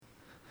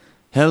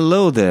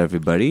Hello there,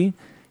 everybody.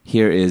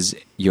 Here is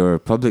your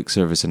public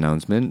service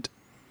announcement,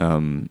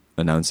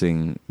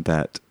 announcing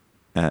that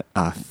I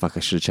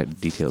should have checked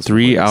the details.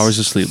 3 hours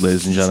of sleep,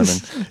 ladies and gentlemen.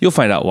 You'll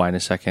find out why in a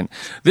second.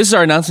 This is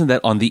our announcement that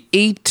on the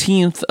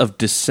 18th of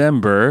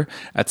December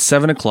at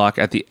 7 o'clock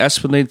at the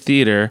Esplanade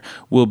Theater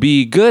will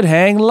be Good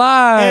Hang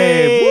Live.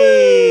 Hey!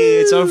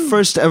 It's our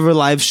first ever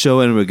live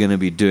show, and we're going to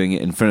be doing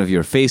it in front of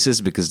your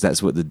faces because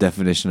that's what the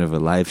definition of a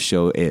live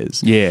show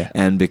is. Yeah.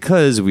 And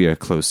because we are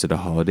close to the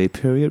holiday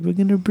period, we're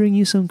going to bring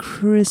you some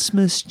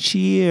Christmas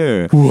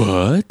cheer.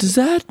 What does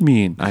that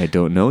mean? I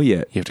don't know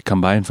yet. You have to come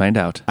by and find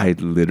out. I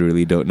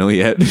literally don't know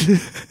yet.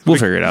 We'll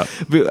figure it out.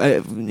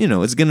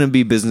 It's going to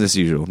be business as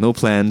usual. No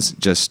plans,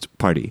 just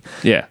party.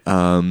 Yeah.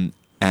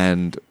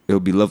 And it'll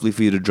be lovely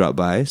for you to drop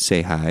by,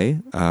 say hi,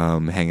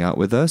 hang out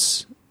with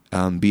us,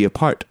 be a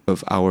part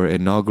of our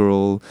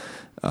inaugural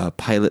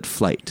pilot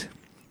flight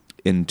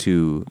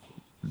into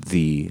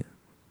the...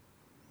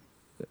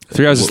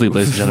 3 hours of sleep,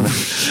 ladies and gentlemen.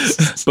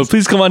 But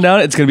please come on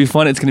down. It's going to be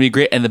fun. It's going to be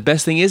great. And the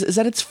best thing is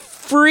that it's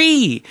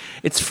free.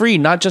 It's free,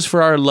 not just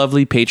for our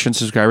lovely Patreon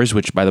subscribers,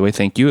 which, by the way,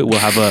 thank you. We'll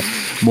have a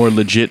more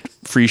legit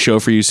free show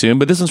for you soon.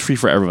 But this one's free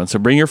for everyone. So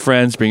bring your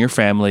friends, bring your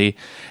family,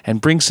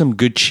 and bring some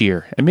good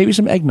cheer. And maybe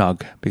some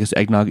eggnog, because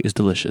eggnog is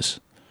delicious.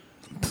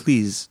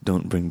 Please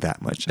don't bring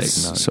that much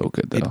eggnog. So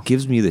good, though. It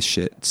gives me the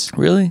shits.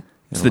 Really?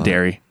 It's the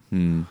dairy.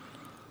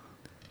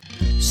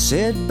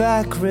 Sit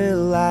back,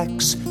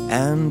 relax,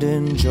 and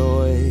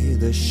enjoy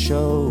the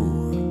show.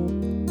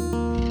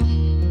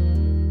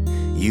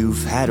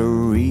 You've had a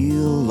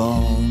real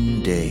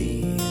long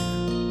day,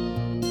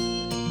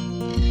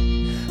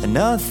 and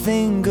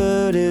nothing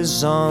good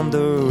is on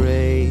the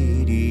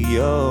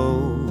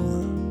radio.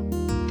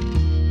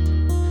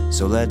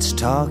 So let's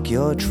talk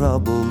your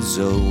troubles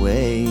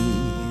away.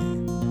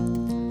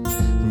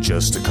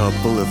 Just a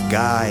couple of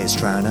guys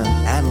trying to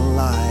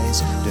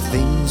analyze the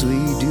things we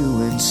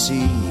do and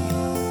see.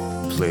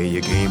 Play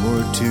a game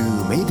or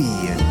two, maybe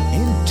an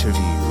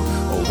interview.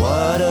 Oh,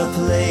 what a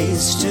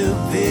place to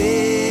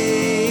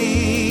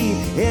be.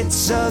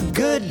 It's a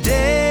good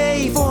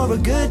day for a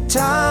good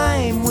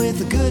time with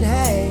a good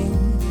hang.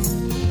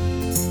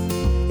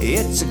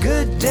 It's a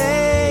good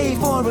day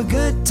for a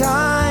good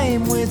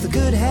time with a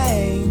good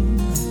hang.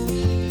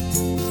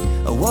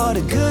 What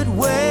a good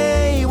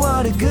way,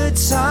 what a good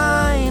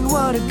sign,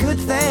 what a good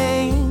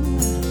thing.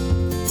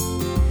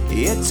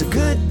 It's a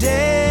good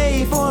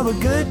day for a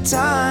good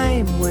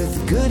time with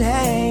a good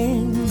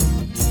hang.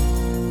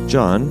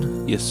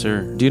 John? Yes,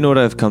 sir. Do you know what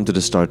I've come to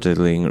the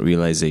startling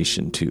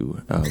realization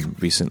to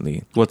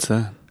recently? What's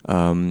that?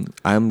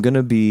 I'm going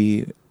to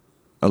be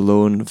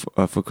alone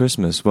for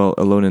Christmas. Well,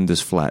 alone in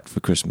this flat for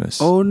Christmas.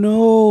 Oh,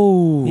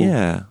 no.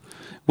 Yeah.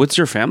 What's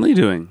your family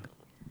doing?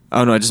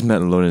 Oh, no, I just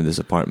meant alone in this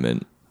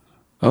apartment.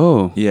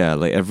 Oh. Yeah,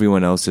 like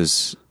everyone else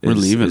is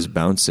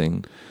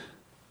bouncing.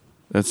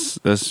 That's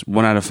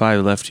 1 out of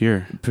 5 left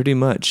here. Pretty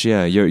much,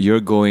 yeah. You're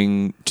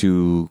going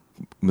to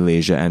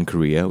Malaysia and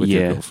Korea with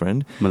your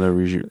girlfriend.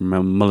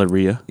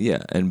 Malaria.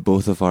 Yeah, and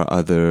both of our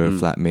other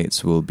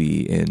flatmates will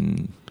be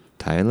in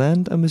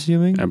Thailand, I'm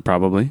assuming. And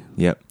probably.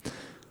 Yep.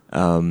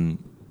 I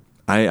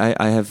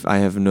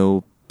have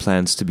no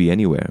plans to be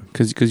anywhere.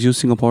 Because you're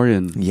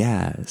Singaporean.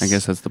 Yes. I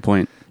guess that's the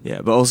point.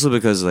 Yeah, but also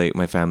because like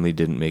my family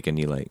didn't make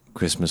any like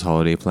Christmas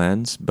holiday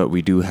plans, but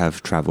we do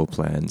have travel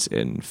plans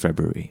in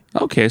February.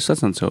 Okay, so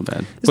that's not so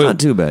bad. It's not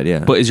too bad,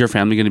 yeah. But is your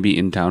family going to be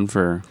in town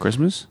for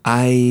Christmas?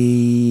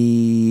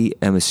 I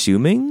am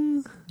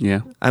assuming.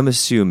 Yeah. I'm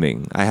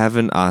assuming. I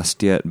haven't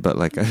asked yet, but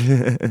like...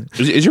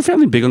 is your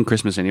family big on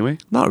Christmas anyway?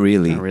 Not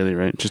really. Not really,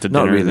 right? Just a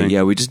dinner Not really, thing?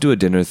 yeah. We just do a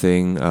dinner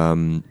thing.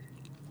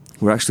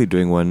 We're actually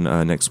doing one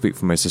next week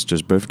for my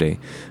sister's birthday.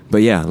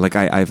 But yeah, like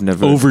I've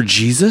never... Over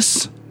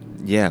Jesus?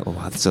 Yeah. Oh,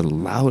 wow, that's a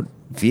loud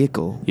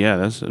vehicle. Yeah,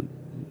 that's a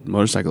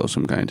motorcycle of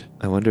some kind.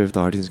 I wonder if the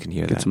audience can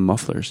hear that. Get some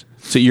mufflers.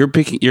 So you're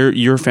picking...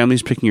 Your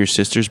family's picking your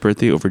sister's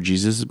birthday over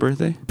Jesus'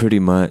 birthday? Pretty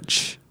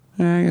much.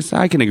 I guess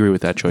I can agree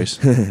with that choice.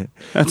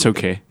 That's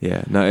okay.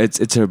 Yeah. No,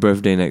 it's her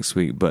birthday next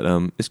week, but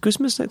is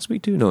Christmas next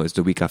week too? No, it's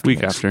the week after.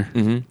 Week after.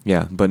 Mm-hmm.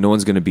 Yeah, but no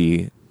one's going to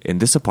be in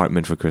this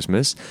apartment for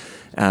Christmas.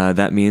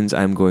 That means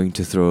I'm going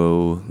to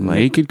throw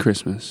naked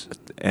Christmas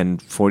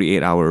and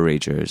 48-hour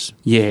ragers.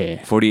 Yeah.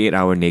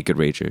 48-hour naked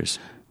ragers.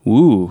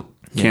 Woo.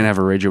 Can't have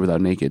a rager without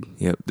naked.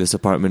 Yep. This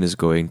apartment is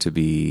going to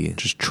be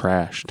just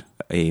trashed.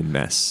 A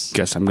mess.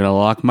 Guess I'm going to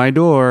lock my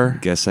door.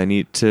 Guess I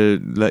need to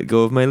let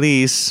go of my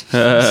lease. Oh,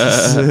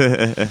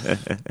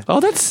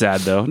 that's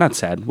sad though. Not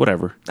sad.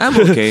 Whatever. I'm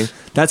okay.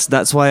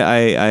 That's why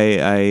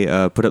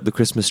I put up the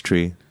Christmas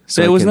tree.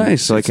 So it was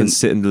nice. So I can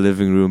sit in the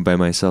living room by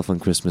myself on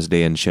Christmas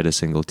Day and shed a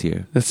single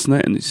tear. That's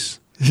nice.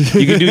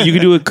 You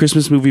could do a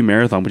Christmas movie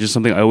marathon, which is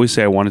something I always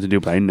say I wanted to do,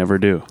 but I never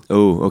do.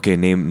 Oh, okay.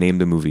 Name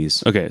the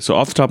movies. Okay, so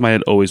off the top of my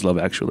head, always Love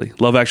Actually.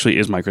 Love Actually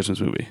is my Christmas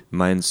movie.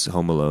 Mine's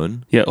Home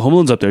Alone. Yeah, Home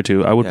Alone's up there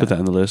too. I would put that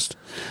on the list.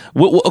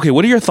 What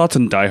are your thoughts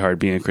on Die Hard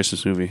being a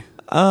Christmas movie?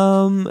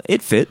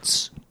 It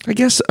fits. I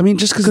guess. I mean,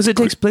 just because it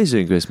takes place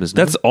during Christmas.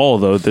 That's all,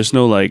 though. There's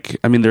no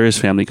there is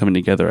family coming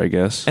together, I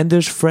guess, and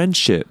there's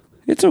friendship.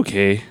 It's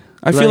okay.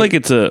 I feel like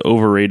it's a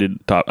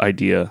overrated top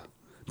idea.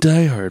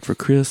 Die Hard for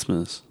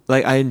Christmas.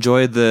 Like, I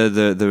enjoyed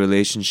the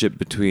relationship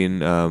between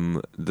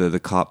the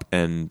cop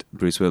and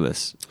Bruce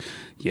Willis.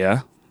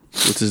 Yeah.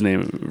 What's his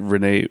name?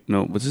 Renee?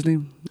 No, what's his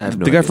name? I have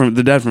no the guy idea.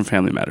 the dad from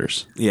Family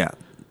Matters. Yeah.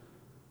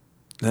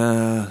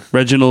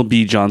 Reginald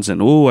B.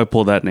 Johnson. Oh, I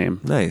pulled that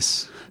name.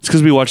 Nice. It's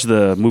because we watched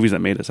the movies that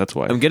made us. That's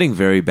why. I'm getting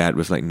very bad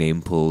with like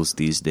name pulls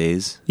these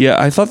days. Yeah,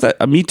 I thought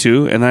that. Me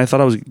too. And I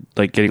thought I was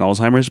like getting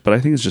Alzheimer's, but I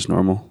think it's just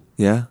normal.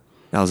 Yeah.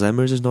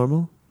 Alzheimer's is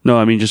normal? No,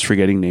 I mean just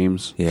forgetting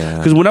names. Yeah.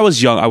 Because when I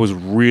was young, I was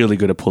really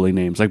good at pulling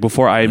names. Like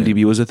before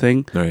IMDb was a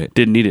thing, Right.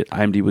 didn't need it.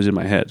 IMDb was in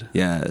my head.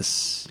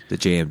 Yes. The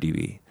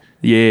JMDB.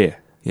 Yeah.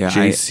 Yeah.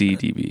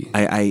 JCDB.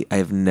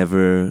 I've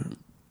never,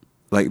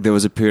 like, there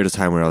was a period of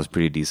time where I was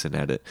pretty decent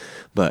at it,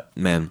 but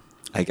man,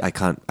 I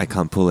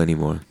can't pull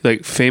anymore.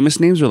 Like famous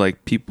names or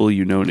like people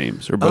you know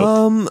names or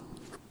both?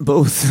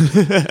 Both.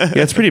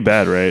 Yeah, it's pretty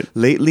bad, right?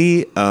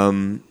 Lately,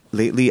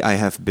 I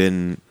have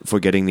been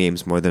forgetting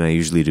names more than I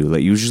usually do.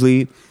 Like,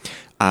 usually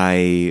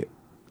I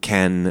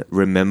can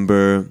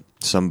remember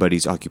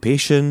somebody's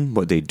occupation,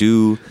 what they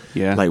do,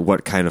 Yeah. like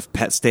what kind of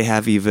pets they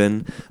have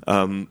even.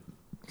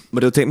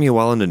 But it'll take me a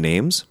while on the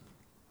names.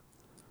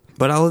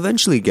 But I'll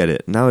eventually get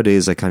it.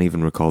 Nowadays, I can't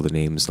even recall the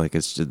names. Like,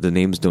 it's just, the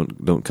names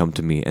don't come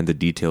to me, and the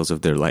details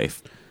of their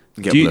life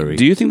get blurry.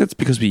 Do you think that's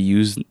because we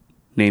use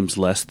names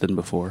less than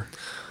before?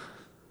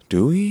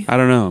 Do we? I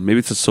don't know. Maybe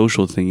it's a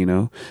social thing, you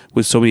know?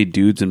 With so many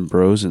dudes and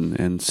bros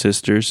and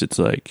sisters, it's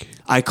like...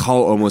 I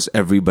call almost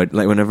everybody,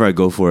 like whenever I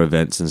go for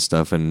events and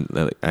stuff, and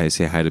like, I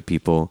say hi to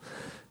people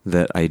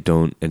that I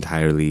don't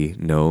entirely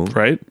know.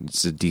 Right?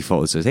 It's a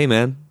default. It says, "Hey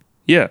man,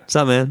 Yeah. what's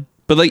up, man?"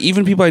 But like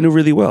even people I know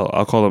really well,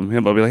 I'll call them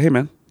him. I'll be like, "Hey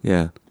man."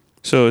 Yeah,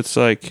 So it's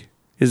like,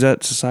 is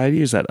that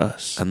society or is that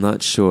us? I'm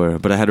not sure,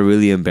 but I had a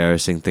really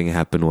embarrassing thing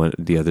happen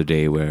the other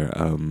day where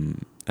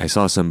I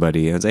saw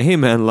somebody and I was like, "Hey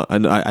man,"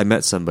 and I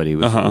met somebody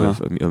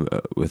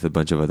with a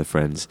bunch of other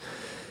friends.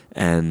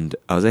 And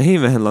I was like, "Hey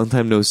man, long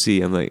time no see."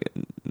 I'm like,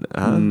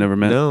 Never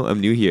met. No, I'm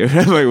new here.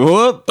 I'm like,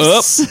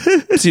 "Whoops."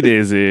 Oopsie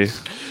daisy.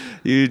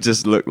 You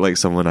just look like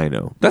someone I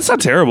know. That's not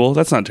terrible.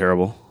 That's not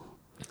terrible.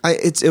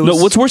 It was, No,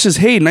 what's worse is,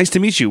 hey, nice to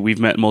meet you. We've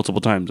met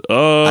multiple times.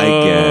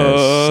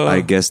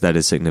 I guess that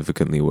is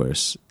significantly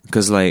worse.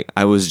 Because, like,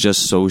 I was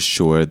just so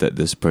sure that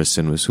this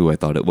person was who I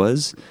thought it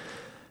was,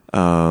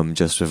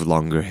 just with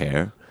longer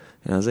hair.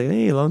 And I was like,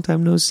 "Hey, long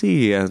time no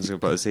see." I was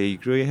about to say, "You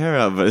grew your hair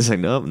out," but it's like,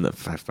 no,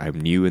 I'm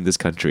new in this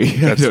country.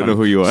 I don't know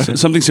who you are.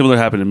 Something similar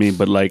happened to me,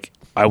 but like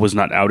I was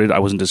not outed. I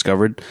wasn't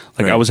discovered.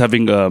 Like Right. I was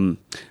having in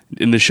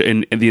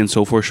the in the And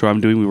So Forth show I'm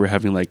doing, we were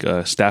having like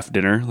a staff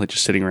dinner, like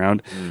just sitting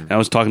around. And I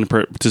was talking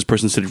to this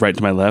person sitting right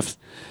to my left.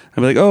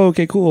 I'm like, "Oh,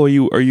 okay, cool.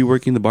 Are you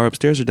working the bar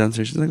upstairs or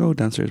downstairs?" She's like, "Oh,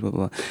 downstairs." Blah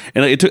blah blah.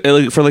 And like, it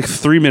took for like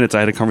 3 minutes. I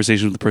had a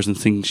conversation with the person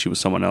thinking she was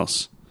someone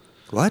else.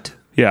 What?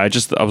 Yeah,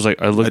 I was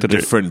like, I looked A at her.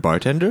 different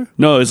bartender?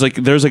 No, it's like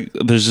there's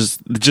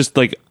just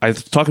like I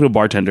was talking to a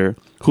bartender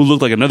who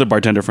looked like another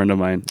bartender friend of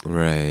mine,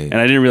 Right. and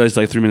I didn't realize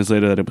like 3 minutes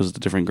later that it was a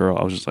different girl.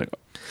 I was just like,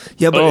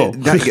 Yeah, but Oh.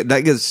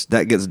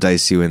 that gets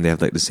dicey when they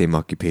have like the same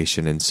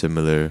occupation and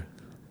similar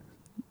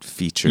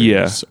features,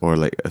 Yeah. or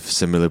like a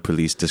similar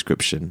police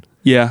description.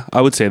 yeah,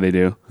 I would say they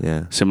do.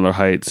 Yeah, Similar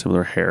height,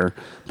 similar hair,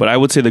 but I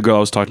would say the girl I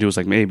was talking to was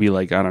like maybe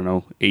like I don't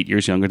know 8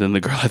 years younger than the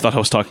girl I thought I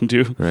was talking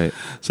to. right.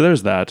 So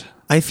there's that.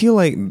 I feel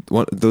like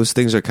those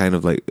things are kind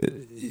of like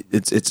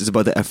it's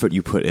about the effort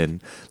you put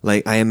in.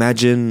 Like, I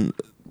imagine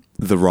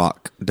The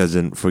Rock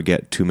doesn't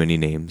forget too many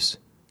names.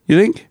 You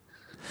think?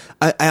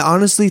 I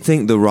honestly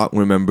think The Rock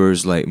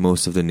remembers like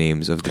most of the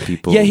names of the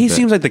people. Yeah, he that-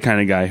 seems like the kind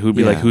of guy who'd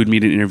be like Yeah. who'd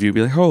meet an interview,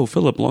 be like, "Oh,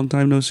 Philip, long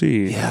time no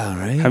see. Yeah,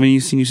 right. Haven't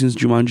seen you since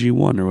Jumanji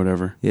 1 or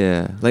whatever."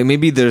 Yeah, like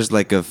maybe there's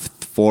like a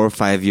 4 or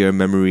 5 year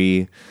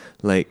memory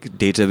like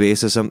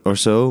database or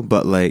so,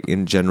 but like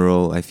in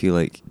general, I feel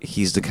like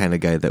he's the kind of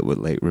guy that would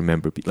like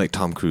remember like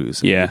Tom Cruise.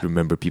 Yeah. would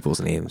remember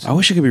people's names I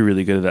wish I could be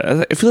really good at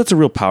that. I feel that's a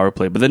real power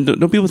play, but then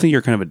don't people think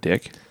you're kind of a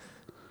dick?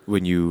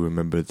 when you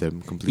remember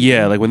them completely.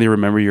 Yeah, like when they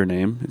remember your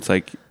name, it's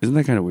like, isn't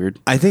that kind of weird?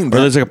 I think Or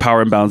that, there's like a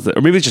power imbalance,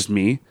 or maybe it's just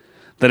me.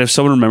 That if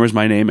someone remembers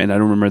my name and I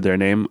don't remember their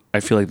name, I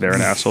feel like they're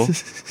an asshole.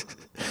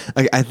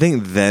 I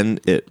think then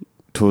it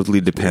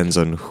totally depends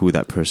on who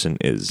that person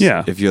is.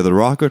 Yeah. If you're The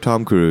Rock or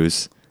Tom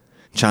Cruise,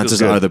 chances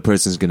Feels good. are the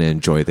person's going to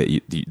enjoy that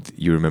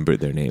you remember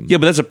their name. Yeah,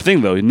 but that's a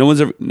thing though. No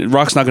one's ever,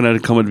 Rock's not going to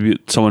come and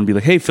someone be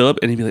like, "Hey, Philip,"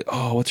 and he'd be like,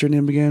 "Oh, what's your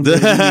name again?"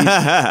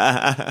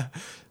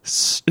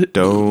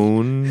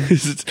 Stone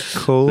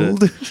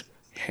Cold.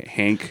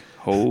 Hank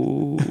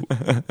Ho,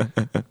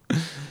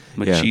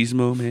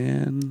 Machismo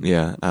man.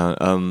 Yeah.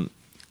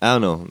 I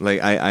don't know.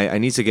 Like I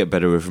need to get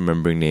better with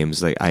remembering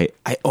names. Like I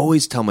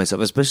always tell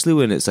myself, especially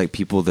when it's like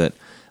people that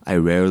I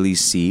rarely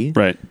see,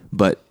 Right.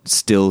 but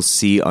still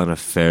see on a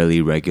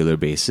fairly regular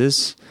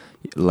basis,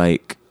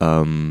 like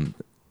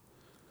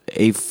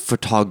a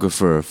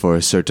photographer for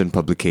a certain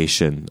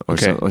publication or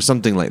Okay. or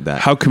something like that.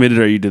 How committed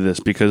are you to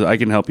this? Because I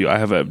can help you. I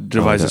have a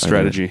devised a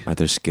strategy. Are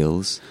there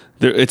skills?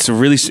 It's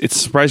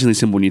surprisingly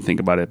simple when you think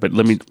about it. But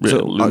let me.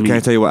 So, can I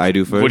tell you what I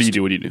do first? What do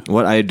you do?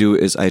 What I do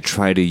is I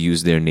try to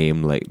use their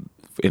name like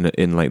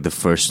in like the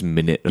first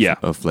minute of, Yeah.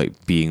 of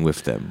like being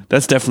with them.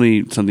 That's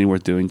definitely something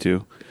worth doing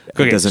too.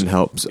 It doesn't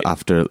help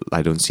after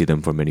I don't see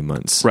them for many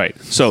months. Right.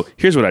 So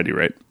here's what I do,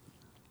 right?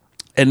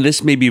 And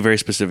this may be very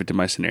specific to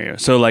my scenario.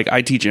 So like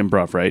I teach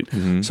improv, right?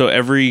 Mm-hmm. So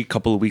every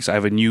couple of weeks I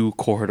have a new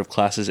cohort of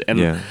classes. And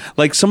Yeah.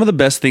 like some of the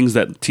best things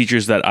that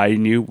teachers that I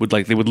knew would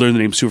like, they would learn the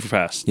name super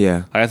fast.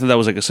 Yeah. I thought that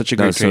was like such a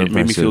great was so trait. It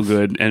made me feel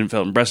impressive. good and it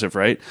felt impressive,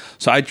 right?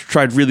 So I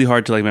tried really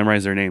hard to like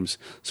memorize their names.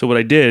 So what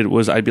I did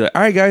was I'd be like,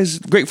 all right, guys,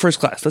 great first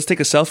class. Let's take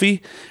a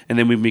selfie. And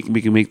then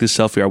we can make this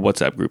selfie our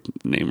WhatsApp group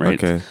name,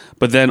 right? Okay.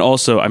 But then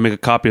also I make a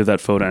copy of that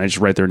photo and I just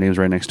write their names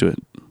right next to it.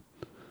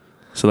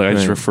 So like I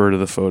just Right. refer to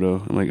the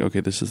photo. I'm like,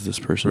 okay, this is this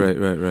person.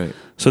 Right.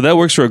 So that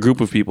works for a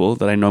group of people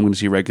that I know I'm going to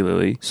see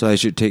regularly. So I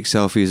should take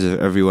selfies of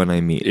everyone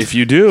I meet. If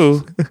you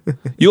do,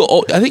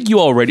 I think you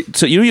already.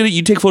 So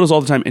you take photos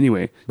all the time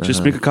anyway.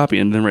 Just make a copy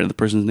and then write the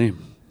person's name.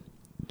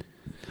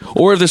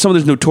 Or if there's someone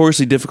that's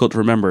notoriously difficult to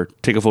remember,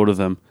 take a photo of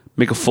them.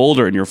 Make a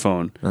folder in your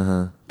phone.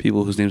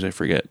 People whose names I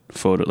forget.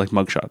 Photo like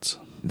mugshots.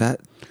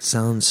 That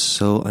sounds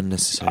so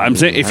unnecessary. I'm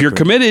saying if you're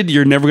committed,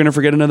 you're never going to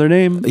forget another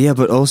name. Yeah,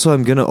 but also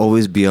I'm gonna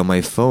always be on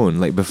my phone.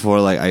 Like before,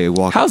 like I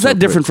walk. How's to a that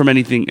different from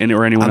anything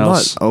or anyone I'm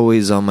else? not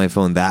always on my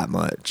phone that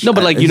much. No,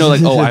 but like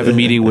like oh, I have a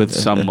meeting with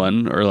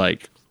someone, or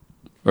like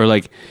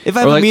if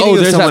I have or a meeting oh,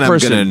 with there's someone, that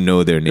person. I'm gonna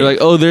know their name. You're like,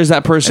 oh, there's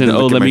that person. And then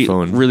Oh, look at let my me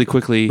phone. really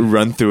quickly.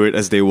 run through it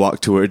as they walk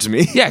towards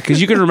me. Yeah,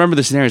 because you can remember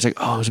the scenario. It's like,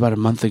 oh, it was about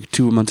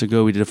 2 months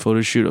ago. We did a photo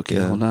shoot. Okay,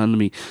 Yeah. hold on.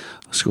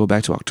 Let's go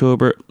back to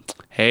October.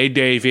 Hey,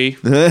 Davey.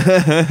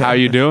 How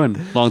you doing?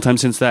 Long time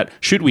since that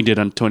shoot we did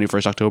on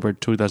 21st October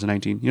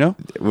 2019. You know?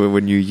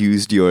 When you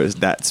used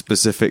that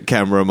specific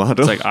camera model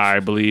It's like, I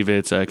believe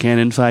it's a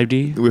Canon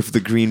 5D. with the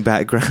green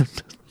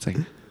background. It's like,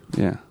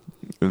 yeah,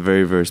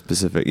 Very, very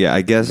specific. Yeah,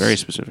 I guess. very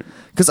specific.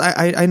 Because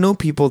I know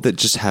people that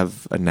just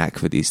have a knack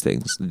for these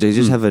things. They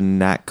just have a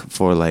knack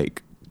for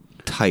like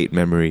tight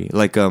memory.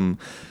 Like not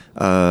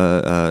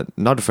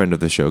a friend of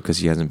the show because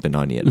he hasn't been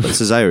on yet, but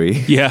Cesare,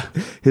 Yeah.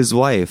 his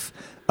wife,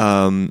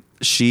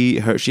 she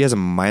has a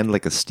mind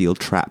like a steel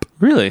trap.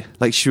 Really?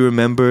 Like she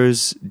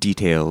remembers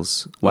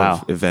details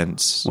Wow. of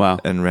events. Wow.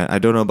 And I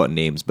don't know about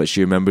names, but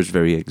she remembers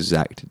very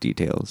exact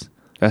details.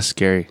 That's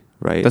scary.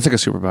 Right. That's like a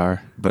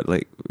superpower. But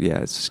like, yeah,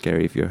 it's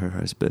scary if you're her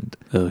husband.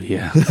 Oh,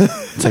 yeah.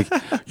 It's like,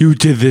 you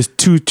did this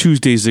 2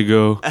 Tuesdays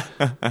ago.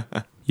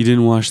 You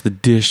didn't wash the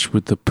dish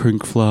with the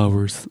pink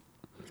flowers.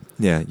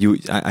 Yeah,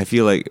 I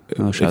feel like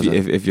Oh,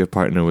 if your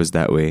partner was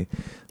that way,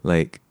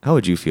 like, how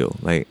would you feel?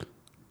 Like,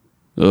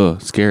 Oh,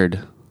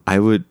 scared. I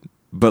would,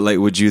 but like,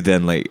 would you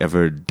then like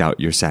ever doubt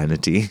your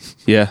sanity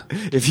Yeah.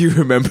 if you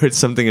remembered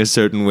something a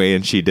certain way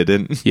and she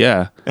didn't?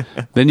 Yeah.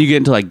 Then you get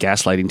into like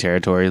gaslighting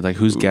territory. Like,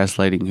 who's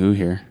gaslighting who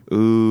here?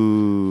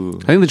 Ooh,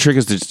 I think the trick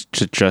is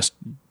to just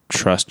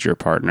trust your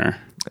partner,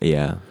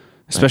 yeah,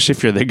 especially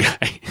if you're the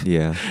guy.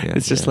 yeah.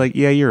 It's just like,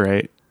 yeah, you're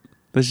right.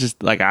 It's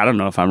just like, I don't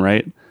know if I'm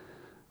right.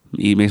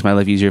 It makes my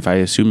life easier if I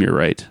assume you're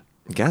right.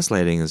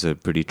 gaslighting is a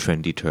pretty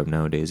trendy term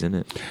nowadays, isn't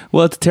it?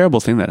 Well, it's a terrible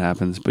thing that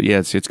happens, but yeah,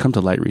 it's come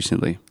to light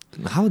recently.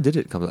 How did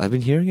it come? I've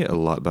been hearing it a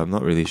lot, but I'm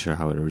not really sure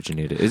how it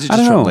originated. Is it I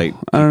just don't from know. like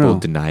I don't people know.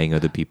 denying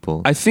other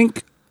people? I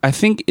think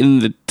in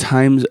the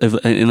times of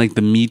in like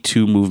the Me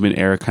Too movement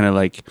era, kind of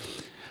like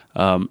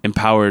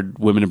empowered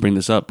women to bring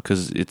this up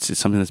because it's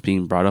something that's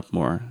being brought up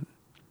more.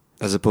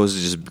 As opposed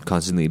to just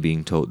constantly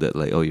being told that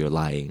like, oh, you're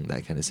lying,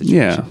 that kind of situation.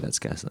 Yeah. That's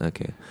gaslighting.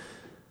 Okay.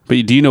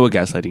 But do you know what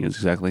gaslighting is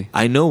exactly?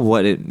 I know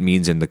what it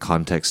means in the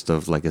context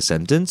of like a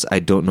sentence. I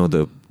don't know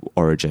the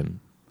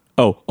origin.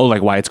 Oh,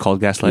 like why it's called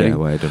gaslighting? Yeah,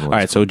 why I don't know. All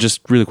right, so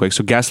just really quick.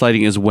 So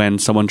gaslighting is when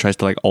someone tries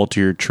to like alter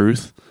your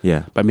truth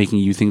Yeah. by making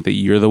you think that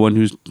you're the one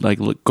who's like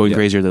going Yeah.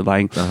 crazy or they're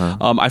lying.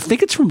 Uh-huh. I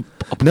think it's from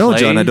a play. No,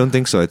 John, I don't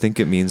think so. I think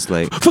it means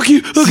like Fuck you!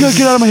 Okay,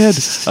 get out of my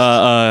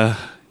head.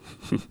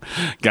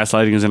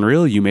 Gaslighting isn't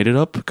real. You made it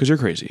up because you're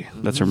crazy.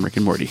 That's from Rick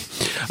and Morty.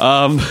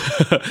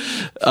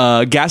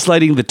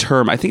 Gaslighting, the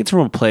term, I think it's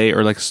from a play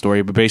or like a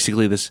story, but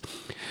basically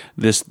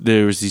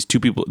there was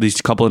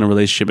these couple in a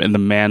relationship, and the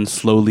man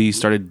slowly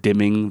started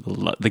dimming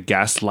the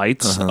gas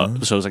lights, so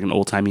it was like an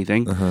old timey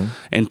thing,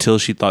 until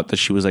she thought that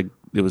she was like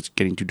it was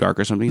getting too dark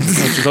or something.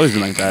 It's always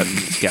been like that.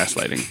 It's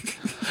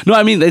gaslighting. No,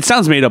 I mean it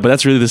sounds made up, but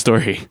that's really the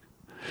story.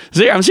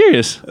 I'm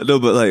serious. no,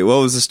 but like, what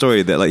was the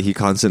story that like he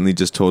constantly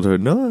just told her,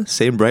 no,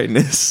 same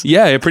brightness?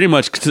 Yeah, pretty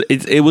much. 'Cause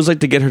it was like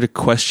to get her to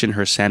question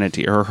her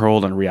sanity or her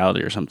hold on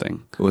reality or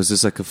something. Was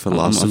this like a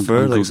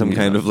philosopher, I'm like some Googling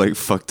kind it of like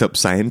fucked up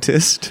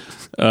scientist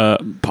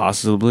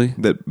Possibly.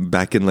 that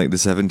back in like the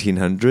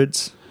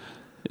 1700s?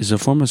 Is a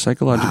form of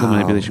psychological Wow.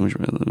 manipulation. Which,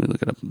 let me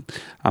look it up.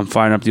 I'm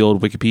firing up the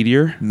old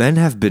Wikipedia. Men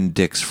have been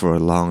dicks for a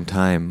long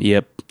time.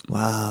 Yep.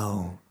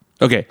 Wow.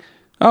 Okay.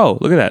 Oh,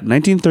 look at that.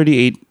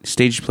 1938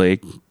 stage play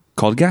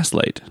called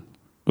Gaslight.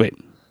 Wait.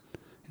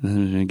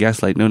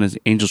 Gaslight, known as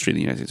Angel Street in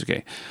the United States.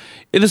 Okay.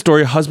 In the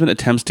story, a husband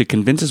attempts to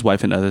convince his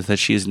wife and others that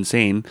she is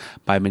insane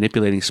by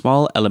manipulating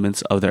small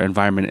elements of their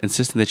environment,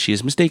 insisting that she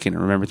is mistaken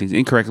and remember things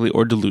incorrectly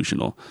or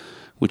delusional,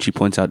 which she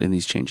points out in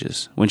these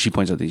changes. When she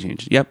points out these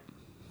changes. Yep.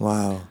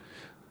 Wow.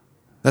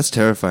 That's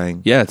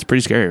terrifying. Yeah, it's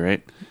pretty scary,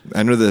 right?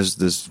 I know there's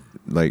this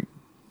like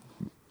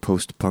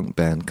post-punk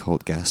band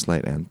called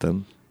Gaslight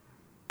Anthem.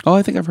 Oh,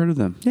 I think I've heard of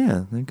them.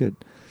 Yeah, they're good.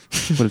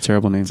 What a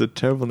terrible name. It's a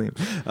terrible name.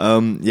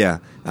 Yeah,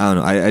 I don't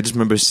know. I just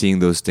remember seeing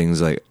those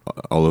things like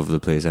all over the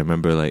place. I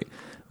remember like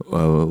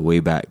way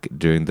back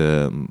during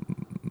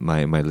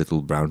my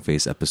Little Brown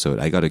Face episode,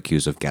 I got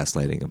accused of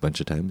gaslighting a bunch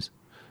of times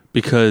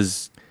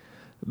Because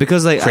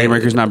like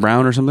Framemaker's not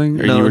brown or something?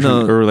 Or No,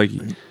 no. Or like,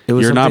 It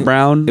was you're not something-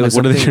 brown? It was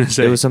Like, what are they something- trying to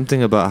say? It was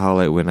something about how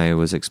like when I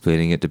was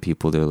explaining it to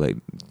people, they were like,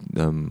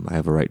 I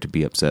have a right to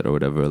be upset or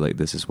whatever. Like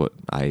this is what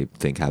I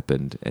think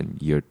happened, and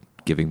you're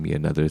giving me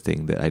another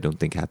thing that I don't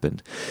think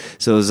happened.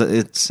 So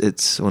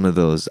it's one of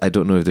those. I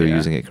don't know if they're Yeah.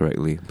 using it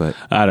correctly, but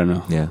I don't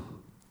know. yeah.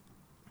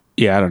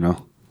 Yeah, I don't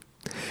know.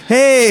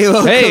 Hey,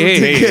 welcome Hey,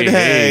 to hey, Good hey,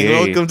 Hang.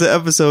 hey. Welcome to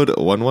episode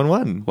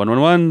 111.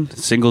 111,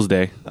 Singles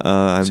Day.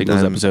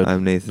 Singles episode.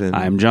 I'm Nathan.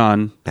 I'm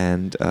John.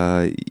 And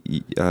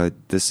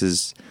this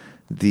is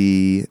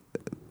the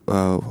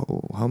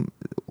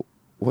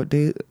what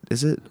day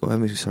is it? Oh,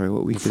 I'm sorry.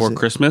 What week Before is it?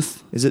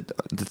 Christmas. Is it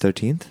the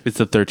 13th? It's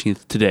the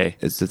 13th today.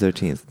 It's the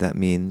 13th. That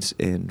means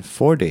in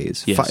 4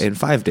 days. Yes. In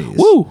 5 days.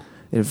 Woo!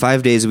 In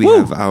 5 days we Woo!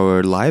 have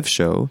our live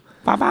show.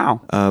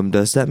 Wow.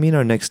 Does that mean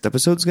our next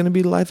episode is going to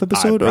be the live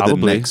episode or the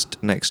probably.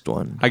 next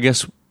one? I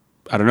guess,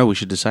 I don't know. We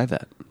should decide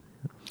that.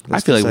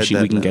 Let's I feel like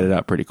decide we can that get now. it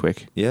out pretty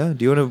quick. Yeah.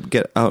 Do you want to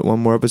get out one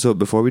more episode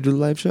before we do the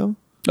live show?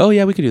 Oh,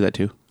 yeah, we could do that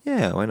too.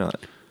 Yeah. Why not?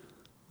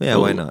 Yeah.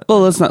 Why not?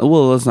 Well, let's not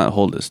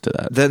hold us to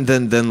that.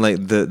 Then like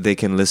they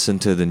can listen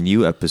to the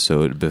new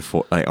episode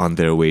before like on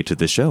their way to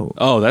the show.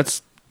 Oh,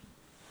 that's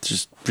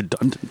just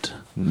redundant.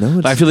 No,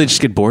 it's I feel they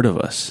just get bored of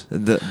us.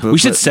 We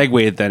should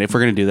segue it then if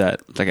we're going to do that.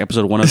 Like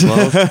episode 1 of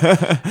 12.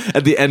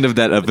 at the end of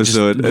that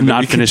episode Just and then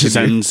not we finish the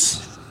continue-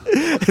 sentence.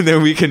 and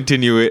then we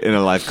continue it in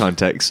a live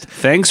context,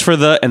 Thanks for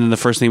the, and then the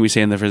first thing we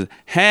say in the first,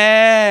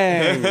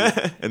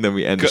 hey, and then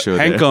we end the show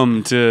there.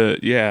 Hankum to,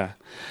 yeah.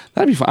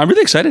 That'd be fun. I'm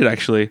really excited,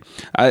 actually.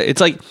 I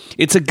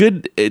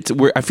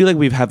feel like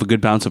we have a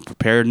good balance of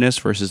preparedness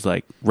versus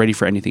like ready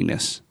for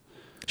anythingness.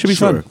 Should be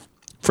Sure. fun.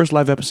 First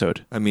live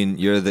episode. I mean,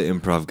 you're the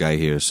improv guy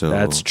here, so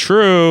That's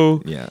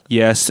true. Yeah.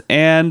 Yes,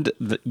 and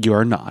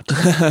you're not.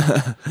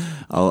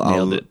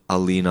 Nailed it. I'll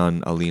lean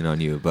on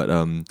you, but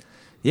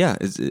yeah,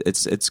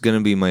 it's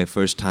gonna be my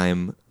first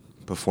time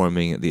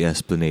performing at the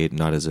Esplanade,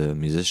 not as a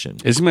musician.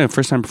 This is my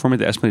first time performing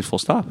at the Esplanade full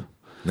stop.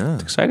 No,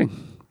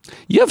 Exciting.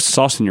 You have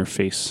sauce in your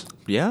face.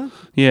 yeah,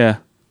 Yeah.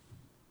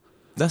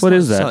 that's What not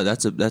is that?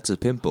 That's a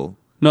pimple.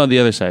 No, the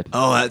other side.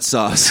 Oh, that's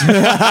sauce.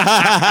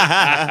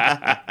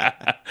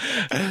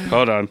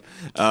 Hold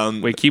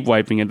on. Wait, keep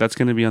wiping it. That's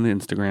going to be on the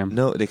Instagram.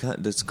 No, they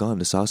can't. It's gone.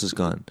 The sauce is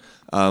gone.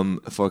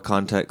 For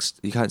context,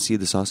 you can't see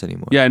the sauce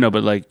anymore. Yeah, I know,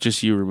 but like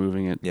just you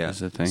removing it Yeah. is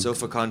the thing. So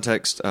for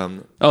context,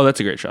 Oh, that's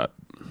a great shot.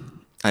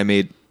 I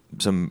made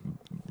some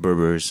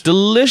Berbers.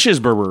 Delicious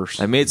Berbers.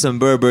 I made some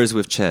Berbers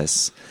with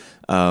chess.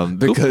 Who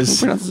Because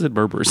pronounces it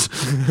Berbers?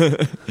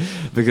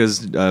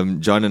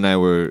 John and I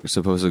were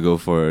supposed to go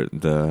for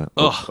the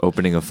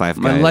opening of Five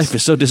Guys. My life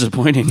is so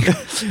disappointing.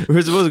 We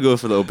were supposed to go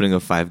for the opening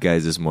of Five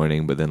Guys this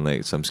morning, but then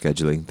like some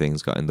scheduling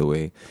things got in the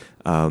way.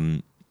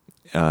 And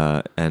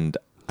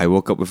I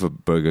woke up with a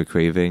burger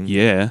craving.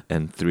 Yeah.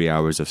 And 3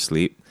 hours of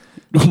sleep.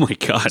 Oh my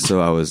God. So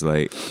I was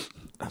like,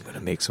 I'm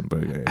gonna make some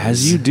burgers.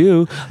 As you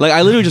do. Like,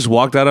 I literally just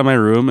walked out of my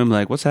room and I'm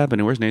like, what's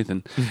happening? Where's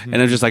Nathan? And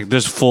I'm just like,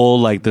 there's full,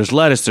 like, there's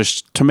lettuce,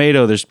 there's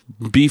tomato, there's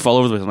beef all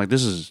over the place. I'm like,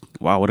 this is,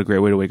 wow, what a great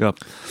way to wake up.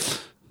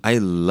 I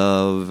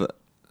love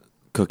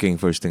cooking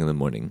first thing in the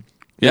morning.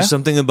 Yeah? There's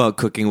something about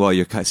cooking while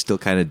you're still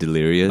kind of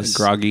delirious.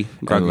 Groggy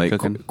and like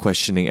cooking.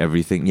 questioning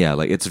everything. Yeah,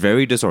 like it's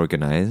very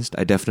disorganized.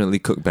 I definitely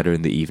cook better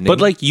in the evening.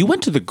 But like, you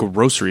went to the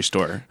grocery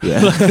store.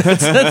 yeah.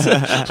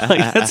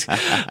 that's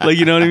like,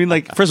 you know what I mean?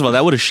 Like, first of all,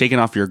 that would have shaken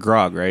off your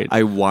grog, right?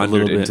 I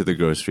wandered little into bit. the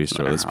grocery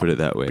store. Let's put it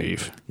that way.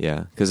 Beef. Yeah,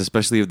 because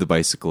especially with the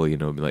bicycle, you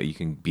know, like you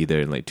can be there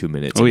in like 2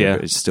 minutes. Oh, and yeah.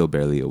 you're still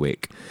barely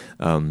awake.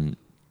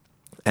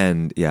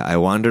 And yeah, I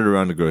wandered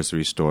around the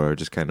grocery store,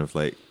 just kind of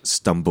like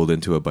stumbled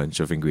into a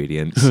bunch of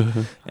ingredients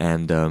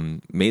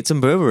and made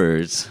some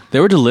burgers. They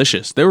were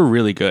delicious. They were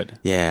really good.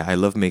 Yeah, I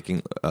love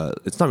making.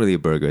 It's not really a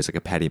burger; it's like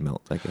a patty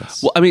melt, I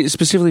guess. Well, I mean,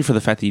 specifically for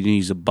the fact that you didn't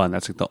use a bun,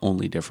 that's like the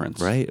only difference.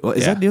 Right? Well,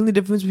 is Yeah. that the only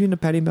difference between a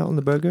patty melt and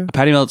the burger? A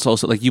patty melt's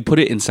also like you put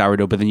it in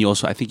sourdough, but then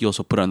I think you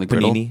also put it on the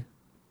griddle. Panini.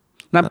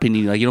 Not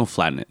panini, like you don't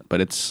flatten it, but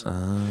it's.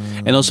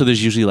 And also,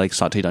 there's usually like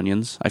sautéed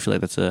onions. I feel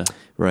like that's a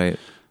Right.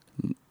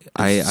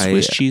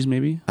 Swiss cheese,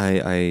 maybe.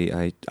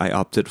 I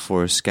opted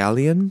for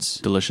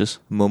scallions, Delicious.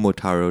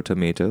 Momotaro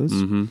tomatoes,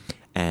 Mm-hmm.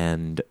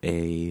 and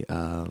a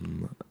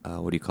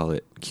what do you call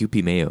it?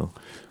 Kewpie mayo.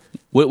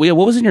 What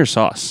was in your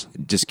sauce,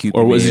 Just Kewpie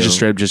or was mayo. it just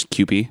straight up just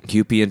Kewpie?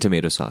 Kewpie and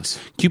tomato sauce?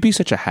 Kewpie's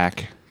such a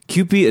hack.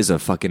 Kewpie is a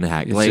fucking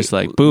hack. It's just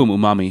like boom,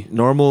 umami.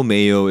 normal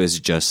mayo is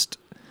just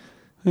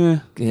Yeah.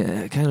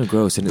 kind of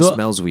gross and it Though-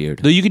 smells weird.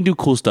 Though you can do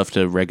cool stuff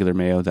to regular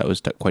mayo. That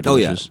was quite Oh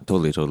yeah,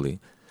 delicious. totally.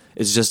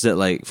 It's just that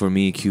like for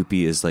me,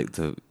 Kewpie is like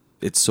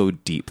it's so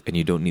deep and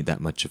you don't need that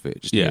much of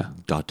it. Just Yeah.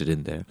 dotted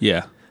in there.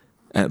 Yeah.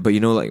 But you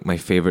know, like my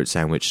favorite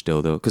sandwich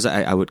still though, because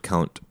I would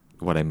count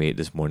what I made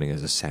this morning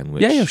as a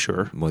sandwich. Yeah,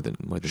 sure. More than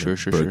Sure, a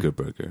sure,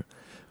 burger.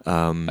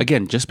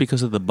 Again, just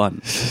because of the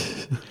bun.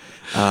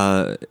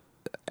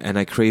 And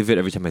I crave it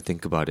every time I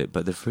think about it.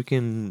 But the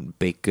freaking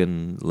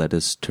bacon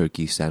lettuce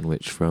turkey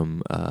sandwich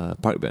from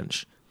Park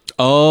Bench.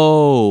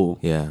 Oh,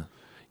 Yeah.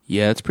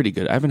 yeah, it's pretty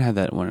good. I haven't had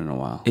that one in a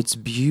while. It's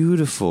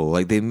beautiful.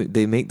 Like they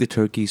make the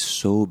turkey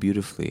so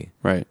beautifully.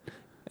 Right.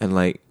 And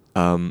like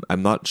I'm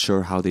not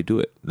sure how they do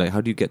it. Like how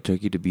do you get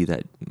turkey to be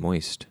that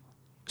moist?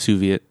 Sous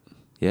vide.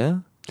 Yeah?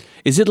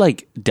 Is it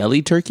like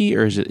deli turkey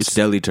or is it? It's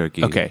deli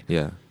turkey. Okay.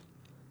 Yeah.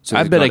 So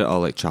I they bet got I- it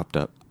all like chopped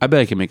up. I bet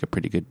I can make a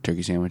pretty good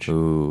turkey sandwich.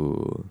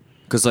 Ooh.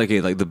 Because like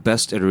the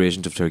best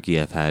iterations of turkey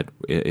I've had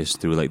is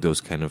through like those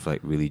kind of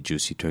like really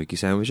juicy turkey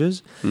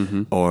sandwiches.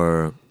 Mm-hmm.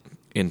 Or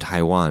in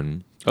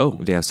Taiwan, Oh,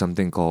 they have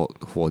something called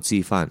huo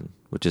ji fan,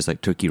 which is like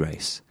turkey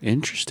rice.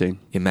 interesting.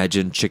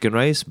 Imagine chicken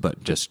rice,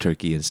 but just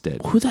turkey instead.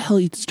 Who the hell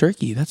eats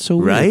turkey? That's so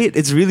weird. Right?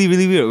 It's really,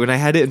 really weird. When I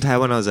had it in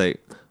Taiwan, I was like,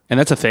 And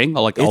that's a thing,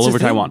 like all it's a over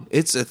thing. Taiwan.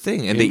 It's a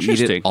thing, and they eat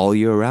Interesting. it all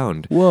year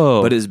round. Whoa.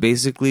 But it's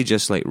basically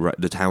just like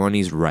the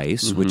Taiwanese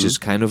rice, which is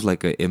kind of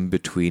like a in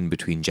between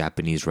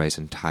Japanese rice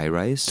and Thai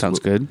rice. Sounds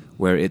good.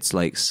 Where it's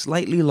like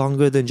slightly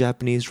longer than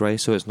Japanese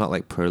rice, so it's not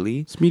like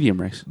pearly, It's medium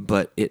rice.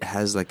 but it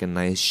has like a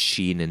nice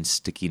sheen and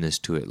stickiness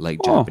to it, like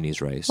Oh.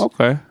 Japanese rice.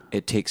 Okay.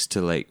 It takes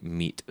to like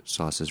meat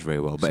sauces very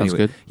well. But Sounds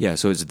anyway, good. yeah.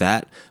 So it's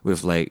that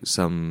with like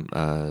some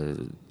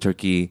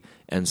turkey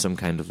and some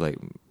kind of like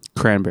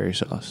Cranberry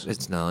sauce.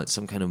 it's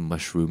some kind of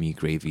mushroomy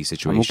gravy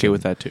situation. I'm okay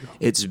with that too.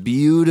 It's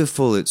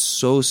beautiful. It's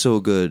so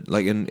good.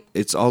 Like, and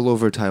it's all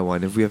over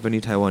Taiwan. If we have any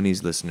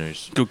Taiwanese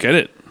listeners, Go get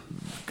it.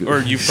 Or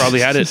you've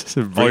probably had it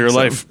Bring all your some.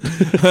 life.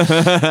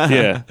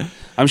 Yeah.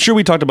 I'm sure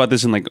we talked about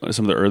this in like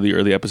some of the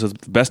early episodes.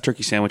 The best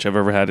turkey sandwich I've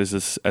ever had is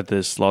this at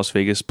this Las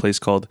Vegas place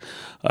called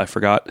I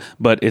forgot,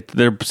 but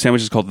their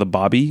sandwich is called the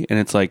Bobby, and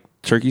it's like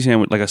turkey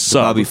sandwich, like a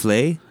sub. Bobby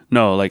Flay.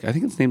 No, like I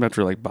think it's named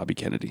after like Bobby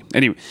Kennedy.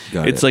 Anyway,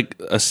 Got it's it. like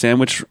a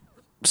sandwich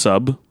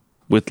sub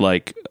with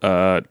like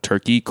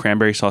turkey,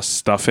 cranberry sauce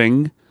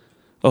stuffing.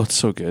 Oh, it's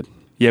so good.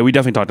 Yeah, we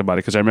definitely talked about it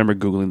because I remember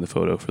Googling the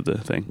photo for the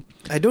thing.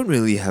 I don't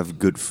really have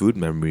good food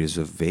memories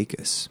of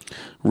Vegas.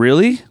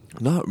 Really?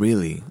 Not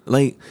really.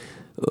 Like,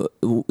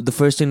 the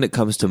first thing that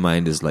comes to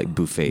mind is like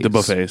buffets. The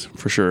buffets,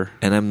 for sure.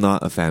 And I'm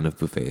not a fan of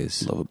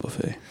buffets. Love a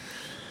buffet.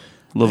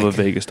 Love a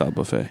Vegas style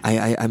buffet.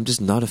 I'm just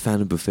not a fan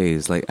of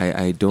buffets. Like,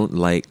 I don't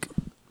like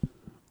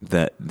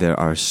that there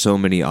are so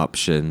many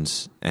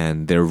options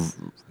and they're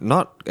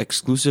not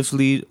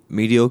exclusively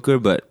mediocre,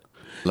 but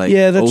like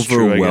Yeah, that's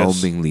true, I guess.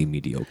 overwhelmingly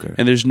mediocre.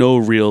 And there's no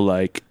real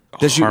like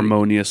There's your-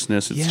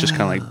 harmoniousness. It's just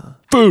kind of Yeah. like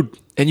food.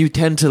 And you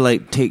tend to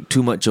like take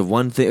too much of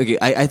one thing. Okay,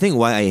 I think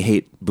why I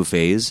hate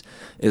buffets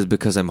is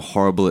because I'm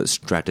horrible at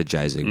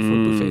strategizing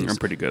for buffets. I'm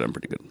pretty good.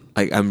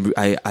 Like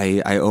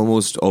I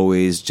almost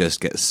always just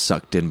get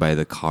sucked in by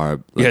the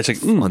carb. Yeah, it's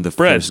like, on the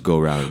bread. first go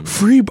round.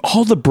 Free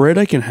all the bread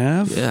I can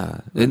have. Yeah,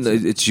 and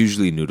it's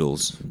usually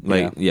noodles.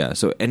 Like yeah,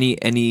 so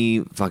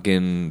any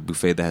fucking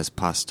buffet that has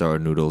pasta or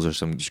noodles or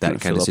some gonna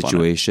that kind of fill up on it.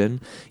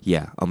 situation.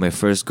 Yeah, on my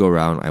first go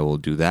round, I will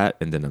do that,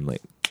 and then I'm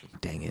like,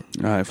 dang it,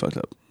 I fucked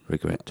up.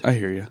 regret. I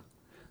hear you.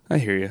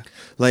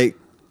 Like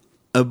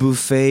a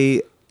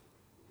buffet,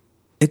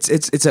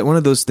 it's like one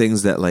of those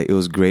things that like it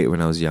was great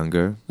when I was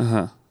younger Uh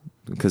huh.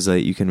 because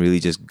like you can really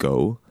just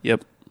go.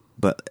 Yep.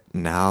 But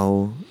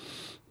now,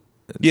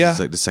 Yeah. it's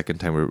like the second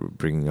time we're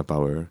bringing up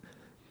our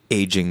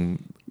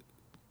aging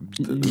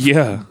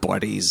Yeah.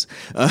 bodies.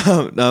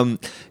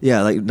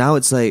 Yeah, like now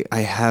it's like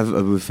I have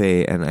a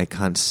buffet and I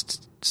can't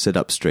sit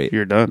up straight.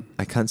 You're done.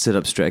 I can't sit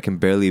up straight. I can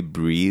barely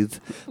breathe.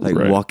 Like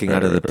Right, walking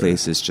out of the right.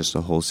 place is just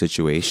a whole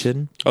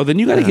situation. Oh, then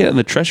you got to get on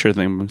the Treasure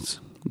thing.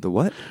 The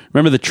what?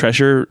 Remember the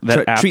Treasure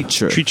that app?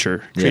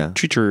 Treacher. Yeah.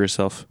 Treacher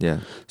yourself. Yeah.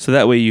 So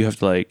that way you have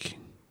to like,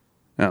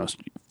 I don't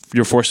know,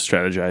 you're forced to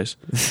strategize.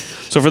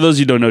 So for those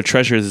who don't know,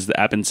 Treasures is the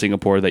app in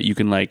Singapore that you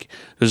can like.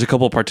 There's a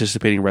couple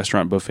participating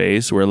restaurant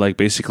buffets where like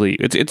basically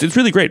it's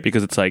really great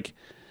because it's like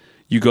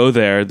you go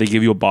there, they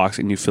give you a box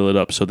and you fill it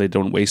up so they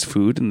don't waste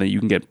food, and then you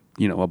can get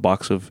a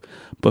box of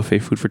buffet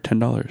food for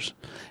 $10.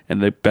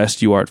 And the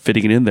best you are at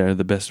fitting it in there,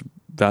 the best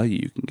value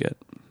you can get.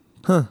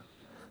 Huh.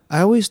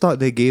 I always thought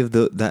they gave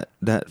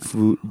that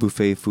food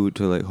buffet food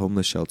to like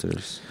homeless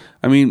shelters.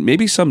 I mean,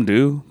 maybe some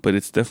do, but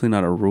it's definitely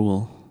not a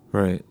rule.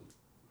 Right.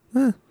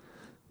 Huh.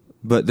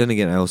 But then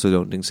again, I also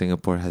don't think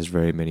Singapore has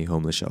very many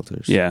homeless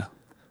shelters. Yeah.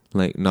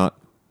 Like not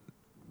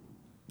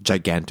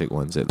gigantic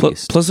ones at Plus,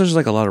 least. plus, there's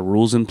like a lot of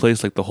rules in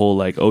place, like the whole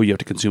like, oh, you have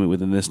to consume it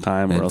within this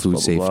time, or And else food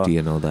blah, blah, blah. safety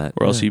and all that.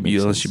 or else Yeah, you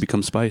makes unless sense. you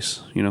become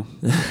spice,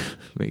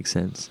 Makes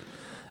sense.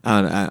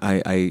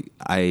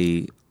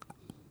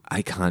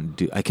 I can't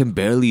do. I can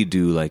barely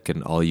do like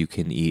an all you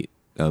can eat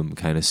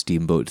kind of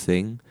steamboat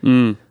thing.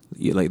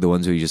 Like the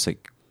ones where you just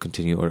like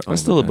continue. Or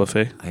It's still a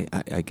buffet.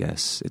 I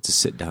guess it's a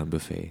sit down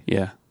buffet.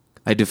 Yeah,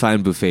 I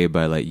define buffet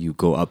by like you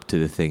go up to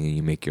the thing and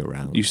you make your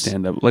rounds. you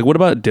stand up. Like, what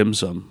about dim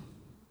sum?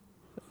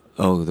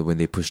 Oh, when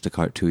they push the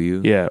cart to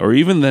you. Yeah, or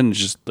even then,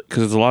 just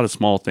because it's a lot of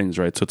small things,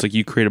 right? So it's like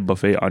you create a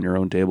buffet on your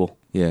own table.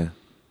 Yeah.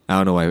 I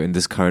don't know why in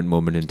this current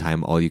moment in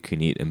time, all you can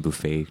eat and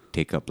buffet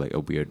take up like a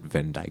weird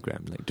Venn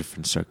diagram, like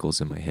different circles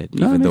in my head,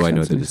 No, it even though makes I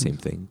know sense, they're it the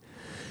makes same thing.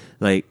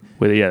 Like,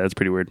 Wait, yeah, that's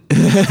pretty weird. but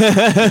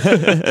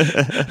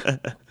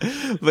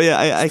yeah,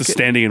 I The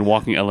standing and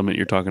walking element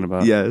you're talking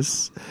about.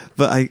 yes,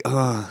 but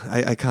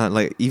I can't,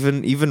 like,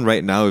 even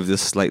right now with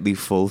this slightly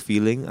full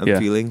feeling I'm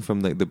feeling from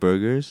like the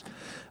burgers,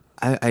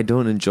 I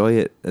don't enjoy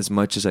it as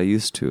much as I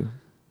used to.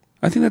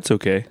 I think that's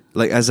okay.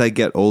 Like, as I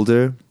get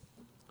older,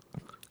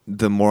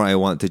 the more I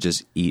want to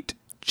just eat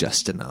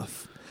just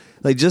enough.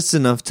 Like, just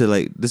enough to,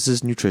 like, this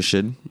is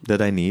nutrition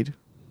that I need.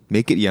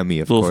 Make it yummy,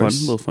 of course.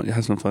 A little fun.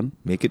 Have some fun.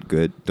 Make it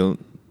good.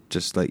 Don't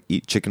just, like,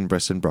 eat chicken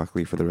breast and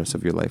broccoli for the rest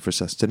of your life for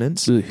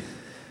sustenance. Ugh.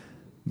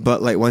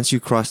 But, like, once you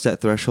cross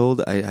that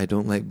threshold, I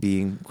don't like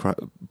being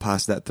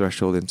past that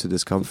threshold into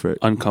discomfort.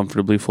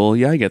 Uncomfortably full.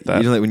 Yeah, I get that.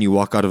 You know, like, when you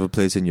walk out of a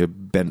place and you're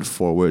bent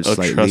forward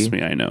slightly. Trust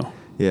me, I know.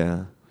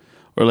 Yeah.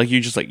 Or, like,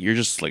 you're just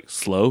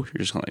slow. You're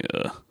just kind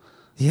of like,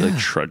 Yeah. like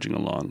trudging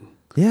along.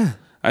 Yeah.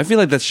 I feel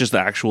like that's just the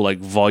actual, like,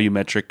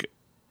 volumetric,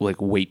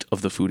 like, weight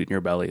of the food in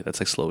your belly that's,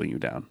 like, slowing you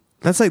down.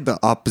 That's like the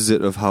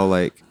opposite of how,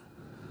 like,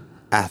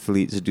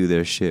 athletes do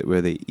their shit,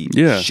 where they eat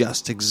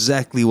just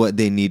exactly what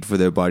they need for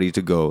their body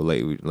to go.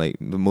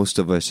 Like most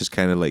of us just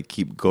kind of, like,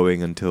 keep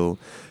going until,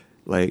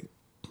 like,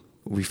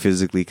 we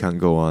physically can't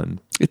go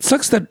on. It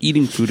sucks that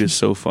eating food is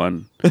so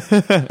fun.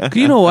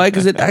 You know why?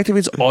 Because it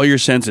activates all your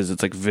senses.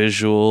 It's like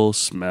visual,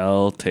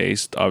 smell,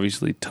 taste,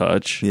 obviously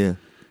touch. Yeah.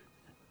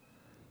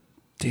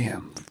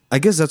 Damn. I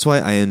guess that's why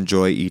I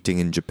enjoy eating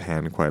in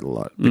Japan quite a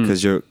lot,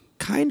 because you're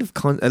kind of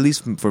at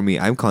least for me,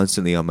 I'm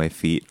constantly on my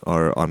feet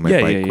or on my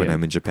bike when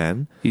I'm in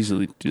Japan.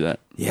 Easily do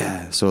that.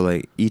 Yeah, so,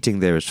 like, eating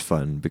there is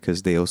fun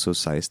because they also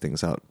size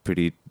things out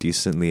pretty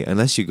decently.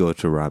 Unless you go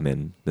to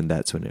ramen, then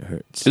that's when it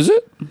hurts. Is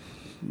it?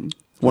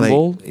 One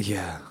bowl?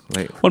 Yeah,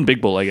 like one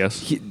big bowl, I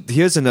guess.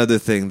 Here's another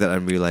thing that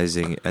I'm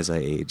realizing as I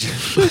age.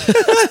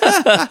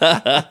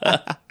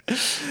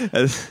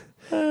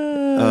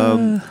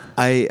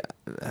 I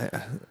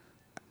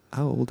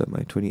how old am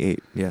I?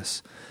 28.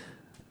 Yes,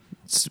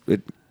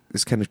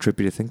 it's kind of trippy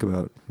to think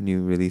about when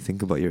you really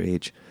think about your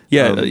age.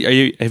 Yeah,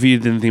 have you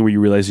done anything where you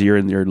realize you're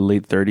in your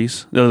late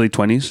 30s, late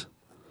 20s?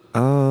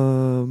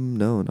 No,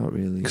 not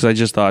really. Because I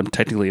just thought I'm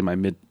technically in my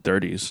mid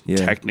 30s. Yeah,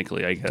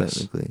 technically, I guess.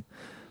 Technically,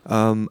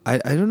 I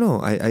don't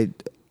know. I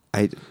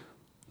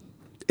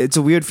it's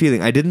a weird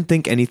feeling. I didn't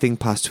think anything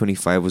past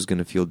 25 was going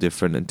to feel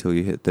different until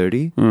you hit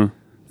 30.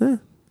 I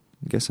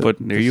guess. But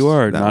there you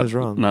are. I was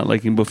wrong. Not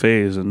liking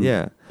buffets and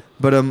yeah.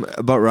 But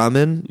about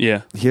ramen.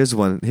 Yeah. Here's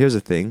a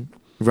thing.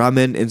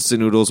 Ramen,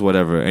 instant noodles,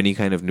 whatever, any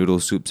kind of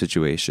noodle soup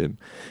situation.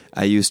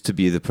 I used to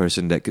be the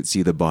person that could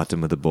see the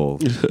bottom of the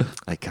bowl.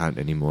 I can't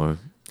anymore.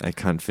 I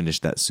can't finish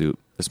that soup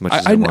as much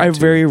as I want to. I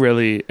very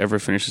rarely ever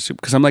finish the soup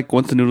because I'm like,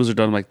 once the noodles are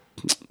done, I'm like,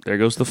 there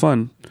goes the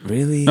fun.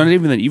 Really? Not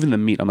even the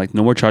meat. I'm like,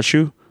 no more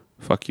chashu.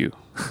 Fuck you.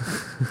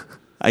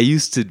 I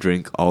used to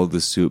drink all the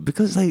soup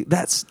because, like,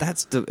 that's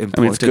the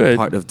important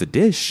part of the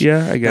dish.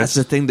 Yeah, I guess that's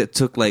the thing that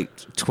took like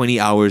 20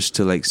 hours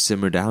to, like,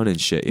 simmer down and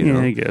shit. You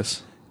know? I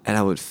guess. And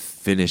I would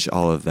finish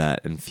all of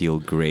that and feel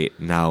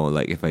great. Now,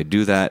 like, if I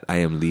do that, I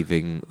am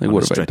leaving like, on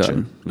what a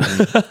stretcher. Have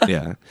I done?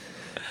 Yeah,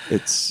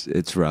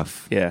 it's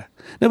rough. Yeah.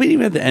 No, but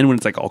even at the end when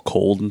it's like all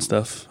cold and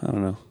stuff, I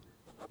don't know.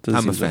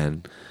 I'm a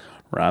fan.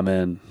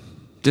 Ramen.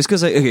 Just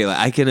because,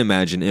 I can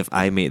imagine if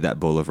I made that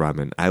bowl of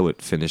ramen, I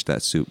would finish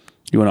that soup.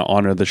 You want to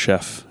honor the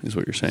chef, is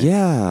what you're saying.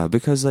 Yeah,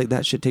 because, like,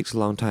 that shit takes a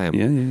long time.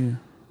 Yeah.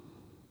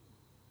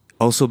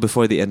 Also,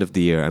 before the end of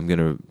the year, I'm going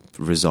to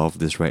resolve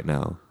this right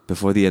now.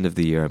 Before the end of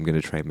the year, I'm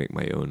going to try and make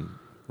my own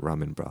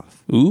ramen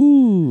broth.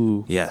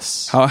 Ooh.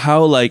 Yes.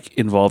 How like,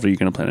 involved are you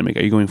going to plan to make?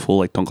 Are you going full,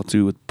 like,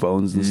 tonkatsu with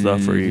bones and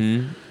stuff? Or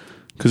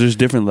because there's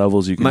different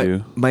levels you can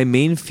do. My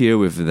main fear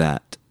with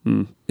that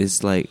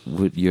is, like,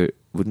 wouldn't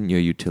your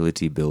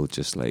utility bill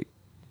just, like,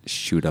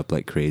 shoot up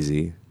like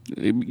crazy?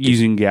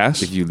 Using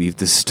gas? If you leave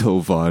the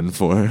stove on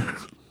for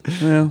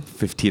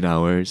 15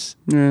 hours.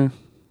 Yeah.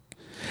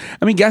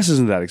 I mean, gas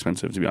isn't that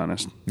expensive, to be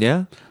honest.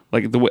 Yeah?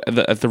 Like,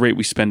 at the rate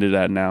we spend it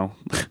at now,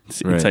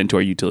 insight into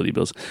our utility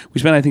bills. We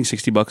spend, I think,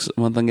 $60 a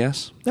month on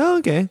gas. Oh,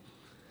 okay.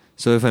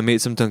 So if I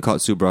made some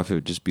tonkatsu broth, it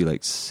would just be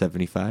like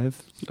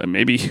 75?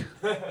 Maybe.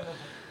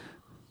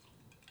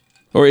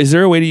 Or is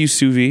there a way to use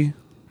sous vide?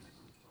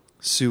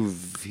 Sous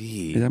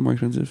vide? Is that more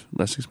expensive?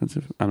 Less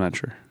expensive? I'm not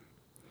sure.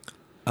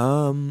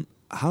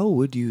 How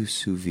would you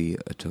sous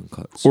vide a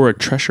tonkatsu? Or a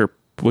treasure?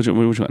 Which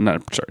one?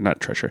 Not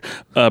treasure.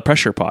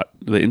 Pressure pot.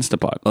 The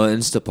Instapot. Oh,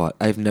 Instapot.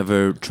 I've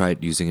never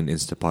tried using an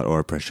Instapot or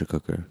a pressure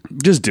cooker.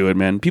 Just do it,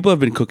 man. People have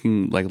been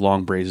cooking, like,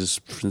 long braises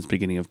since the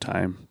beginning of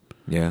time.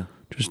 Yeah.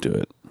 Just do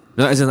it.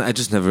 No, as in,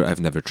 I've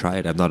never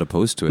tried. I'm not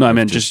opposed to it. No, I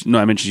meant just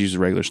use the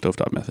regular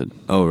stovetop method.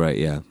 Oh, right,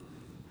 yeah.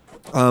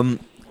 I'm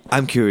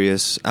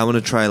curious. I want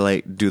to try,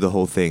 like, do the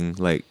whole thing,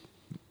 like,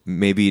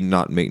 maybe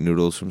not make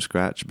noodles from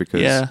scratch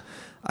because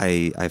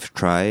I've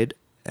tried,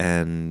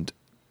 and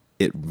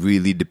it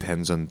really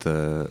depends on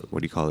the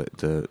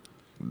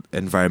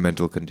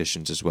environmental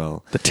conditions as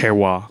well. The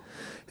terroir.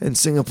 And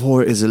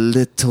Singapore is a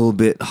little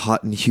bit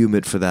hot and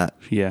humid for that.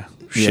 Yeah.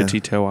 Yeah.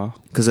 shitty terroir.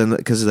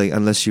 Because like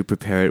unless you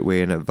prepare it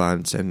way in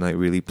advance and like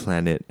really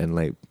plan it and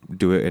like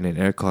do it in an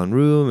aircon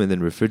room and then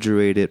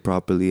refrigerate it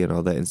properly and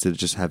all that instead of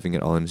just having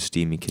it all in a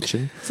steamy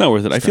kitchen. It's not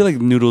worth it. I feel like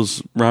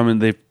noodles, ramen,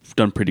 they've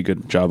done pretty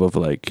good job of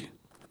like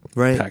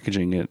Right.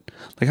 packaging it.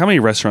 Like how many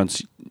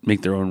restaurants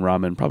make their own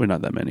ramen? Probably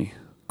not that many.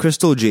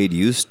 Crystal Jade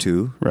used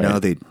to. Right. Now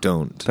they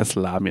don't. That's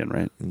ramen,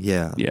 right?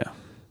 Yeah. Yeah.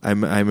 I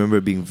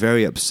remember being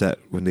very upset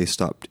when they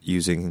stopped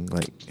using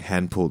like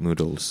hand pulled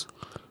noodles.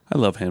 I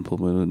love hand pulled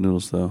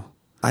noodles though.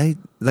 I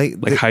like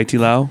Hai Di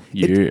Lao.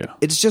 Yeah.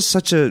 It's just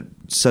such a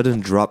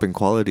sudden drop in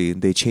quality.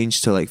 They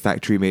changed to like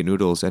factory made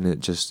noodles, and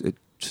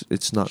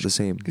it's not the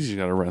same. Because you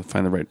gotta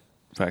find the right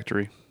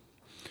factory.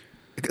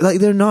 Like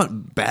they're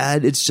not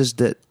bad. It's just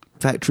that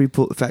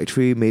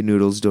factory made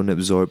noodles don't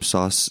absorb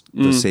sauce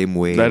the same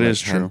way that like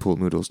is true. hand pulled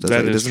noodles does.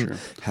 That Like, it is doesn't true.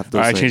 have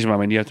those. I like- changed my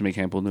mind. You have to make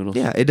hand pulled noodles.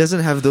 Yeah, it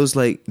doesn't have those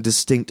like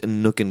distinct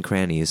nook and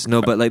crannies.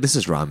 No, but like this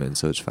is ramen,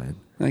 so it's fine.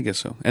 I guess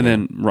so. And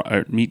then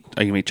meat.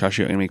 I can make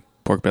chashu. I can make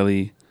pork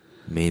belly,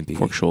 Maybe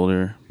pork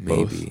shoulder.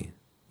 Both. Maybe.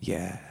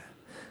 Yeah.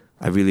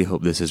 I really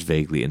hope this is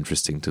vaguely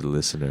interesting to the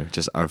listener.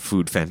 Just our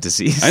food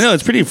fantasies. I know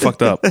it's pretty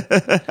fucked up.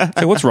 It's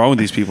like, what's wrong with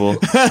these people?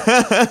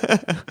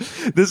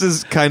 This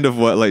is kind of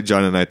what like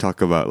John and I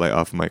talk about like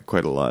off mic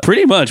quite a lot.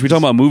 Pretty much, we talk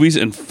about movies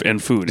and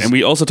food, and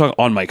we also talk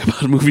on mic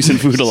about movies and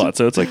food a lot.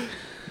 So it's like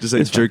Just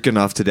like jerking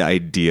off to the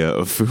idea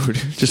of food.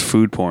 just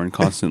food porn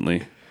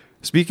constantly.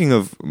 Speaking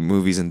of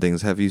movies and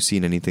things, have you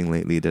seen anything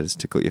lately that has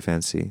tickled your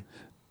fancy?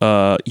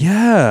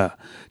 Yeah.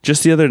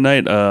 Just the other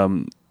night,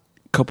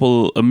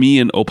 me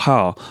and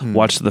Opal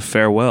watched The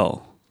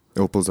Farewell.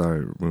 Opal's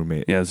our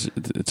roommate. Yeah,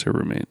 it's her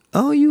roommate.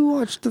 Oh, you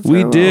watched the We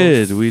Farewell.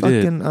 did, we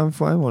did. Fucking,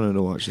 I wanted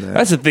to watch that.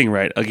 That's the thing,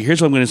 right? Okay,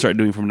 here's what I'm going to start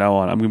doing from now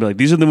on. I'm going to be like,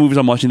 these are the movies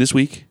I'm watching this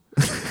week.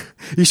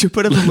 You should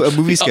put up a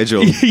movie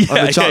schedule on the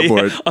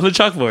chalkboard. Yeah, on the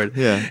chalkboard.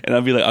 Yeah. And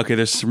I'll be like, okay,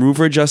 there's some room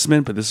for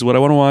adjustment, but this is what I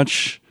want to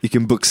watch. You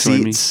can book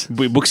Join me. seats.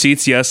 Book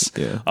seats, yes.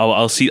 Yeah.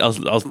 I'll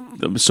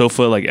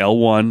sofa like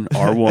L1,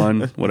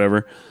 R1,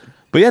 whatever.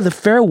 But yeah, The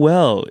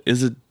Farewell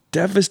is a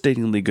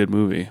devastatingly good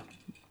movie.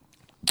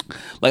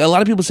 Like a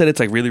lot of people said it's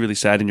like really, really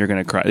sad and you're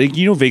going to cry. Like,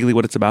 you know vaguely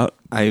what it's about?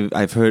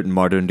 I've heard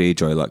modern day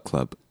Joy Luck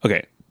Club.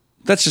 Okay.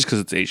 That's just because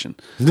it's Asian.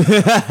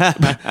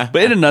 But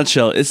in a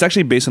nutshell, it's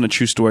actually based on a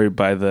true story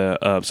by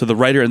so the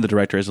writer and the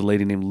director is a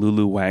lady named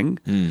Lulu Wang.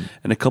 And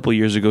a couple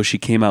years ago, she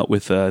came out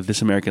with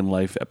This American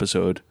Life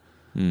episode,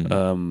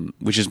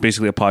 which is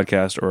basically a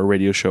podcast or a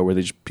radio show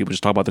where people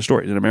just talk about their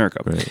stories in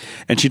America. Right.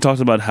 And she talked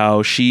about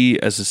how she,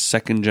 as a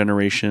second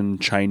generation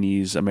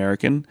Chinese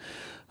American,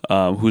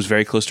 who's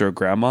very close to her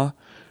grandma,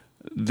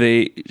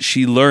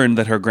 she learned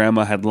that her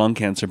grandma had lung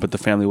cancer, but the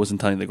family wasn't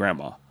telling the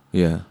grandma.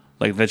 Yeah.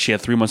 Like that she had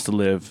 3 months to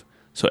live.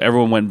 So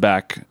everyone went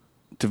back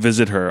to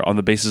visit her on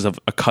the basis of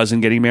a cousin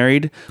getting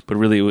married, but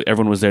really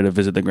everyone was there to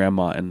visit the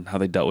grandma and how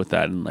they dealt with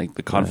that and like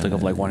the conflict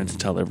of like wanting to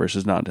tell her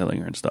versus not telling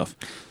her and stuff.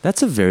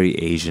 That's a very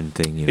Asian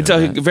thing. You know It's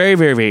a that? very,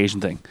 very, very Asian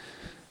thing.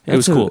 It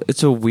was cool.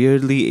 It's a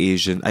weirdly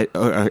Asian.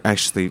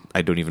 Actually,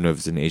 I don't even know if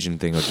it's an Asian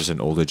thing or just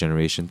an older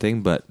generation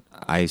thing. But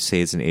I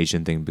say it's an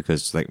Asian thing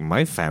because, like,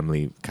 my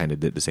family kind of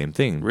did the same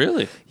thing.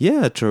 Really?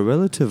 Yeah, to a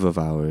relative of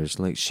ours.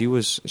 Like, she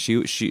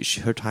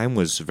her time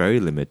was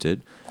very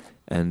limited,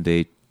 and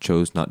they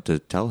chose not to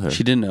tell her.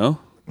 She didn't know?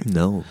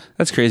 No.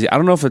 That's crazy. I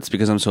don't know if it's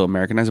because I'm so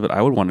Americanized, but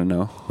I would want to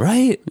know.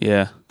 Right?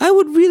 Yeah. I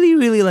would really,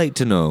 really like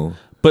to know.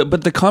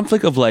 But the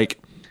conflict of like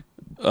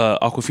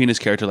Awkwafina's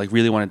character like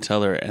really wanted to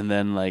tell her, and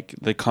then like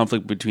the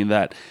conflict between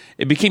that,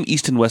 it became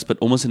East and West, but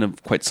almost in a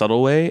quite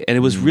subtle way, and it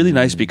was really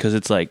nice because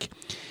it's like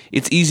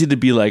it's easy to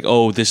be like,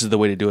 oh, this is the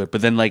way to do it,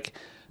 but then like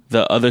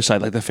the other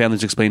side, like the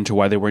families explaining to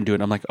why they weren't doing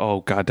it. I'm like,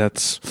 oh god,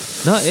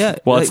 that's Not yeah.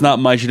 well, like, it's not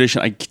my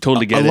tradition. I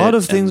totally get it. a lot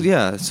of things, And-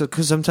 yeah. So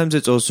because sometimes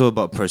it's also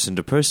about person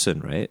to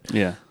person, right?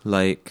 yeah.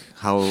 Like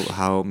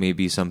how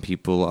maybe some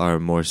people are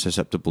more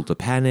susceptible to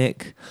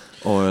panic,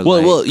 or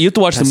Well, you have to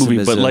watch the movie,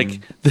 but pessimism.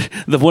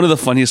 like the one of the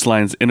funniest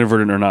lines,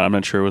 inadvertent or not, I'm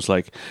not sure. Was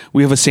like,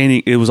 we have a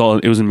saying. It was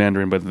in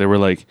Mandarin, but they were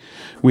like,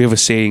 we have a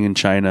saying in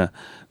China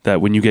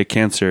that when you get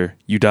cancer,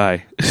 you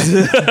die.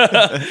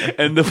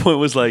 And the point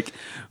was like,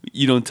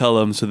 you don't tell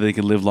them so they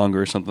can live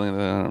longer or something like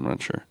that. I'm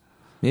not sure.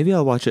 maybe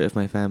I'll watch it with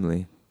my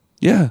family.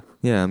 Yeah.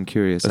 Yeah, I'm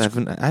curious. I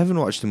haven't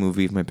watched a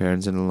movie with my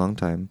parents in a long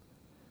time.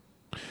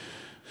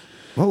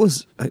 What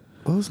was the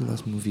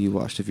last movie you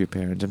watched with your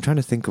parents? I'm trying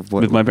to think of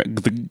what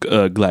With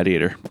the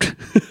Gladiator.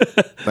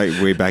 like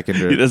way back in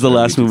the. That's the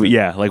last movie.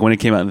 Yeah, like when it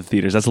came out in the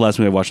theaters. That's the last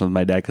movie I watched with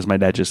my dad because my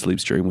dad just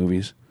sleeps during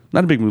movies.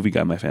 Not a big movie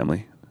guy in my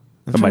family.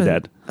 But my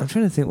dad. I'm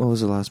trying to think what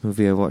was the last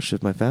movie I watched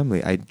with my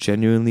family. I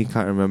genuinely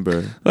can't remember.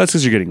 Well, that's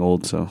because you're getting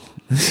old, so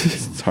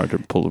it's hard to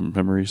pull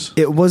memories.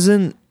 It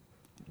wasn't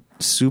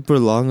super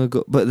long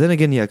ago, but then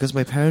again, yeah, because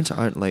my parents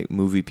aren't like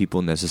movie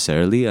people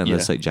necessarily,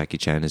 unless Yeah. like Jackie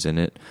Chan is in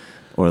it,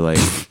 or like,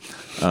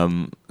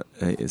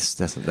 that's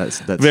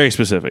Very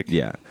specific.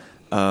 yeah.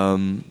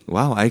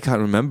 Wow, I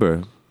can't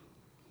remember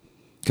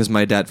because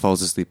my dad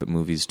falls asleep at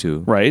movies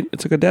too. Right?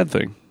 It's like a dad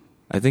thing.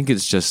 I think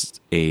it's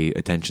just a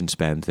attention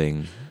span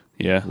thing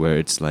Yeah. where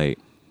it's like,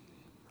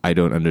 I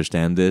don't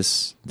understand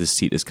this. This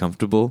seat is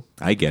comfortable.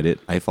 I get it.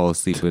 I fall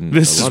asleep in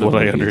This a is lot of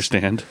what I movies.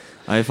 understand.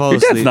 I fall Your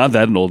asleep. dad's not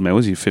that an old man.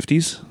 Was he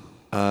 50s?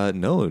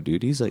 No,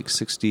 dude. He's like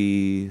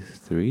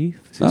 63,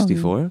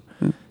 64.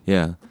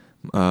 Yeah.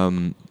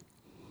 I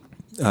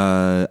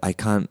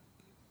can't.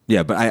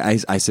 Yeah, but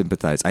I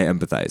sympathize. I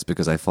empathize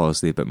because I fall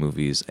asleep at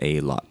movies a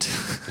lot.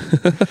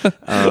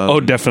 Oh,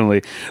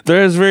 definitely.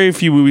 There's very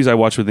few movies I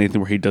watch with Nathan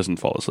where he doesn't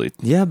fall asleep.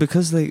 Yeah,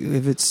 because like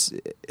if it's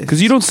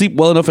Because you don't sleep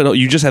well enough at all.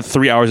 You just had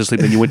 3 hours of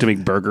sleep, then you went to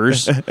make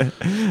burgers. See,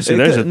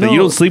 there's the thing. No. You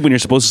don't sleep when you're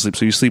supposed to sleep,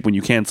 so you sleep when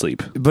you can't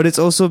sleep. But it's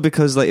also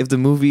because like if the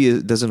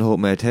movie doesn't hold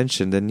my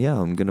attention, then yeah,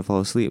 I'm gonna fall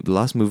asleep. The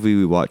last movie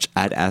we watched,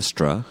 Ad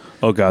Astra,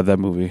 Oh god, that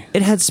movie.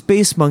 it had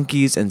space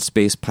monkeys and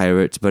space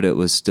pirates, but it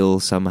was still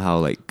somehow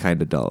like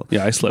kind of dull.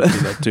 Yeah, I slept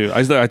through that too.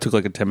 I took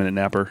like a 10-minute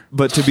napper.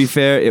 But to be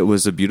fair, it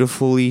was a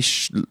beautifully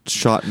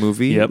shot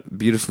movie. Yep.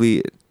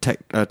 Beautifully,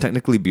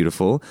 technically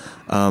beautiful.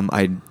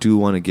 I do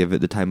want to give it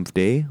the time of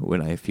day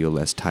when I feel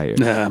less tired.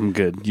 Nah, I'm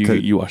good.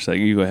 You watch that.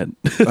 You go ahead.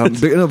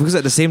 No, because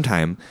at the same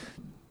time,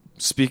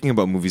 speaking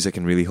about movies that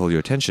can really hold your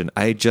attention,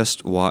 I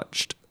just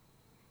watched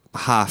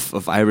half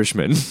of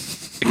Irishman.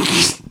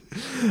 So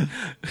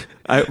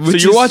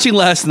you're watching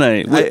last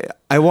night.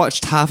 I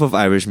watched half of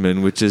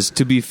Irishman, which is,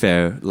 to be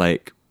fair,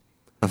 like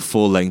a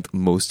full length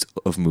most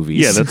of movies.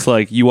 Yeah, that's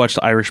like you watched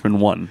Irishman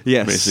 1.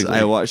 Yes, basically.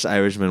 I watched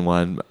Irishman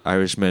 1,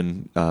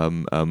 Irishman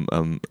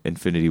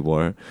Infinity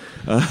War,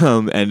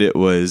 and it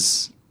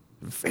was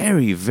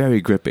very,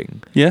 very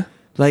gripping. Yeah.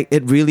 Like,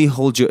 it really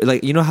holds you...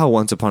 Like, you know how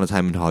Once Upon a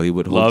Time in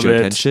Hollywood holds Love your it.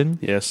 attention?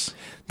 Yes.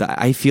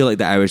 I feel like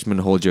The Irishman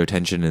holds your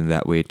attention in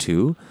that way,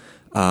 too.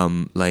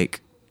 Like,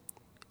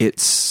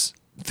 it's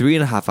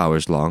 3.5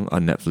 hours long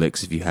on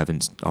Netflix, if you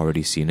haven't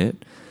already seen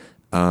it.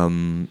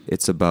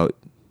 It's about...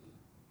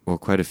 Well,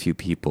 quite a few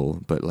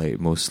people, but like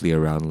mostly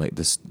around like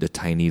the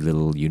tiny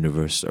little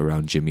universe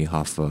around Jimmy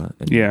Hoffa.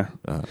 And, Yeah.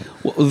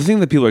 Well, the thing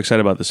that people are excited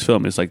about this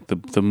film is like the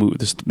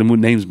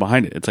names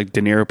behind it. It's like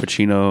De Niro,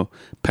 Pacino,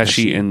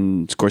 Pesci,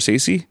 and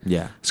Scorsese.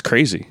 Yeah, It's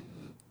crazy.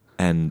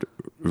 and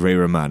Ray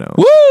Romano.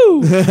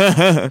 Woo!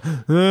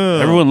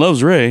 Everyone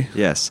loves Ray.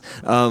 Yes.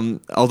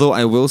 Although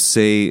I will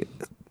say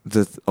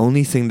the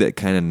only thing that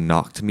kind of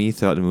knocked me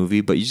throughout the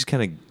movie, but you just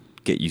kind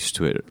of get used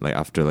to it like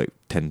after like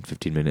 10,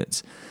 15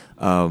 minutes.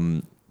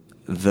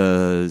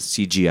 The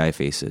CGI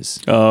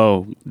faces.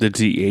 Oh, did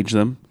he age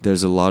them?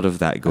 There's a lot of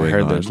that going on. I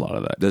heard there's a lot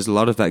of that. There's a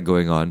lot of that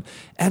going on.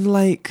 And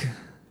like,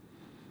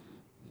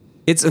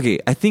 it's okay.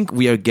 I think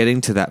we are getting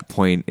to that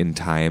point in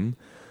time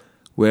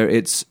where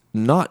it's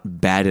not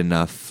bad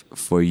enough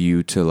for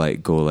you to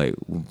like go like,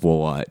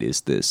 what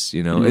is this?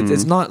 You know,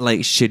 it's not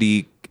like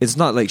shitty. It's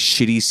not like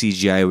shitty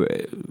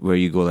CGI where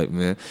you go like,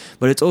 meh,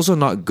 but it's also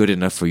not good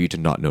enough for you to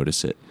not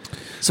notice it.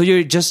 So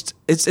you're just,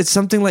 it's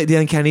something like the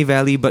Uncanny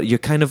Valley, but you're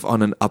kind of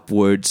on an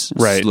upwards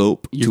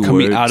slope. You're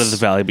coming out of the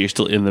valley, but you're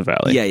still in the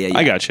valley. Yeah.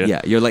 I got you. Yeah,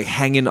 you're like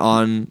hanging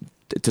on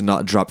to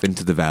not drop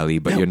into the valley,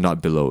 but you're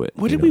not below it.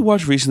 What did we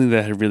watch recently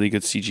that had really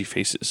good CG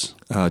faces?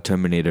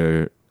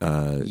 Terminator.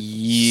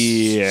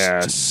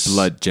 Yes.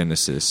 Blood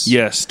Genesis.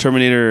 Yes,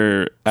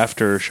 Terminator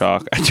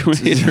Aftershock.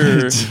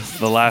 Terminator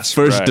The Last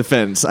First Right.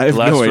 Defense. I have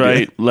Last no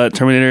idea. Right.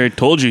 Terminator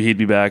told you he'd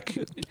be back.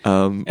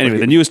 Anyway, Okay.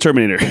 the newest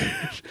Terminator.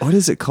 What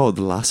is it called?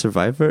 The Last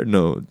Survivor?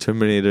 No,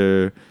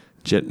 Terminator.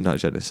 Not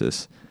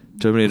Genesis.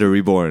 Terminator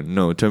Reborn.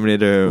 No,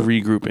 Terminator.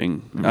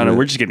 Regrouping. I don't know.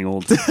 We're just getting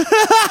old.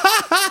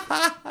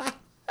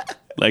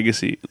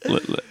 Legacy.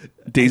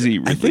 Daisy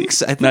Ridley. I think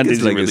so. I think Not it's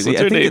Daisy Ridley. Legacy.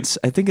 What's her name?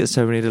 I think it's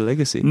Terminator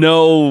Legacy.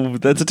 No,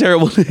 that's a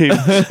terrible name.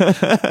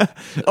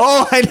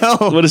 Oh, I know.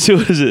 What is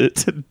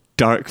it?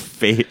 Dark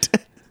Fate.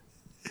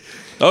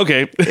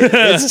 Okay.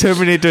 It's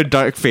Terminator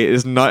Dark Fate.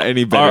 Is not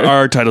any better.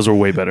 Our titles were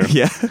way better.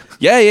 Yeah.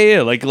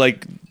 Yeah. Like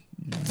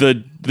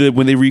the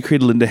when they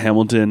recreated Linda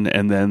Hamilton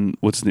and then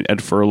what's his name,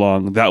 Ed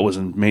Furlong, that was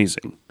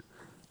amazing.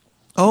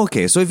 Oh,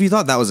 okay. So if you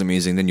thought that was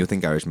amazing, then you'll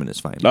think Irishman is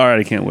fine. All right,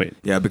 I can't wait.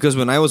 Yeah, because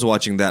when I was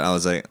watching that, I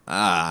was like,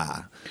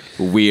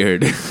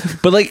 weird.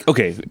 But like,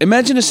 okay,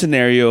 imagine a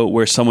scenario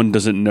where someone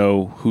doesn't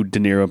know who De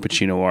Niro and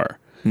Pacino are,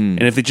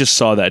 and if they just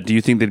saw that, do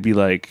you think they'd be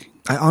like,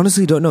 I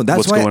honestly don't know. That's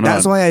What's going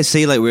That's on? why I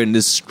say like we're in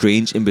this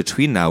strange in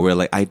between now, where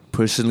like I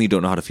personally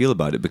don't know how to feel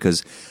about it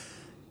because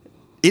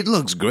it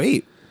looks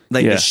great.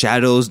 Like Yeah. the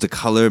shadows, the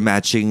color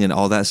matching, and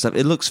all that stuff.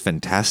 It looks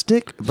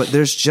fantastic, but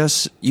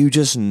you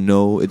just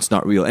know it's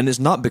not real, and it's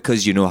not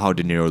because you know how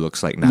De Niro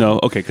looks like now. no?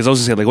 Okay, because I was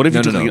gonna say, like, what if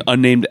you took no. like, an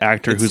unnamed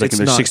actor who's like in it's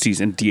their not-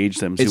 60s and de-aged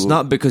them? It's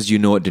not because you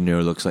know what De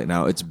Niro looks like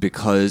now. It's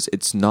because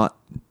it's not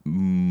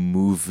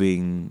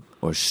moving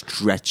or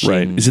stretching.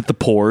 right. Is it the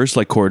pores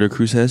like Corridor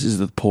Crew says? Is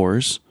it the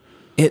pores?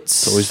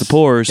 It's always the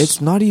pores.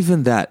 It's not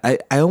even that. I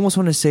almost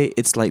want to say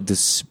it's like the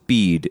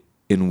speed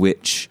in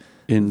which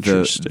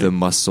the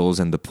muscles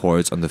and the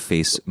pores on the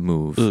face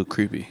move. Ugh,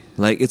 creepy.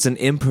 Like it's an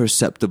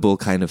imperceptible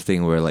kind of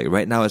thing where like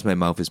right now as my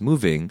mouth is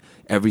moving,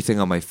 everything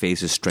on my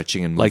face is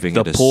stretching and Like moving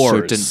the at a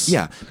pores.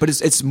 certain but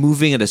it's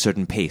moving at a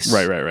certain pace.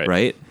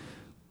 Right.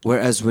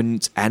 Whereas when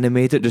it's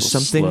animated, there's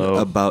something slow.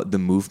 about the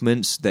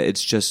movements that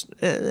it's just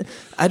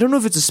I don't know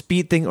if it's a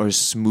speed thing or a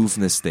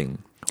smoothness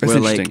thing. That's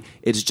where like interesting.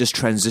 it's just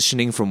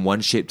transitioning from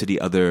one shape to the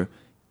other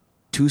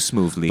too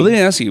smoothly. But let me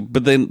ask you.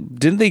 But then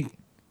didn't they?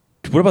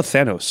 What about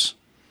Thanos?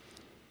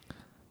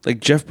 Like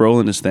Jeff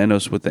Brolin as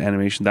Thanos with the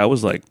animation, that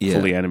was like Yeah.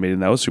 fully animated.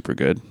 And that was super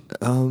good.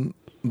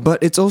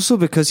 But it's also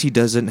because he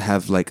doesn't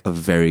have like a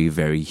very,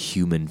 very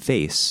human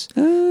face.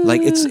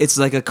 Like it's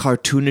like a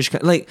cartoonish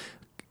kind. Like,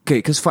 okay,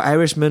 because for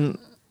Irishman,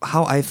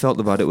 how I felt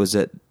about it was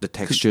that the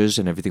textures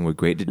and everything were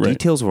great. The Right.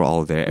 details were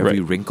all there. Every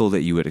Right. wrinkle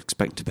that you would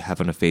expect to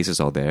have on a face is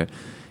all there.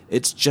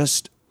 It's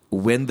just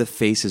when the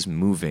face is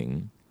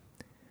moving,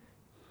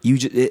 you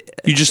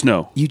You just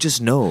know. you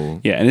just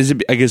know. Yeah, and is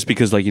it? I guess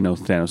because like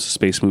Thanos, a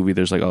space movie.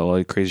 There's like all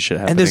like crazy shit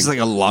happening. And there's like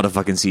a lot of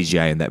fucking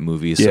CGI in that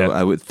movie, so Yeah.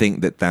 I would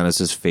think that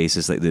Thanos' face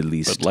is like the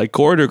least. but like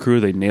Corridor Crew,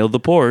 they nailed the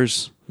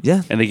pores.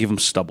 Yeah. and they give him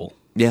stubble.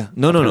 Yeah,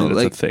 no. Apparently that's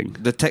Like a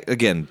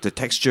thing. the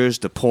textures,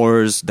 the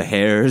pores, the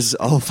hairs,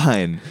 all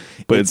fine.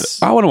 But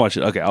I want to watch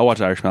it. Okay, I'll watch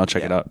Irishman. I'll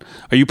check it Yeah. out.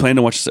 Are you planning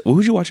to watch?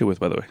 Who'd you watch it with,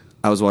 by the way?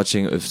 I was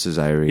watching with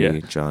Cesare, Yeah.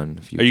 John.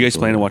 a few Are you guys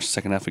people. planning to watch the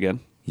second half again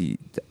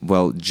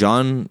Well,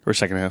 John, or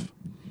second half?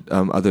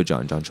 other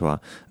John Chua,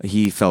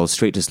 he fell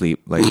straight to sleep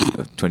like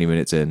 20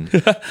 minutes in.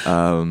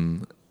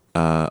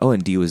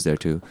 And Dee was there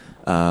too.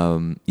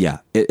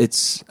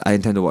 It's. I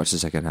intend to watch the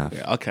second half.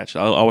 Yeah, I'll catch it.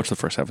 I'll watch the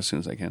first half as soon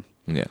as I can.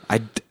 Yeah, I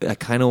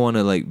kind of want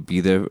to like be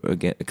there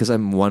again because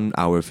I'm 1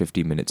 hour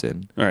 50 minutes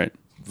in, All right.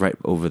 right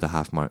over the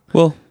half mark.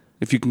 Well,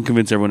 if you can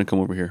convince everyone to come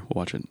over here, we'll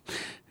watch it.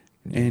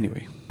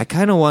 Anyway, I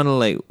kind of want to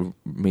like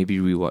maybe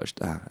rewatch.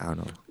 I don't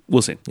know.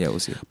 we'll see. Yeah, we'll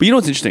see. But you know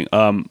what's interesting?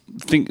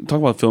 Talk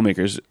about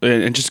filmmakers,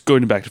 and just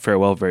going back to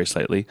Farewell very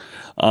slightly.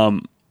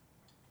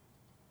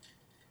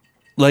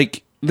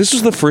 Like this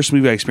was the first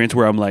movie I experienced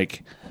where I'm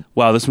like,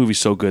 "Wow, this movie's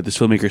so good. This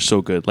filmmaker's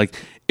so good." Like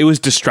it was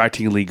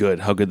distractingly good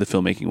how good the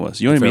filmmaking was.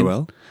 You know what I Farewell?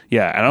 mean?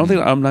 Yeah, and I don't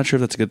think I'm not sure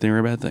if that's a good thing or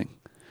a bad thing.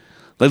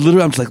 Like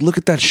literally, I'm just like, look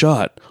at that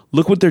shot.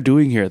 Look what they're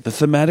doing here. The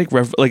thematic,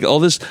 like all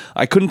this.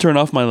 I couldn't turn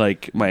off my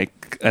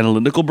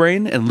analytical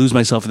brain and lose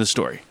myself in the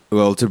story.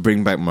 Well, to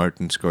bring back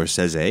Martin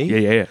Scorsese,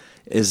 Yeah.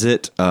 is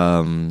it?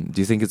 Do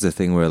you think it's a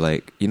thing where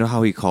like you know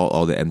how he called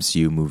all the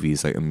MCU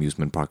movies like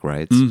amusement park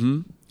rides?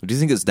 Mm-hmm. Do you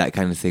think it's that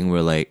kind of thing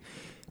where like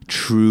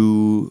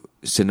true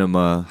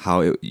cinema, how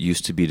it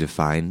used to be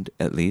defined,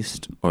 at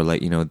least, or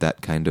like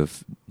that kind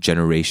of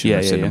generation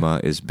of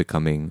cinema is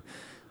becoming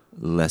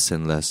less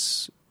and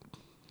less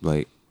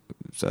like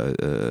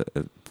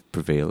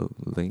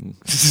prevailing.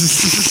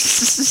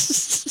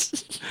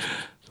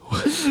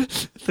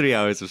 3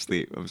 hours of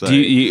sleep. I'm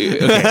sorry. Okay.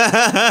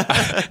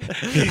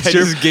 I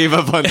just gave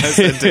up on that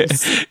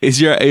sentence.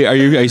 Are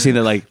you saying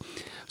that like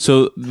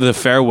so the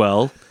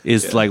Farewell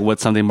is like what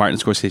something Martin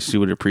Scorsese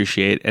would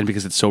appreciate, and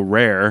because it's so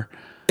rare,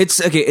 It's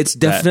okay. It's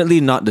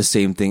definitely not the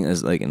same thing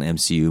as like an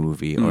MCU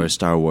movie or a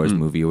Star Wars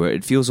movie, where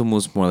it feels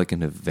almost more like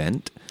an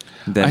event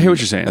than I hear what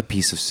you're saying. a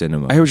piece of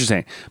cinema. I hear what you're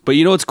saying. But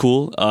you know what's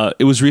cool?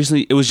 It was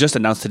just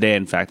announced today,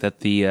 in fact, that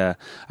the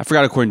I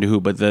forgot according to who,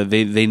 but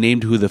they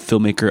named who the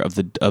filmmaker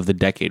of the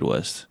decade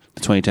was,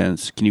 the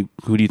 2010s.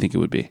 Who do you think it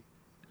would be?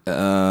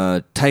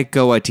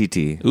 Taika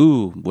Waititi,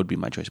 Ooh, would be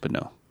my choice, but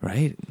no.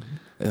 right?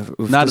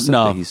 With Not the stuff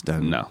no. that he's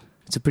done. No.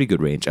 It's a pretty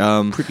good range.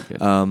 Pretty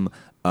good.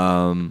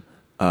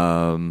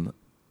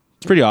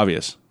 It's pretty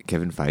obvious.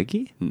 Kevin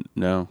Feige,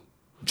 No.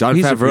 Jon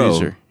He's a Favreau.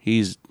 producer.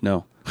 He's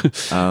no.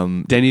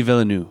 Denis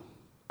Villeneuve.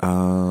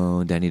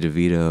 Oh, Danny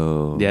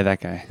DeVito. Yeah,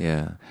 that guy.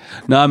 Yeah.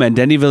 No, man,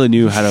 Denis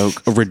Villeneuve had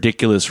a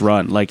ridiculous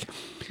run. Like,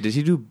 Did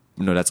he do?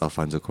 No, that's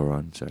Alfonso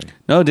Cuarón. Sorry.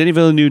 no, Denis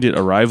Villeneuve did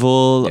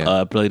Arrival,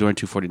 Yeah. Blade Runner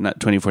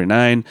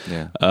 2049,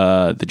 Yeah.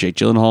 the Jake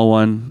Gyllenhaal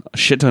one, a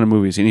shit ton of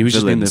movies, and he was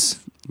Villains. just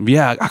in this.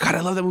 Yeah, God, I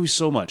love that movie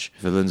so much.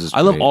 Villains is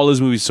I love great. all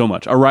his movies so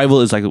much.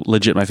 Arrival is like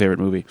legit my favorite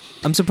movie.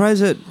 I'm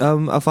surprised that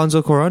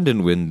Alfonso Cuarón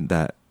didn't win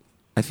that.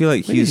 I feel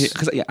like he's.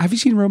 Have you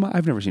seen Roma?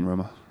 I've never seen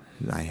Roma.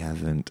 I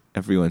haven't.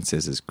 Everyone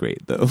says it's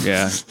great though.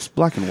 Yeah, it's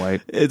black and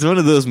white. It's one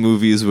of those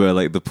movies where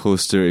like the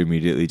poster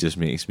immediately just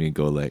makes me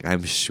go like,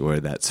 I'm sure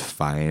that's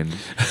fine.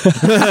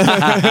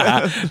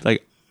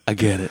 Like, I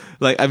get it.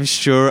 Like I'm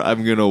sure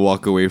I'm gonna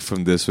walk away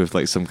from this with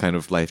like some kind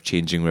of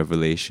life-changing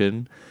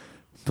revelation.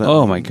 But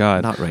Oh my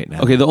God, not right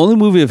now. Okay, the only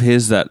movie of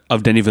Denis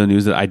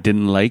Villeneuve that I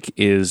didn't like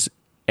is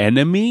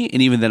Enemy,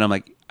 and even then I'm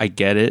like, I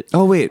get it.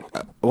 Oh wait,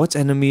 what's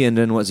Enemy and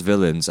then what's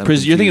Villains? I'm You're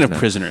thinking confused of now.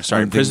 Prisoner.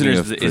 Sorry, I'm thinking Prisoners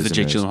of is the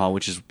Jake Prisoners. Gyllenhaal,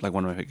 which is like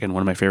one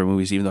of my favorite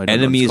movies. Even though I don't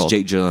know Enemy what is it's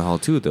Jake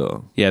Gyllenhaal too,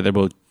 though. Yeah, they're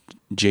both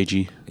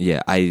JG.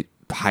 Yeah, I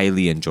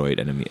highly enjoyed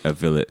Enemy.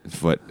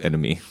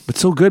 Enemy? But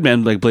so good,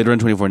 man. Like Blade Runner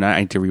 2049, I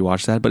need to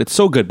rewatch that. But it's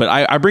so good. But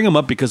I bring him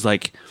up because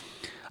like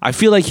I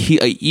feel like he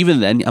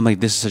even then I'm like,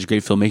 this is such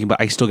great filmmaking, but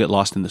I still get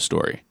lost in the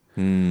story.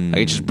 Like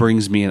it just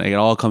brings me in. Like, it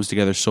all comes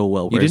together so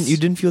well. You Whereas-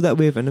 didn't feel that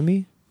way of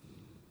Enemy?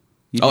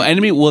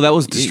 Enemy. Well, that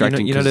was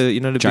distracting. You're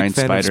not a giant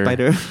big fan of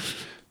Spider.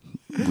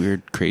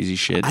 Weird, crazy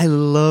shit. I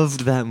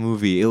loved that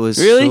movie. It was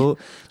Really? so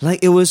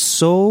like it was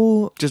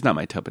so Just not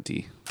my cup of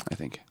tea, I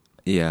think.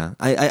 yeah.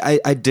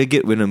 I dig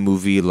it when a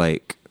movie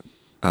like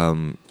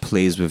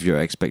plays with your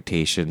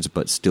expectations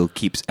but still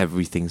keeps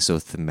everything so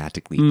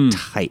thematically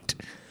tight.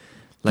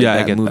 Like Yeah, I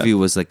that get movie that.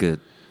 was like a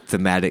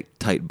thematic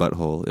tight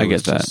butthole. I get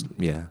was that. just,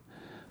 yeah.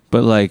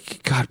 But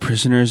like, God,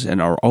 Prisoners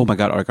and oh my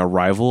God, like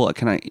Arrival.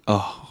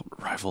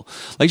 Arrival.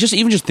 Like just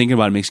thinking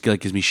about it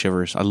gives me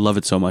shivers. I love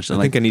it so much. I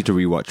think I need to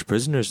rewatch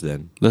Prisoners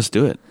then. Let's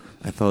do it.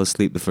 I fell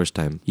asleep the first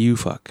time. You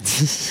fuck.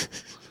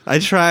 I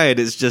tried.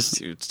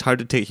 It's hard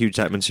to take Hugh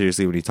Jackman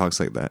seriously when he talks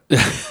like that.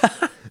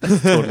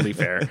 Totally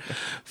fair.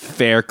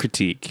 Fair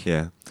critique.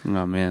 Yeah.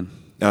 Oh man.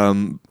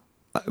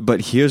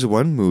 But here's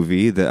one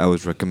movie that I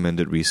was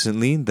recommended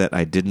recently that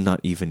I did not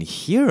even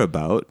hear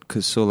about.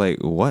 Because so like,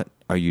 what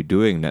are you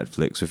doing,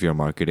 Netflix, with your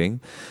marketing?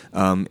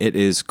 It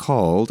is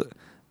called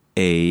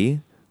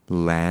A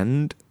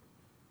Land.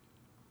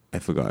 I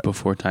forgot.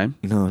 Before Time?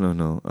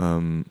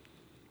 No.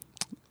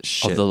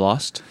 Shit. Of the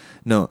Lost?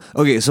 No.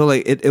 Okay, so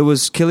like it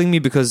was killing me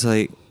because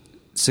like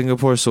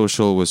Singapore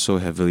Social was so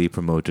heavily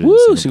promoted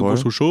in Singapore,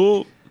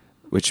 Social.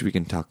 which we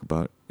can talk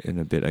about in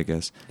a bit, I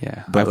guess.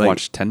 Yeah, but I've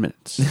watched 10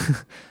 minutes.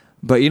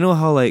 But you know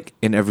how like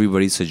in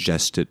everybody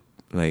suggested,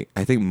 like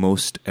I think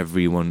most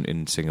everyone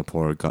in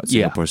Singapore got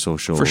Singapore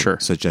Social for sure.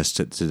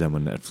 suggested to them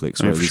on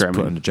Netflix, I mean, or at least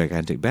put on a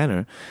gigantic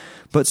banner.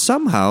 But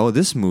somehow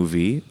this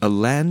movie, A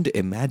Land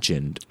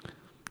Imagined,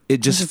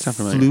 it just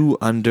flew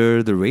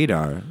under the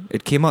radar.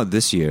 It came out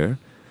this year,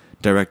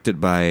 directed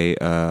by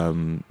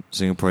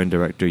Singaporean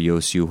director Yeo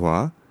Siew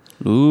Hua.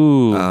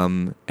 Ooh.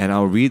 And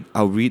I'll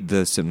read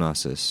the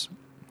synopsis.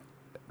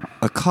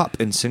 A cop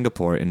in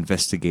Singapore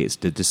investigates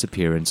the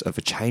disappearance of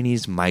a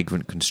Chinese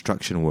migrant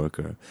construction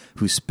worker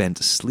who spent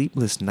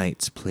sleepless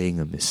nights playing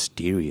a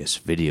mysterious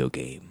video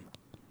game.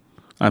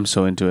 I'm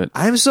so into it.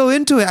 I'm so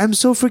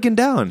freaking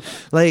down.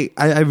 Like,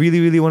 I really,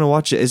 really want to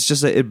watch it. It's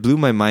just that it blew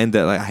my mind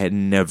that like I had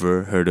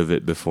never heard of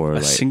it before.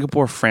 A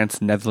Singapore,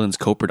 France, Netherlands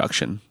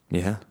co-production.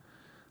 Yeah.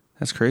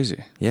 That's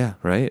crazy. Yeah,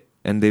 right?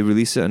 And they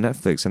released it on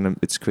Netflix, and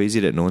it's crazy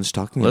that no one's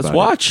talking about it. Let's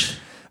watch.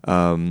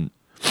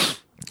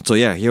 So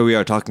yeah, here we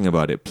are talking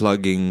about it,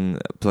 plugging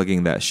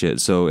that shit.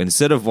 So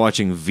instead of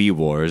watching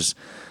V-Wars,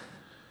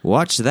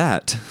 watch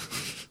that.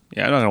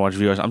 Yeah, I'm not gonna watch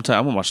V-Wars. I'm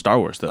gonna watch Star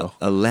Wars though.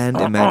 A Land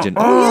Imagined.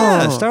 Oh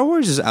yeah, Star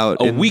Wars is out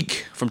a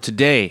week from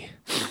today.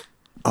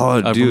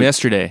 Oh, dude, from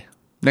yesterday,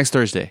 next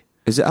Thursday.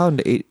 Is it out on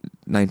the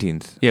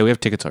 19th? Yeah, we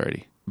have tickets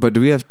already. But do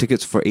we have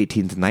tickets for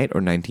 18th night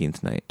or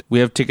 19th night? We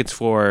have tickets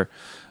for.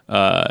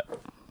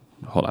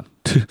 Hold on,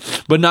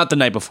 but not the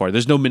night before.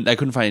 There's no. I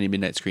couldn't find any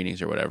midnight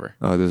screenings or whatever.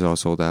 Oh, those are all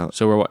sold out.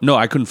 So no,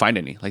 I couldn't find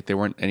any. Like there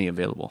weren't any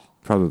available.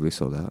 Probably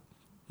sold out.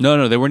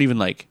 No, they weren't even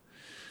like.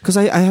 Because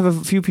I have a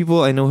few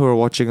people I know who are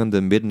watching on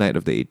the midnight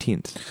of the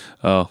 18th.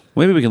 Oh,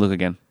 maybe we can look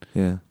again.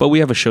 Yeah, but we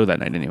have a show that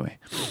night anyway.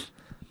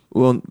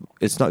 Well,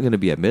 it's not going to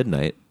be at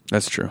midnight.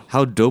 That's true.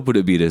 How dope would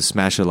it be to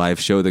smash a live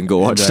show, then go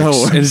watch Star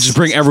Wars? And just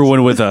bring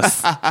everyone with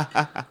us.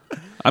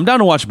 I'm down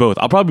to watch both.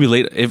 I'll probably be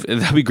late.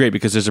 That'd be great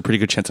because there's a pretty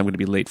good chance I'm going to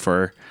be late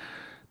for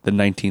the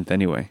 19th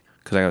anyway.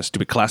 Because I got a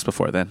stupid class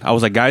before then. I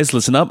was like, guys,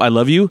 listen up. I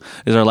love you.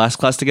 This is our last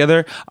class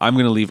together. I'm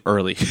going to leave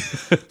early.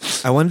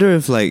 I wonder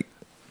if like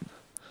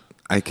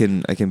I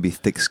can be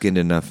thick-skinned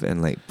enough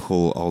and like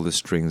pull all the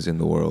strings in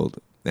the world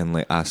and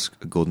like ask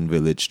Golden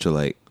Village to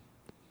like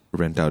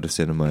rent out a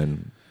cinema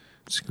and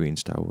screen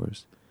Star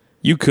Wars.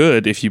 You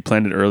could if you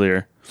planned it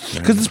earlier.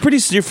 Because it's pretty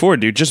straightforward,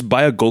 dude. Just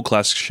buy a gold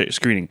class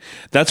screening.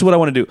 That's what I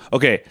want to do.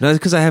 Okay. No,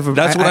 because I have a.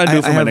 That's what I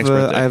do for my next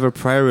birthday. I have a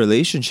prior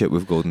relationship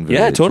with Golden Village.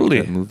 Yeah,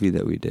 totally. That movie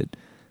that we did.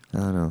 I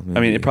don't know. Maybe.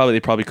 I mean, they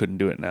probably couldn't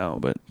do it now,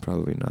 but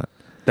probably not.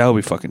 That would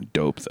be fucking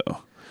dope, though.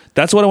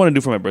 That's what I want to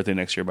do for my birthday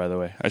next year. By the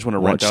way, I just want to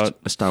rent out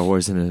a Star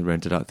Wars in a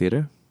rented out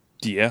theater.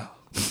 Yeah.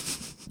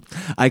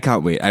 I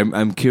can't wait.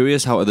 I'm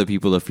curious how other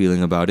people are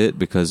feeling about it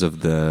because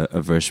of the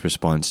averse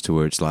response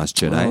towards Last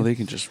Jedi. Oh, they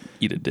can just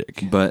eat a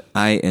dick. But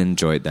I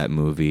enjoyed that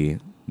movie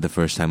the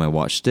first time I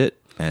watched it,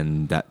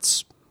 and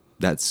that's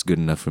good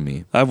enough for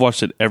me. I've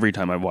watched it every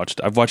time I've watched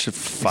it. I've watched it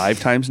 5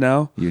 times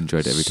now. You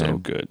enjoyed it every time? So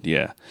good,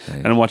 yeah.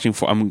 Right. And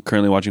I'm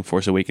currently watching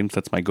Force Awakens.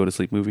 That's my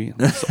go-to-sleep movie.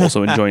 I'm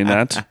also enjoying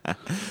that.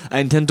 I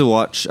intend to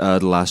watch The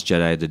Last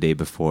Jedi the day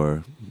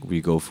before we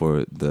go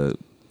for the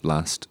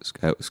Last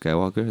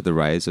Skywalker, The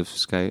Rise of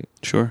Skyscraper.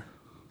 Sure.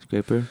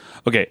 Scraper.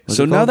 Okay,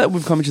 so now that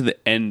we've come to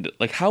the end,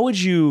 like how would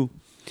you,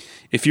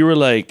 if you were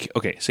like,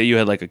 okay, say you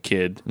had like a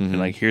kid and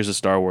like here's a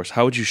Star Wars,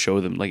 how would you show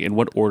them? Like in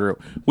what order,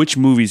 which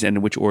movies and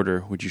in which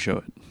order would you show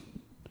it?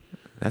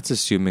 That's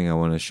assuming I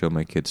want to show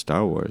my kid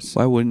Star Wars.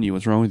 Why wouldn't you?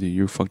 What's wrong with you?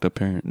 You're a fucked up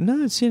parent.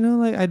 No, it's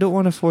like I don't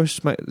want to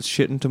force my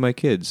shit into my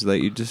kids.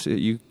 Like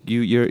you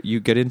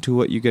get into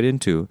what you get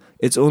into.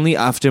 It's only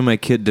after my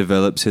kid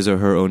develops his or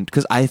her own.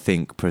 Because I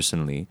think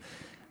personally,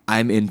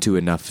 I'm into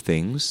enough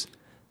things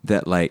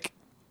that like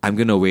I'm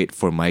gonna wait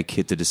for my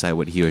kid to decide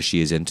what he or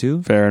she is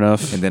into. Fair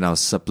enough. And then I'll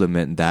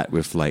supplement that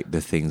with like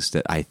the things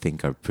that I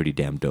think are pretty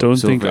damn dope. Don't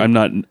think I'm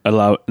not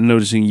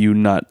noticing you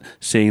not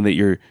saying that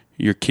your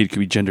kid could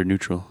be gender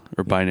neutral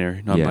or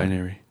binary,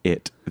 non-binary. Yeah,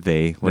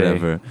 they,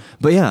 whatever.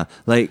 But yeah,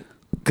 like,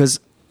 because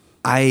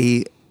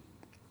I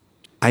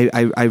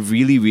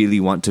really, really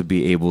want to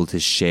be able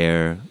to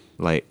share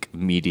like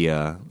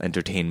media,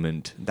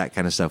 entertainment, that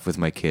kind of stuff with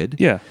my kid.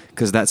 Yeah.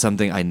 Because that's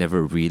something I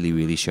never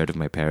really shared with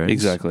my parents.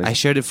 Exactly. I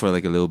shared it for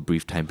like a little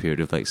brief time period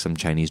of like some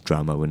Chinese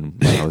drama when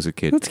I was a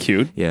kid. That's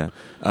cute. Yeah.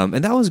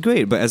 And that was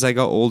great. But as I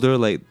got older,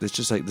 like, it's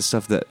just like the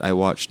stuff that I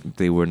watched,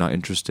 they were not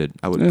interested.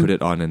 I would put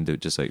it on and they're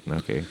just like,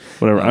 okay.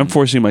 Whatever. I'm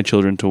forcing my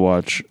children to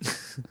watch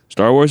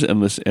Star Wars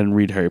and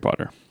read Harry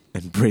Potter.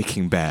 And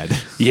Breaking Bad.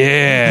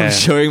 Yeah. I'm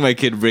showing my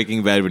kid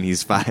Breaking Bad when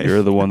he's 5.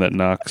 You're the one that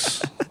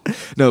knocks.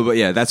 No, but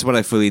yeah, that's what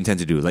I fully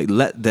intend to do. Like,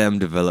 let them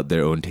develop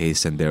their own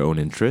tastes and their own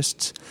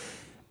interests.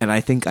 And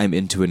I think I'm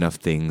into enough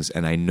things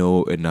and I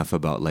know enough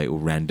about like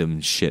random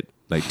shit,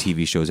 like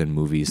TV shows and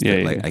movies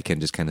that like I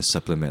can just kind of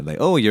supplement. Like,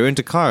 oh, you're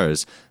into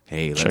cars.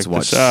 Hey, let's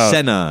watch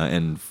Senna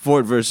and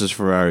Ford versus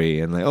Ferrari.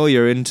 And like, oh,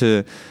 you're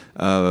into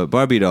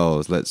Barbie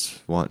dolls. Let's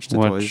watch the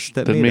toys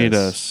that made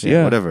us.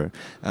 Yeah, whatever.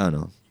 I don't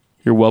know.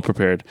 You're well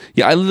prepared.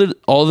 Yeah, I lit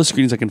all the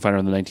screens I can find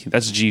on the 19th.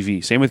 That's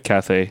GV. Same with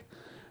Cathay.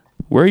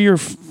 Where are your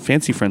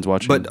fancy friends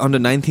watching? But on the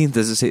 19th,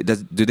 does it say?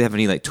 Do they have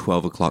any like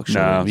 12 o'clock shows?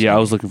 No. Yeah, I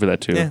was looking for that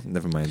too. Yeah,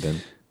 never mind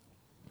then.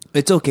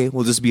 It's okay.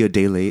 We'll just be a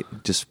day late.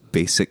 Just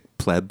basic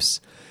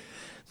plebs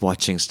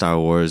watching Star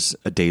Wars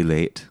a day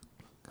late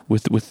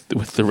with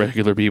the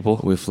regular people,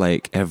 with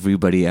like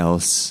everybody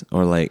else,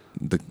 or like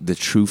the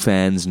true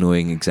fans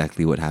knowing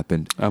exactly what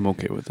happened. I'm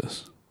okay with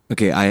this.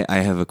 Okay,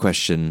 I have a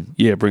question.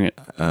 Yeah, bring it.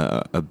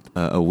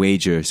 A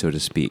wager, so to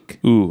speak.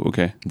 Ooh,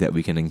 okay. That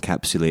we can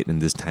encapsulate in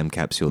this time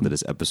capsule that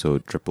is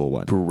episode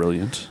 111.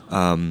 Brilliant.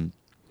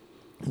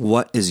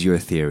 What is your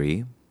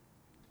theory?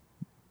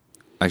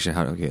 Actually,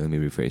 okay, let me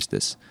rephrase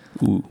this.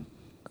 Ooh.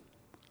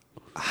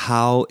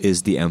 How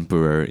is the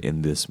Emperor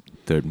in this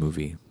third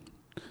movie?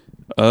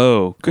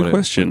 Oh, good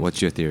question. What's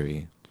your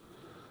theory?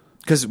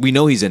 Because we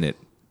know he's in it,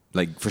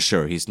 like for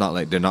sure. He's not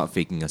like they're not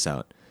faking us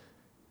out.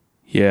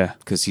 Yeah,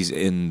 because he's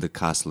in the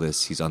cast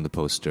list. He's on the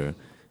poster.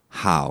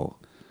 How?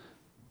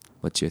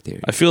 What's your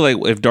theory? I feel like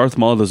if Darth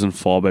Maul doesn't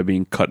fall by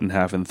being cut in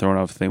half and thrown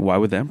off the thing, why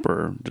would the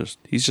Emperor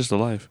he's just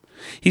alive?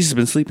 He's just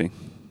been sleeping.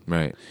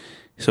 Right.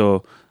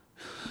 So,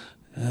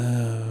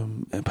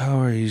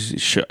 power, he's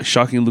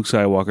shocking Luke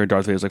Skywalker.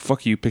 Darth Vader's like,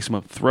 fuck you, picks him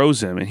up,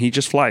 throws him, and he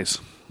just flies.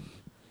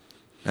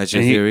 That's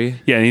your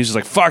theory? Yeah, and he's just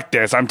like, fuck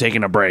this, I'm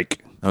taking a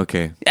break.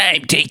 Okay.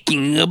 I'm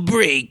taking a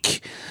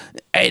break.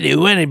 I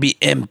don't want to be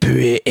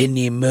Emperor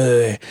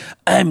anymore.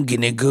 I'm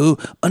going to go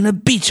on a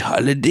beach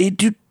holiday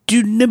to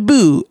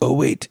Naboo. Oh,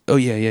 wait. Oh,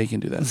 yeah, you can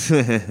do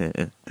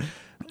that.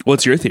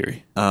 What's your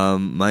theory?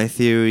 My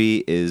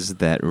theory is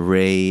that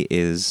Rey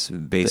is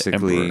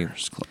basically...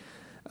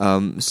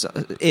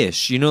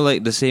 ish. You know,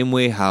 like the same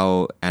way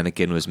how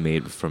Anakin was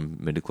made from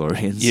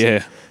midichlorians.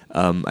 Yeah.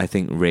 I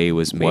think Rey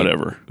was made...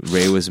 Whatever.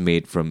 Rey was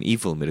made from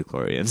evil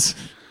midichlorians.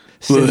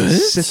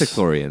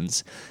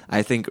 Sithichlorians.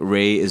 I think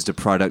Rey is the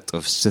product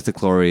of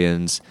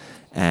Sithichlorians,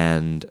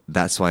 and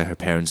that's why her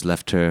parents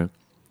left her.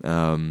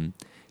 Like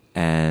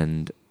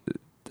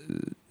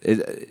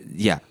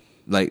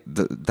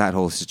that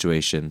whole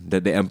situation.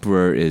 That the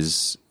Emperor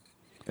is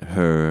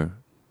her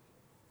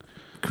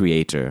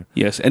creator.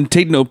 Yes, and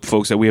take note,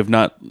 folks, that we have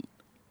not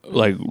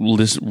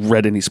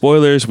read any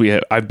spoilers.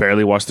 I've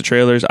barely watched the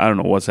trailers. I don't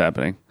know what's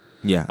happening.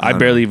 Yeah, I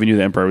barely even knew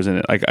the Emperor was in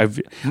it. Like,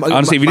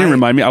 honestly, if you didn't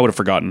remind me, I would have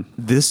forgotten.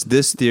 This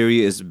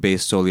theory is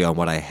based solely on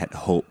what I had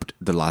hoped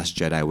The Last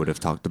Jedi would have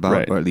talked about,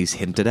 right, or at least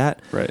hinted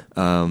at. Right.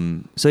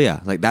 So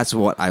yeah, like that's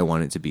what I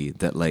want it to be.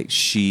 That like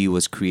she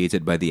was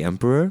created by the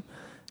Emperor,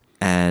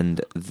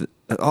 and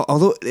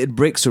although it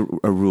breaks a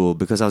rule,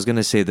 because I was going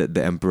to say that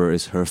the Emperor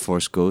is her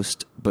Force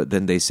ghost, but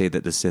then they say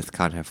that the Sith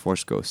can't have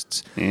Force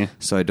ghosts. Yeah.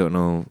 So I don't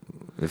know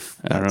if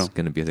that's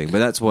going to be a thing. But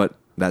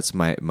that's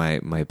my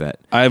bet.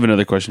 I have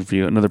another question for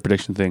you, another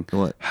prediction thing.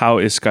 What? How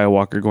is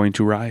Skywalker going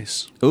to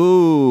rise?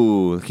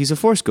 Ooh, he's a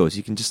Force ghost.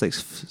 You can just like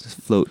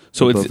float.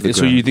 So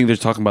you think they're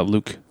talking about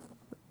Luke?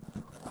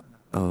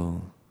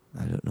 Oh,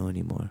 I don't know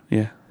anymore.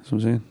 Yeah, that's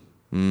what I'm saying.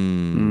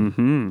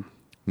 Mm-hmm.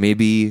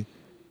 Maybe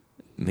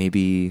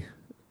Baby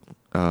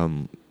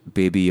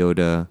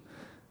Yoda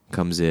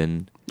comes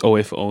in. Oh,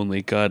 if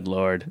only, God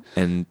Lord.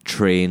 And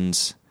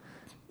trains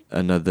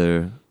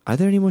another... Are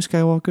there any more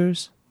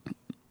Skywalkers?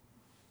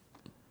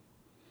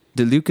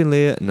 Did Luke and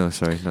Leia... No,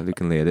 sorry, not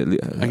Luke and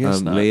Leia. I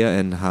guess not. Leia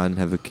and Han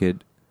have a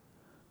kid?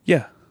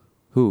 Yeah.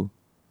 Who?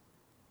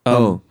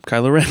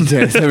 Kylo Ren.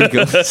 There we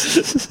go.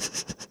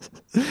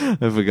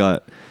 I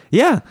forgot.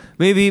 Yeah,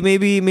 maybe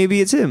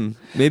it's him.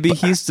 Maybe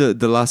he's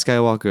the last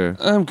Skywalker.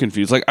 I'm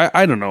confused. Like,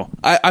 I don't know.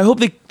 I hope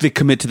they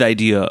commit to the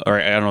idea,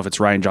 or I don't know if it's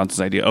Rian Johnson's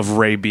idea, of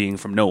Rey being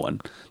from no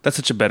one. That's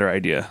such a better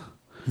idea.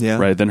 Yeah.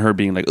 Right, than her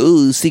being like,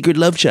 ooh, secret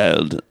love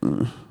child.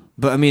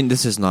 But I mean,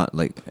 this is not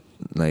like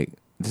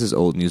this is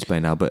old news by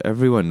now, but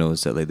everyone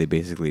knows that like they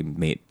basically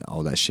made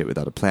all that shit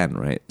without a plan,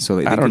 right? So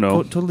like, I don't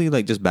know. Totally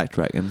like just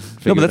backtrack and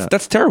figure no, but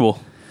that's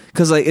terrible.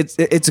 Because like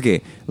it's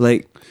okay.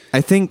 Like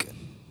I think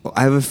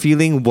I have a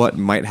feeling what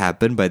might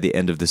happen by the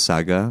end of the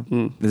saga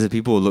is that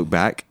people will look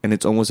back and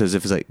it's almost as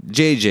if it's like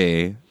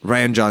JJ,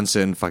 Rian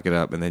Johnson fuck it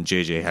up, and then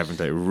JJ having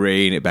to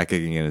rein it back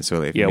again. And so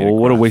like, yeah, well,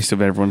 what a waste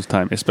of everyone's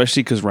time,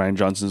 especially because Rian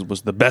Johnson's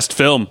was the best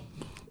film.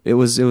 It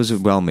was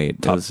well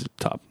made. Top.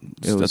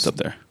 That's up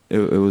there. It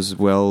was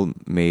well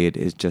made.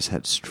 It just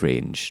had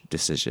strange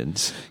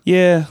decisions.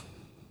 Yeah.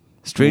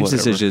 Strange Whatever.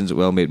 decisions,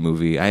 well made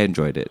movie. I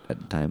enjoyed it at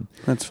the time.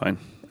 That's fine.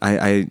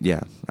 I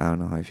don't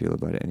know how I feel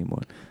about it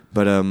anymore.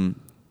 But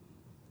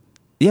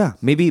yeah,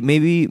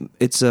 maybe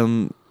it's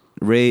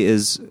Rey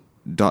is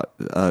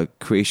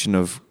creation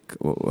of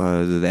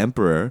the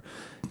Emperor,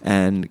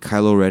 and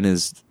Kylo Ren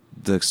is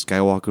the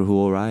Skywalker who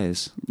will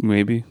rise.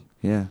 Maybe.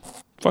 Yeah.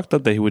 Fucked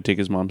up that he would take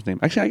his mom's name.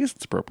 Actually, I guess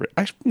it's appropriate.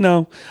 Actually,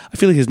 no. I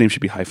feel like his name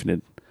should be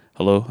hyphenated.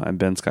 Hello, I'm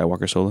Ben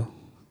Skywalker Solo.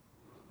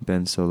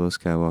 Ben Solo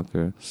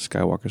Skywalker.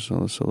 Skywalker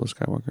Solo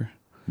Skywalker.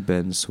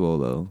 Ben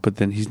Swolo. But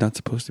then he's not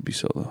supposed to be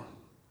Solo.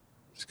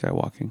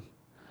 Skywalking.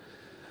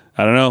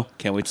 I don't know.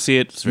 Can't wait to see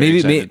it. It's very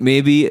excited.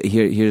 Maybe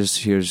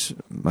here's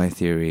my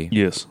theory.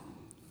 Yes.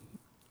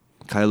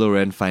 Kylo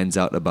Ren finds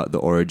out about the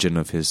origin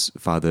of his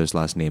father's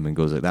last name and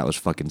goes like, "That was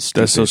fucking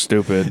stupid." That's so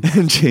stupid.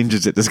 And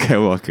changes it to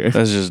Skywalker.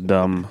 That's just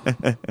dumb.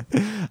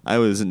 I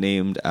was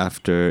named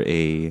after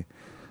a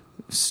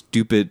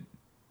stupid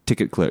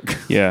ticket clerk.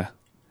 Yeah.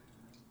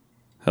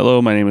 Hello,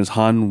 my name is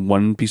Han,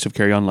 one piece of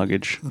carry-on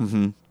luggage.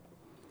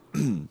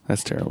 Mm-hmm.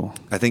 That's terrible.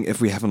 I think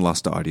if we haven't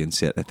lost the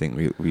audience yet, I think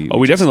we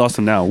definitely lost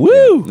them now.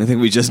 Woo! I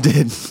think we just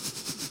did.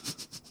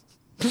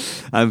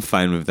 I'm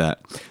fine with that.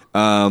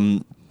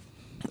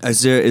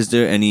 Is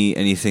there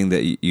anything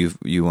that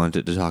you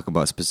wanted to talk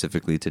about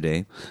specifically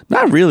today?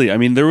 Not really. I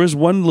mean, there was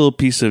one little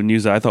piece of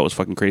news that I thought was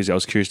fucking crazy. I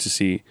was curious to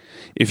see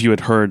if you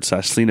had heard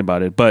 /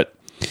 about it. But,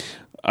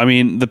 I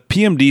mean, the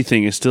PMD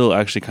thing is still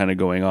actually kind of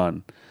going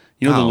on.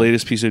 You know the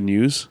latest piece of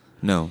news?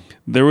 No.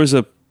 There was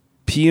a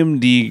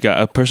PMD guy,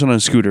 a person on a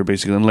scooter,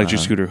 basically, an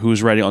electric scooter, who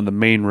was riding on the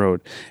main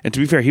road. And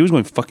to be fair, he was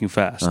going fucking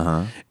fast.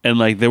 And,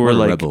 like, they were What a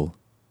like... rebel.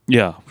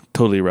 Yeah,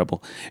 totally a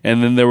rebel.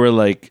 And then there were,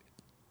 like...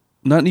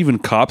 Not even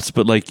cops,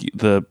 but like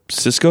the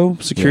Cisco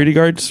security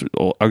guards,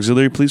 or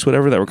auxiliary police,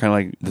 whatever, that were kind of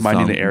like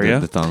minding the area.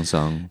 The thong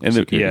song. And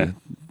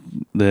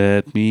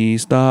let me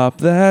stop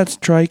that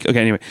strike. Okay,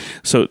 anyway,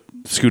 so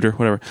scooter,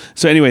 whatever.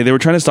 So anyway, they were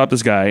trying to stop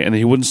this guy, and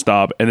he wouldn't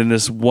stop. And then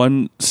this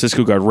one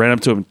Cisco guard ran up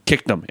to him and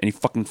kicked him, and he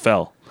fucking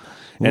fell,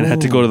 and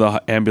had to go to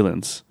the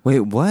ambulance. Wait,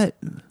 what?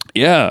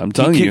 Yeah, I'm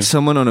telling He you. kicked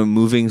someone on a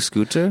moving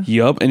scooter?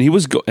 Yup, and he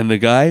was and the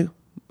guy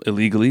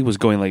illegally was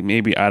going like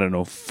maybe, I don't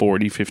know,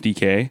 40,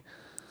 50K.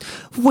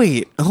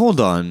 Wait, hold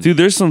on. Dude,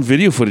 there's some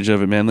video footage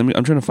of it, man.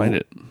 I'm trying to find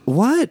it.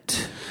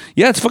 What?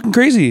 Yeah, it's fucking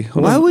crazy.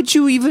 Why would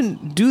you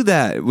even do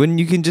that when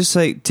you can just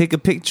like take a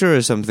picture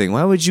or something?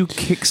 Why would you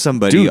kick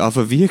somebody off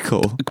a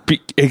vehicle?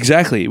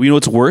 Exactly. You know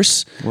what's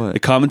worse? What?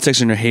 The comment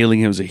section are hailing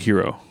him as a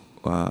hero.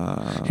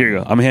 Wow. Here you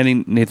go. I'm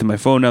handing Nathan my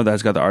phone now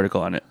that's got the article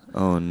on it.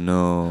 Oh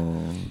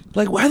no.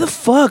 Like, why the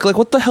fuck? Like,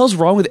 what the hell's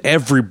wrong with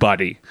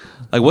everybody?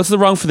 Like, what's the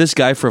wrong for this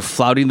guy for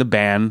flouting the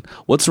ban?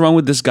 What's wrong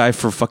with this guy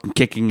for fucking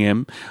kicking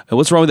him? And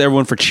what's wrong with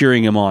everyone for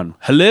cheering him on?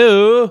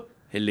 Hello?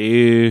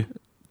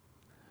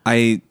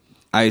 I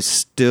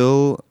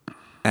still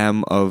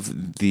am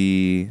of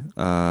the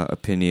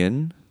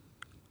opinion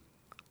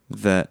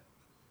that...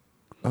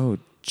 Oh,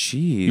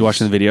 jeez. You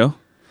watching the video?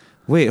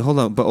 Wait, hold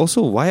on. But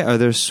also, why are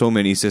there so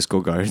many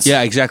Cisco guards?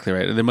 Yeah, exactly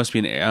right. There must be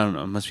I don't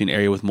know. It must be an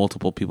area with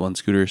multiple people on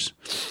scooters.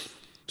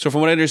 So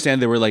from what I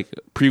understand, there were like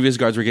previous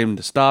guards were getting him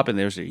to stop, and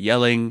they were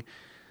yelling.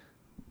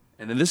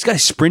 And then this guy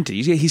sprinted.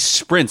 He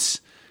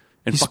sprints.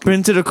 And He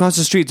sprinted across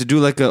the street to do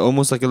like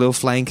almost like a little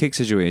flying kick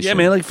situation. Yeah,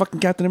 man, like fucking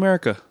Captain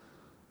America.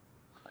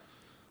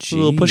 Jeez. A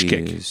little push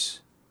kick.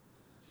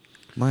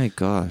 My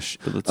gosh.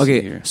 But let's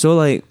see here. So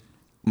like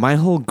my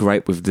whole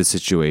gripe with this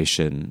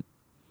situation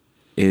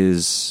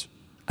is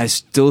I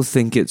still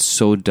think it's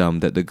so dumb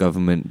that the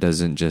government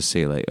doesn't just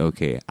say like,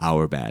 okay,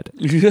 our bad.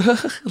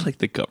 Like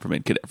the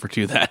government could ever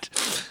do that.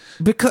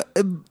 Because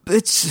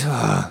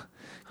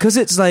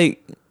it's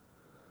like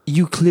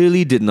you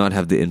clearly did not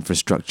have the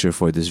infrastructure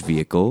for this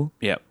vehicle.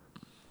 Yeah.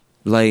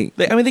 Like,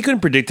 They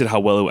couldn't predict it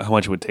how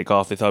much it would take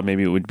off. They thought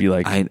maybe it would be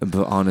like...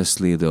 but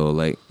honestly though,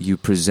 like you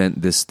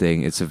present this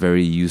thing, it's a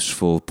very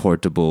useful,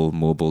 portable,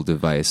 mobile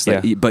device.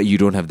 Like, Yeah. but you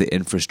don't have the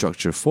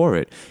infrastructure for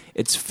it.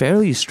 It's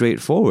fairly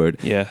straightforward.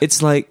 Yeah.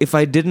 It's like if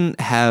I didn't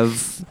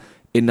have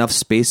enough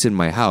space in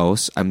my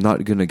house, I'm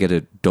not gonna get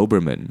a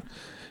Doberman.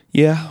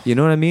 Yeah. You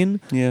know what I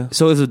mean? Yeah.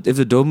 So if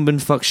the Doberman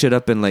fucks shit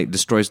up and like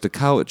destroys the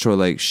couch or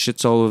like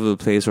shits all over the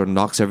place or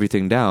knocks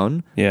everything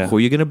down, Yeah. who are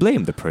you gonna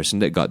blame? The person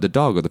that got the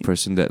dog or the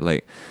person that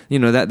like, you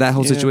know, that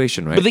whole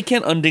situation, right? But they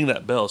can't unding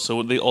that bell,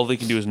 so all they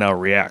can do is now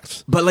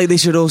react. But like they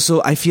should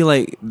also, I feel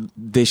like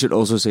they should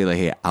also say like,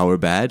 hey, our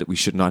bad. We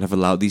should not have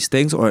allowed these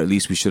things, or at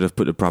least we should have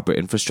put the proper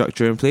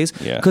infrastructure in place.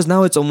 Yeah. Because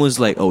now it's almost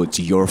like, oh, it's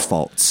your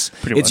faults.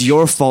 Pretty It's much.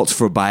 your fault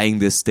for buying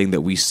this thing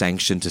that we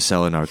sanctioned to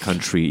sell in our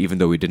country, even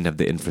though we didn't have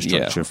the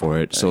infrastructure Yeah. for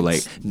it. So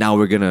like now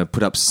we're gonna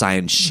put up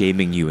signs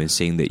shaming you and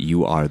saying that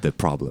you are the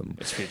problem.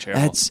 It's pretty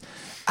terrible.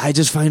 I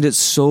just find it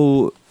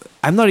so.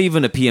 I'm not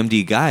even a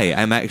PMD guy.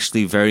 I'm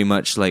actually very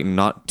much like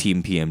not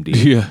team PMD.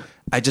 Yeah.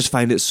 I just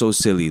find it so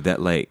silly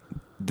that like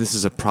this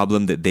is a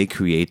problem that they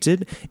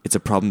created. It's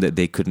a problem that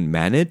they couldn't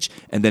manage,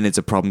 and then it's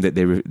a problem that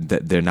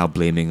they're now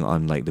blaming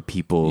on like the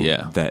people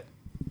Yeah. that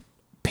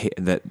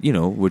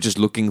we're just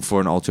looking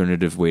for an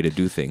alternative way to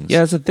do things. Yeah,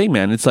 that's the thing,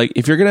 man. It's like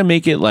if you're gonna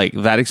make it like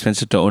that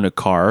expensive to own a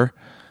car,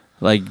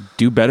 like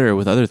do better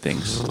with other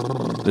things.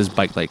 This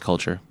bike light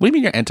culture. What do you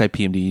mean you're anti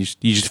PMD?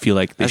 You just feel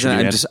like they should.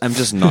 I'm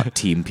just not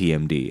team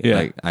PMD. Yeah.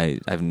 Like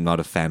I'm not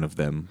a fan of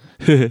them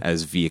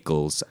as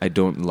vehicles. I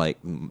don't like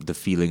the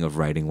feeling of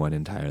riding one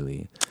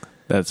entirely.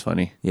 That's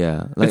funny.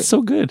 Yeah, like, it's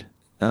so good.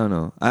 I don't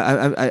know.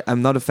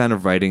 I'm not a fan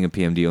of riding a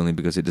PMD only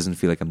because it doesn't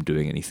feel like I'm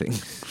doing anything.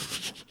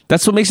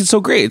 That's what makes it so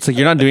great. It's like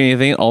you're not doing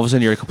anything. All of a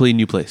sudden, you're in a completely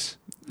new place.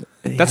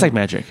 That's like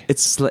magic.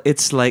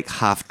 It's like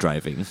half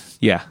driving.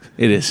 Yeah,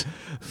 it is.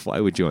 Why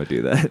would you want to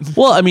do that?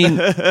 Well, I mean,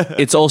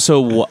 it's also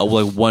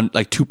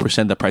like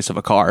 2% the price of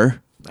a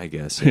car. I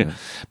guess. Yeah.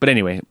 But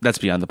anyway, that's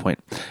beyond the point.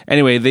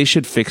 Anyway, they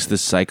should fix the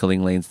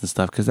cycling lanes and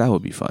stuff because that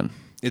would be fun.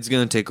 It's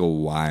gonna take a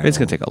while. It's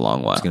gonna take a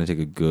long while. It's gonna take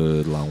a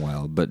good long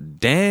while. But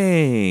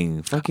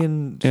dang,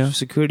 fucking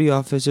security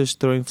officers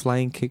throwing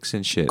flying kicks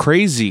and shit.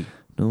 Crazy.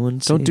 No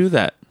one's don't safe. do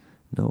that.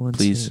 No one's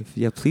please. safe.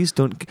 Yeah, please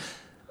don't.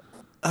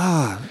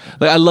 Like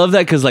I love that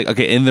because like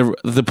okay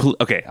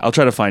okay I'll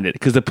try to find it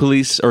because the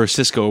police or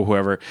Cisco or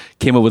whoever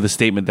came up with a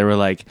statement. They were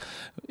like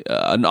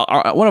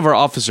one of our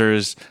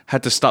officers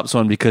had to stop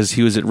someone because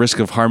he was at risk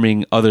of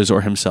harming others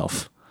or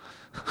himself.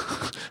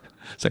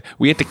 It's like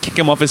we had to kick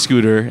him off his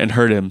scooter and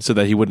hurt him so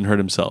that he wouldn't hurt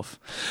himself.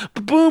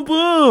 Boom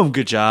boom,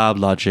 good job,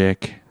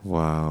 logic.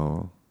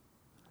 Wow.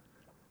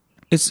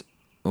 It's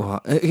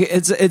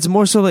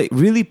more so like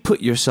really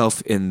put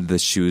yourself in the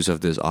shoes of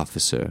this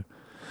officer.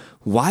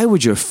 Why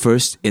would your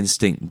first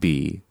instinct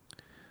be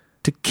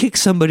to kick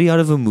somebody out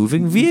of a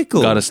moving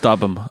vehicle? Gotta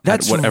stop him.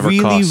 That's at whatever really,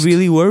 cost.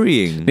 really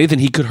worrying.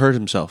 He could hurt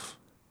himself.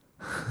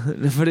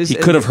 He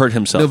could have hurt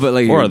himself. No, but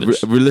like or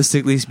others.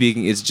 Realistically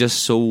speaking, it's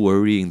just so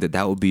worrying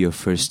that would be your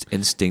first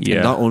instinct. Yeah.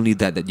 And not only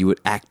that you would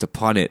act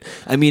upon it.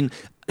 I mean,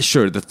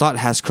 sure, the thought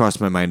has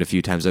crossed my mind a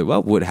few times. Like,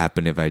 what would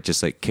happen if I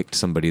just like kicked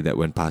somebody that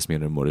went past me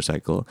on a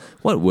motorcycle?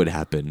 What would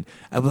happen?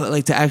 But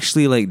like to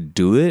actually like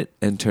do it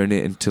and turn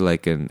it into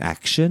like an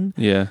action.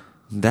 Yeah.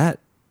 That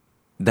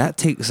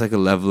takes like a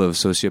level of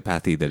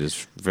sociopathy that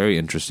is very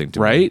interesting to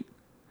me. Right?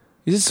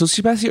 Is it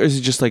sociopathy or is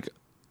it just like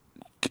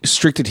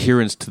strict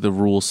adherence to the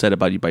rules set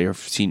about you by your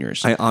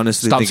seniors? I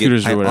honestly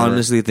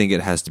think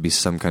it has to be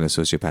some kind of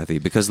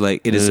sociopathy because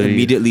like it is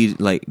immediately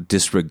like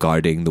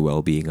disregarding the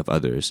well-being of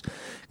others.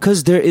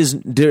 Because there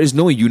is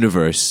no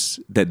universe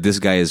that this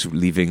guy is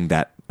leaving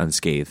that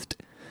unscathed.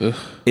 Ugh.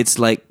 It's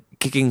like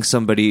kicking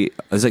somebody.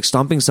 It's like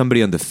stomping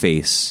somebody on the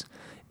face.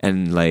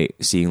 And like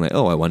seeing like,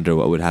 oh, I wonder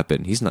what would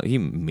happen. He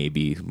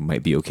maybe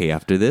might be okay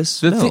after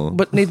this.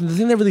 But Nathan, the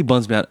thing that really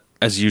bums me out,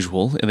 as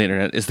usual, in the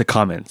internet is the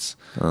comments.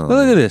 Oh.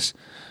 Look at this.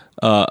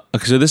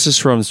 Okay, so this is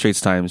from the Straits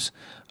Times.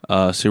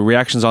 So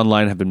reactions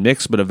online have been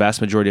mixed, but a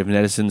vast majority of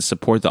netizens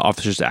support the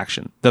officer's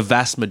action. The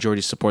vast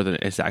majority support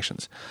his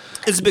actions.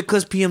 It's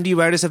because PMD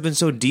riders have been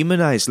so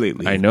demonized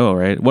lately. I know,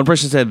 right? One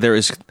person said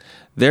this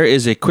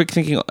is a quick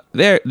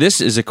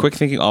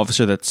thinking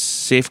officer that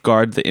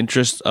safeguard the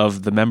interests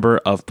of the member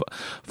of.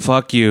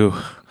 Fuck you.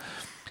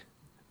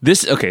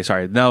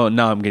 Sorry. Now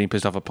I'm getting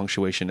pissed off at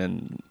punctuation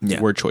and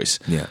word choice.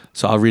 Yeah.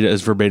 So I'll read it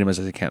as verbatim as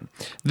I can.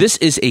 This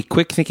is a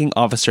quick-thinking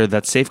officer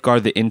that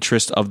safeguard the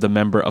interest of the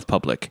member of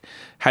public.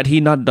 Had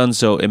he not done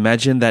so,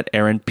 imagine that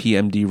errant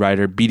PMD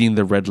rider beating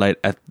the red light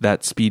at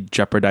that speed,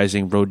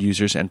 jeopardizing road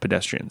users and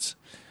pedestrians.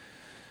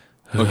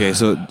 Okay,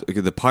 so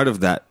the part of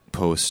that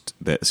post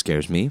that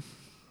scares me,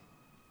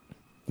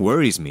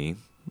 worries me,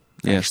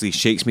 actually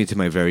shakes me to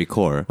my very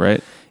core.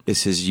 Right.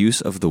 Is his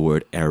use of the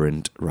word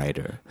errant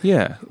rider.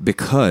 Yeah.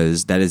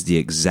 Because that is the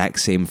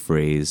exact same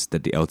phrase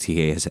that the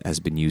LTA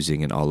has been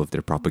using in all of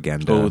their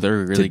propaganda. Oh,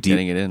 they're really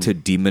getting it in. To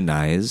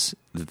demonize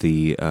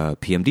the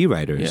PMD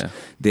riders. Yeah.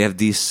 They have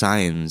these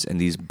signs and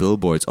these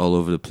billboards all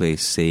over the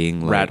place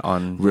saying like,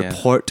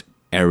 report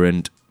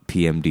errant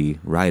PMD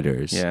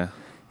riders. Yeah.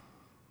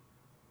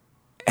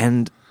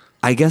 And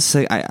I guess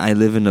I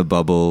live in a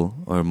bubble,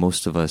 or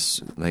most of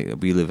us, like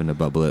we live in a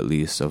bubble at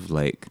least, of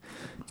like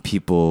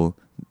people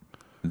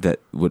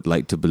that would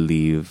like to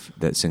believe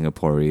that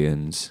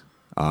Singaporeans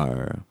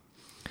are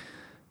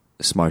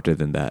smarter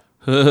than that.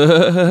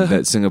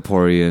 That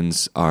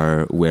Singaporeans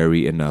are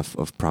wary enough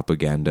of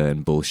propaganda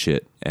and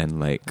bullshit and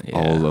like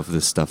all of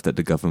the stuff that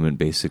the government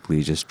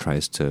basically just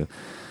tries to,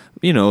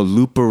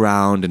 loop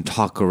around and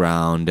talk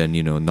around and,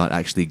 not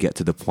actually get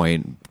to the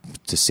point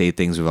to say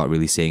things without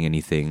really saying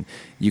anything.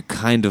 You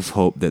kind of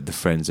hope that the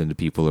friends and the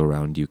people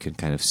around you can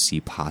kind of see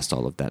past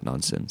all of that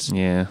nonsense.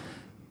 Yeah.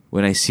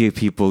 When I see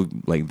people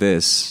like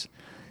this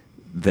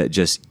that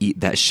just eat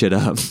that shit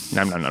up,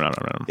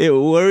 No. it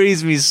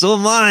worries me so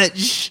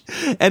much.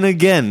 And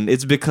again,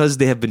 it's because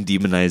they have been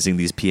demonizing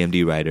these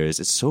PMD riders.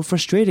 It's so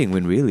frustrating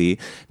when really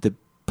the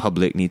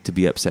public need to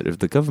be upset with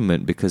the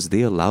government because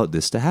they allowed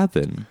this to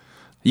happen.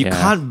 You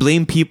can't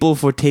blame people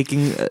for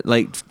taking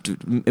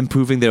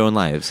improving their own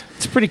lives.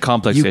 It's a pretty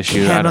complex You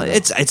issue. cannot,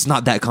 it's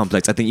not that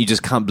complex. I think you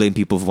just can't blame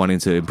people for wanting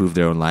to improve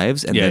their own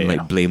lives and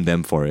then blame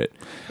them for it.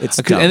 It's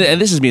dumb. And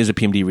this is me as a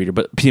PMD reader,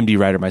 but PMD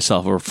writer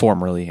myself, or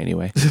formerly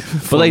anyway.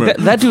 But like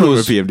that dude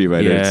was PMD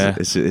writer. Yeah.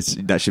 It's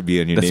that should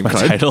be on your That's name my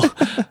card. title.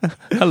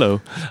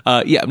 Hello.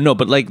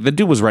 But like the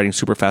dude was riding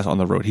super fast on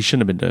the road. He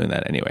shouldn't have been doing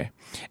that anyway.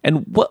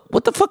 And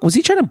what the fuck was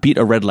he trying to beat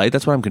a red light?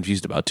 That's what I'm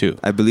confused about too.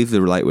 I believe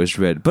the light was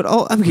red, but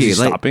Was he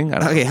stopping? I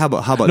don't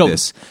know. How about No.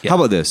 this? Yeah. How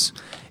about this?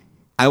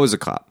 I was a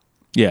cop.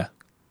 Yeah.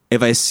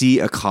 If I see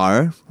a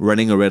car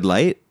running a red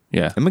light,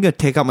 Yeah. am I gonna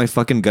take out my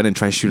fucking gun and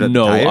try to shoot at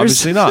No, the tires?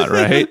 obviously not,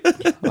 right?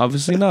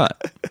 Obviously not.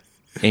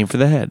 Aim for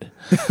the head.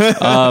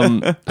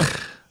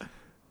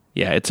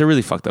 Yeah, it's a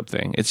really fucked up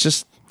thing. It's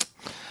just,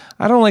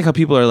 I don't like how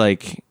people are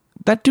like,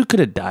 that dude could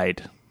have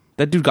died.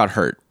 That dude got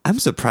hurt. I'm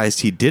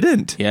surprised he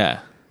didn't. Yeah.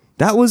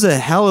 That was a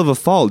hell of a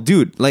fall,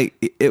 dude. Like,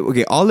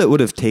 all it would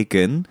have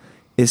taken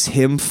is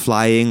him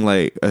flying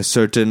like a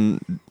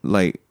certain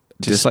Just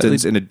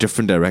distance slightly- in a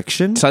different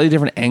direction, Slightly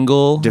different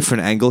angle.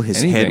 different angle.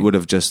 His head Anything. would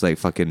have just like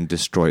fucking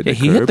destroyed Yeah, the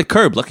he curb. hit the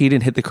curb. Lucky he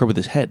didn't hit the curb with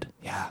his head.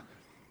 Yeah.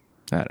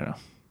 I don't know.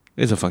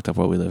 It's a fucked up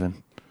world we live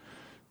in.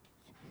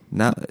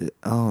 Now,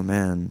 oh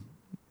man,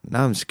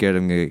 now I'm scared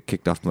I'm gonna get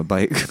kicked off my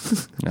bike.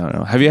 I don't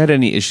know. Have you had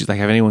any issues? Like,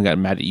 have anyone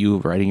gotten mad at you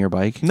riding your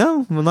bike?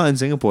 No, well, not in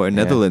Singapore. In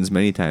Yeah. Netherlands,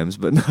 many times,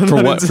 but not For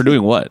in what? For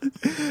doing what?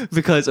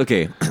 Because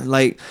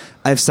like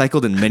I've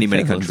cycled in many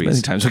countries.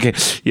 Many times. Okay.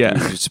 Yeah.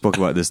 We spoke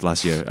about this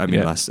last year.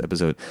 Yeah. Last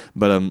episode.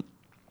 But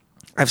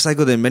I've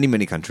cycled in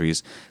many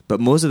countries. But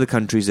most of the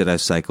countries that I've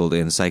cycled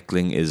in,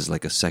 cycling is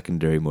like a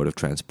secondary mode of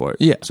transport.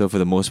 Yeah. So for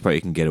the most part,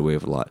 you can get away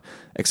with a lot,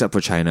 except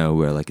for China,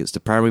 where like it's the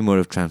primary mode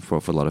of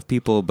transport for a lot of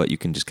people, but you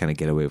can just kind of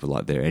get away with a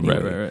lot there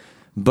anyway. Right.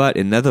 But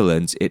in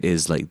Netherlands, it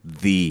is like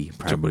the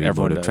primary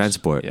everyone mode of does.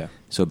 transport. Yeah.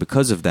 So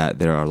because of that,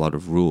 there are a lot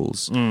of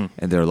rules, and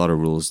there are a lot of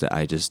rules that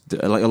I just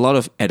like a lot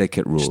of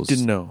etiquette rules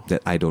didn't know.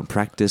 that I don't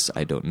practice.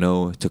 I don't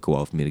know. It took a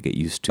while for me to get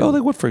used to. Oh,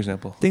 like what, for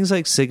example? Things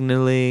like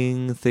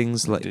signaling,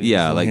 things like Doing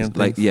hand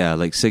things?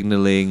 like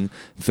signaling,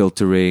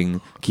 filtering,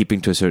 keeping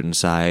to a certain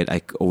side.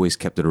 I always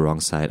kept to the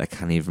wrong side. I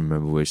can't even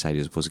remember which side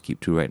you're supposed to keep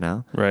to right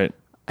now. Right.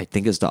 I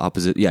think it's the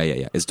opposite. Yeah.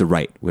 It's the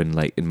right. When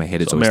like in my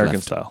head, it's So always American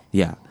left. style.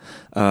 Yeah.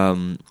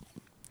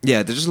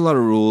 Yeah, there's just a lot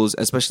of rules,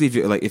 especially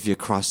if you're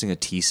crossing a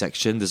T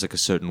section. There's like a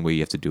certain way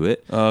you have to do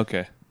it, Oh,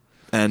 okay.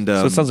 and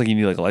So it sounds like you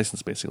need like a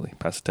license, basically.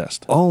 Pass a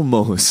test.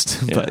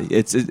 almost. Yeah. But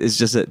it's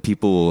just that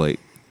people will like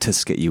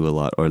tisk at you a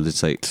lot, or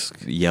just like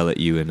yell at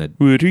you in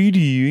What are you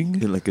doing?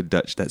 like a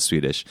Dutch. That's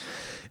Swedish,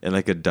 in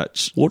like a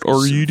Dutch. What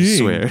are you doing?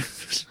 Swear.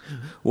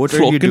 What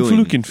are you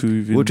doing?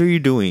 Flocken. What are you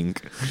doing?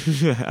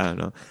 I don't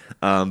know.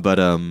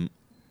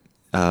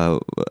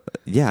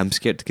 Yeah, I'm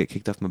scared to get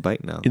kicked off my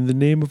bike now. In the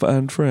name of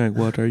Anne Frank,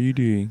 what are you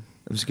doing?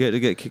 I'm scared to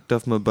get kicked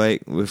off my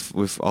bike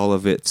with all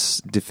of its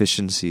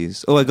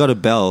deficiencies. Oh, I got a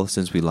bell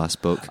since we last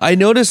spoke. I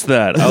noticed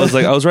that. I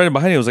was riding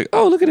behind you. I was like,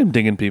 oh, look at him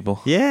dinging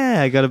people.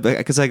 Yeah, I got a bell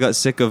because I got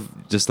sick of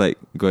just like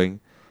going,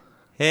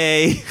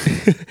 hey,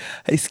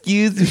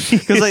 Excuse me.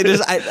 because like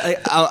there's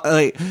I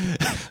like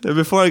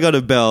before I got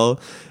a bell,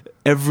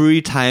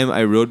 every time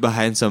I rode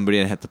behind somebody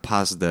and had to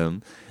pass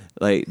them,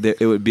 like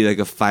it would be like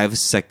a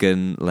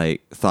 5-second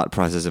like thought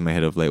process in my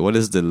head of like, what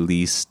is the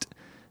least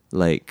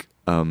like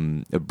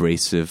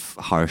abrasive,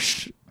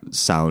 harsh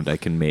sound I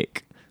can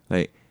make?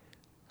 Like,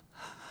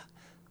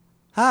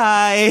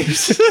 hi.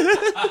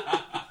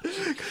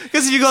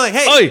 Because if you go like,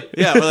 hey, Oi!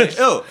 yeah, or like,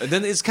 oh, and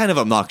then it's kind of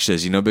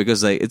obnoxious,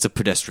 because like it's a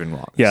pedestrian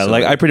walk. Yeah, So,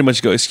 like I pretty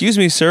much go, excuse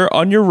me, sir,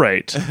 on your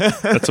right.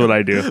 That's what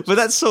I do. but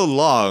that's so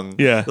long.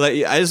 Yeah.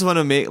 like I just want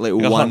to make like A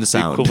one honk, the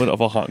sound. equivalent of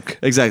a honk.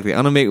 Exactly. I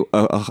want to make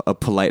a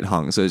polite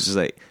honk. So it's just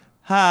like,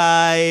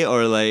 hi,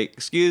 or like,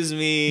 excuse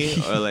me,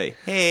 or like,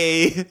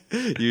 hey.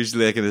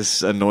 Usually like in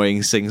this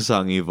annoying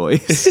sing-songy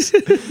voice.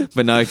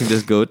 But now I can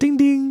just go ding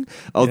ding.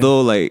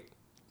 Although like,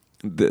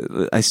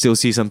 I still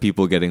see some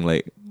people getting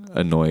like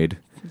annoyed.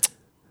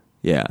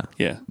 Yeah.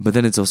 Yeah. But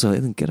then it's also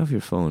like, get off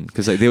your phone.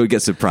 Because like they would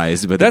get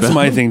surprised. But That's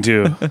my thing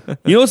too.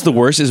 You know what's the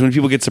worst is when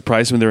people get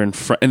surprised when they're in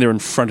front and they're in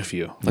front of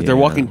you. Like they're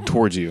Yeah. walking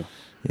towards you.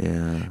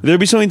 Yeah. There'd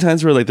be so many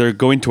times where like they're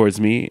going towards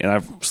me and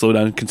I've slowed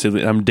down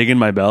considerably and I'm digging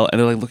my bell and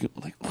they're like looking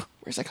like,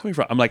 where's that coming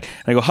from? I'm like,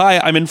 and I go, hi,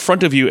 I'm in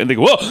front of you, and they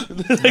go, whoa,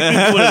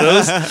 like one of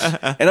those.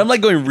 And I'm like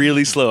going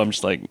really slow. I'm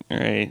just like, all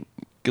right,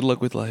 good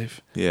luck with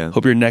life. Yeah.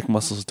 Hope your neck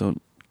muscles don't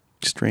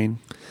strain.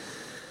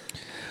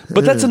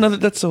 But that's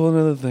a whole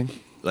another thing.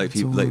 Like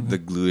people, like the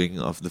gluing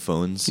of the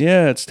phones.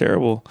 Yeah, it's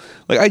terrible.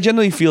 Like I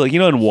generally feel like,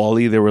 in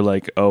WALL-E they were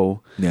like,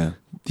 oh, Yeah.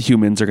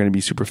 humans are going to be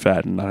super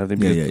fat and not have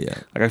them. Yeah.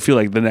 Like I feel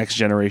like the next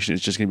generation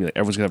is just going to be like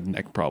everyone's going to have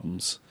neck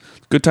problems.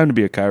 Good time to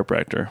be a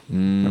chiropractor.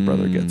 My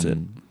brother gets it.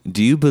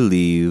 Do you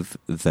believe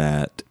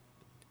that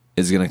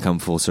it's going to come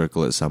full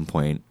circle at some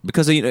point?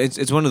 Because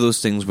it's one of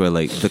those things where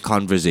like the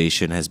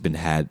conversation has been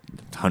had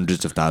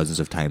hundreds of thousands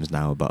of times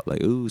now about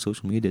like, oh,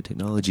 social media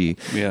technology,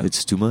 Yeah.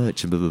 it's too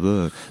much and blah blah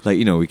blah. Like,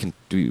 you know,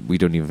 we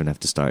don't even have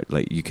to start.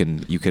 Like, you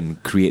can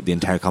create the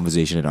entire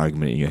conversation and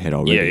argument in your head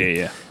already.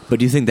 Yeah. But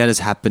do you think that has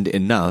happened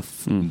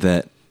enough Mm.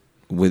 that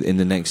within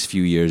the next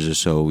few years or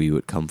so we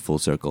would come full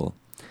circle?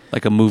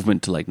 Like a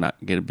movement to like not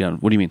get it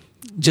beyond. What do you mean?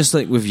 Just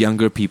like with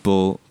younger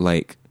people,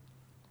 like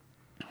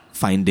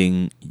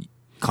finding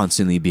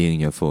constantly being on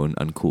your phone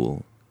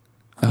uncool.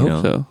 I You hope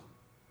know? so.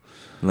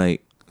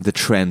 Like, the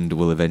trend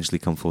will eventually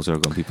come full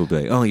circle and people will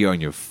be like, oh, you're on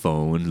your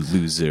phone,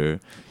 loser,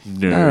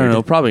 nerd. I don't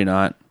know. Probably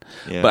not.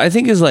 Yeah. But I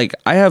think is like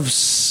I have.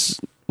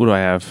 What do I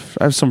have?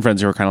 I have some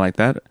friends who are kind of like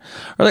that,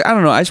 or like I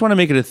don't know. I just want to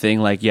make it a thing.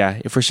 Like, yeah,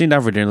 if we're sitting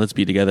down for dinner, let's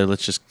be together.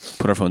 Let's just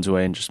put our phones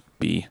away and just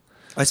be.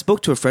 I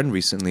spoke to a friend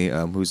recently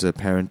who's a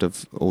parent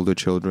of older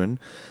children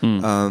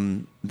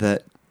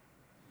that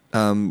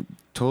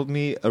told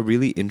me a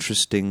really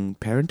interesting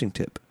parenting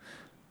tip.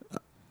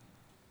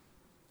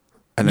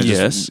 And I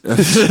Yes. I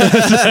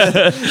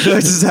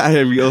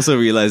also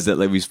realized that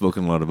like we've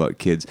spoken a lot about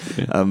kids.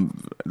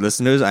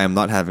 Listeners, I am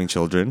not having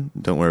children.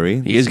 Don't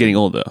worry. He is getting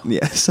old though.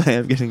 Yes, I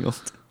am getting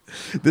old.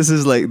 This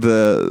is like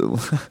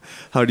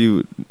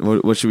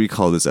what should we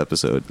call this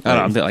episode? I don't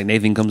know. I'm thinking like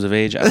Nathan comes of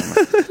age. I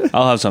don't know.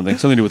 I'll have something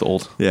to do with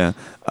old. Yeah.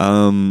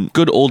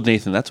 Good old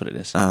Nathan. That's what it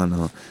is. I don't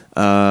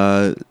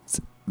know.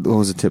 What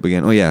was the tip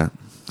again? Oh, yeah.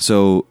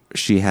 So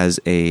she has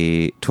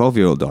a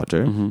 12-year-old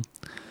daughter. Mm-hmm.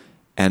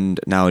 And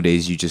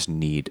nowadays, you just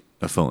need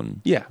a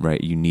phone. Yeah.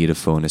 Right? You need a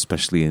phone,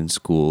 especially in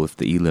school with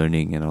the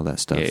e-learning and all that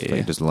stuff. Yeah.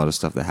 Like, there's a lot of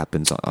stuff that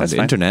happens on That's the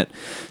fine. internet.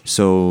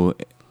 So,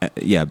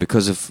 yeah,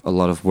 because of a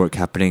lot of work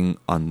happening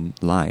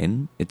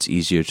online, it's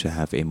easier to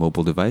have a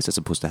mobile device as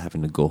opposed to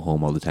having to go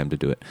home all the time to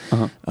do it.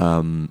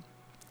 Uh-huh.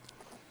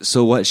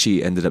 So what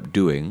she ended up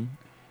doing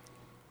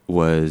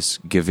was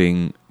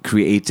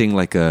creating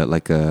like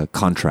a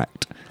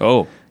contract.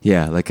 Oh,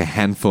 Yeah, like a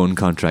handphone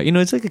contract. You know,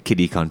 it's like a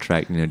kiddie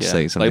contract. You know, just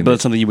like something. but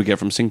it's something you would get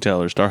from Singtel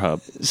or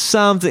StarHub.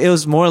 Something. It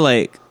was more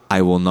like,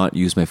 I will not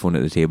use my phone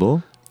at the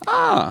table.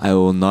 I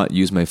will not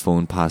use my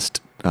phone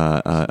past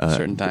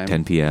Certain time.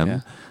 10 p.m.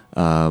 Yeah.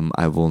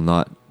 I will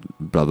not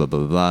blah blah blah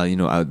blah. Blah. You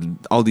know,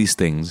 all these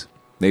things.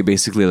 They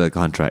basically like a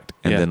contract,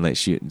 and Yeah. then like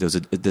there's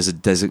a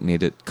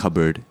designated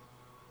cupboard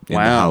in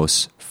the Wow.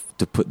 house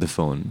to put the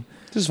phone.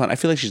 This is fun. I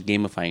feel like she's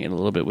gamifying it a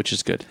little bit, which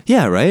is good.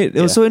 Yeah, right?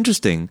 It was Yeah. so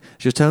interesting.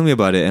 She was telling me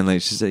about it, and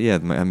like she said, yeah,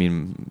 I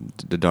mean,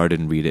 the Dar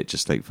didn't read it,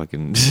 just like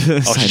fucking.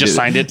 Oh, she just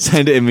signed it?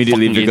 Signed it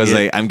immediately Fucking because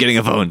idiot. like I'm getting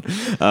a phone.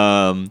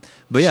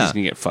 But yeah, She's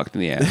gonna get fucked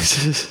in the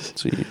ass.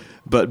 Sweet.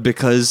 but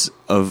because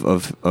of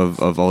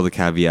all the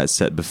caveats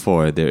set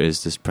before, there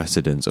is this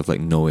precedence of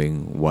like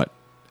knowing what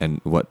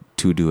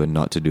to do and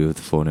not to do with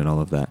the phone and all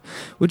of that,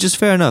 which is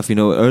fair enough. You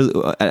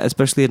know,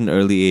 especially at an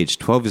early age.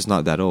 12 is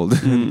not that old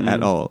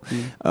at all.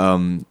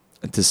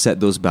 To set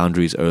those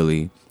boundaries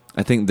early,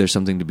 I think there's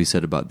something to be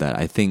said about that.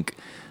 I think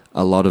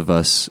a lot of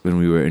us, when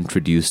we were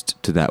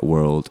introduced to that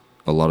world,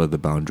 a lot of the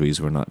boundaries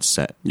were not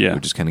set. Yeah. We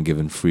were just kind of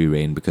given free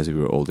reign because we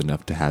were old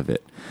enough to have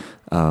it.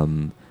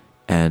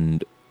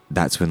 And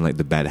that's when like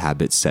the bad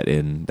habits set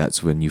in.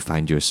 That's when you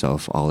find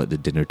yourself all at the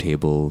dinner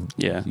table,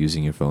 Yeah.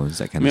 using your phones,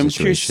 that I kind mean, of I'm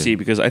curious to situation. see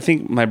because I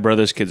think my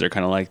brother's kids are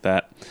kind of like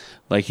that.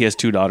 Like he has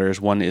two daughters.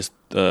 One is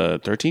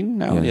 13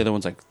 now. Yeah. The other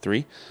one's like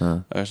 3. Huh.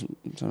 Or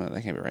something,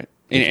 that can't be right.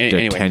 They're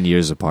Anyway, 10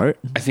 years apart?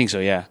 I think so.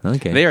 Yeah.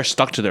 Okay. They are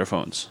stuck to their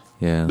phones.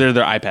 Yeah. They're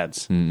their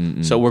iPads.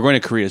 Mm-mm-mm. So we're going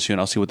to Korea soon.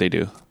 I'll see what they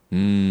do.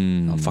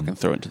 Mm. I'll fucking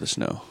throw it into the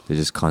snow. They're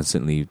just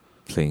constantly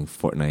playing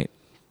Fortnite.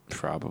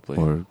 Probably.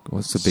 Or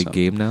what's the big Some-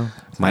 game now?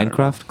 I don't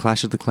Minecraft?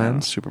 Clash of the I don't know,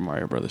 Clans? Super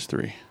Mario Brothers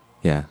 3.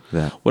 Yeah,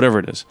 that. Whatever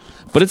it is.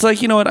 But it's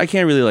like, you know what? I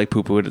can't really like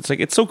poo-poo it. It's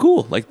like, it's so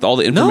cool. Like all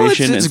the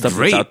information and stuff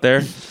that's out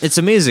there. It's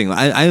amazing.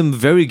 I am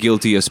very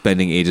guilty of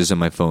spending ages on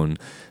my phone.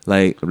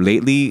 Like,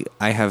 lately,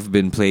 I have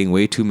been playing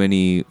way too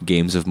many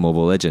games of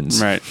Mobile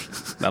Legends. Right.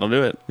 That'll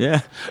do it.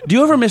 Yeah. Do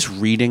you ever miss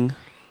reading?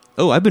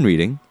 Oh, I've been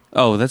reading.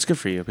 Oh, that's good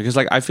for you. Because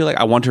like I feel like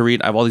I want to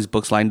read. I have all these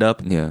books lined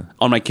up Yeah.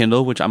 on my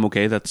Kindle, which I'm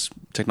okay. That's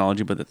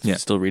technology, but it's Yeah.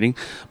 still reading.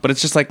 But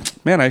it's just like,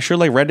 man, I sure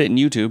like Reddit and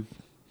YouTube.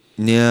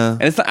 Yeah.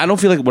 And it's not, I don't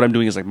feel like what I'm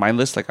doing is like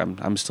mindless. Like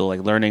I'm still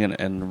like learning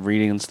and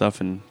reading and stuff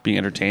and being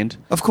entertained.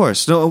 Of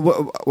course.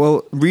 No.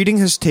 Well, reading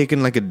has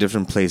taken like a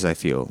different place. I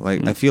feel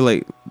like I feel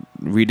like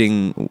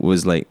reading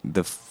was like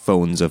the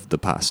phones of the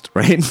past,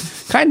 right?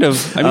 Kind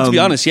of. I mean, to be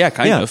honest, yeah,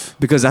 kind of.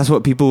 Because that's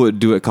what people would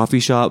do at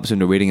coffee shops when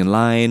they're waiting in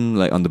line,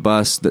 like on the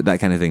bus, that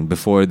kind of thing.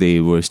 Before they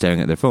were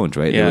staring at their phones,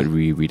 right? Yeah. They would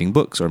be reading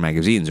books or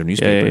magazines or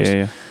newspapers.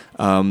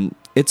 Yeah.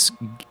 It's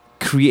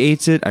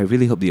created. I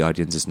really hope the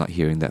audience is not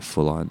hearing that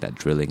full on, that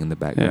drilling in the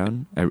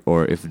background,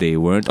 or if they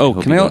weren't. Oh,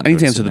 hope can you I? don't I need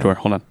to notice answer it the now. door.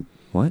 Hold on.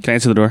 What? Can I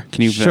answer the door?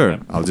 Can you? Sure.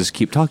 I'll just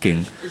keep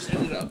talking.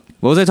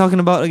 What was I talking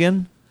about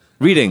again?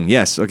 Reading.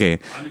 Yes. Okay.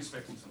 I'm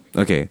expecting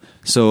something. Okay,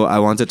 so I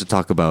wanted to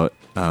talk about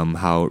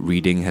how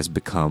reading has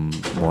become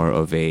more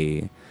of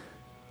a,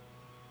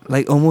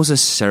 like almost a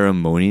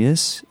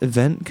ceremonious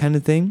event kind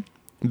of thing,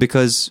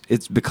 because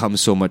it's become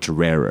so much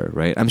rarer,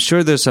 right? I'm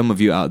sure there's some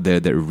of you out there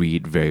that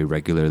read very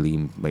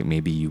regularly, like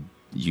maybe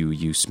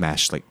you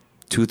smash like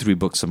 2-3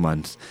 books a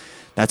month,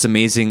 That's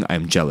amazing.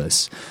 I'm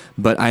jealous.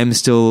 But I'm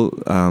still,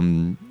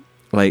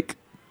 like,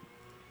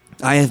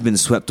 I have been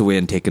swept away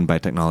and taken by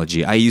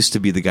technology. I used to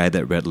be the guy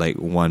that read like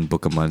one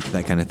book a month,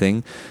 that kind of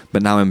thing.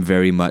 But now I'm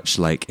very much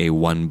like a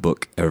one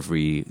book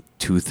every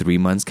 2-3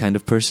 months kind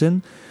of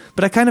person.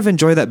 But I kind of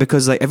enjoy that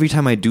because like every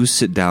time I do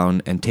sit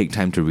down and take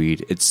time to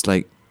read, it's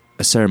like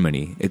a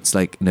ceremony. It's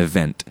like an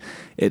event.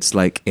 It's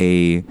like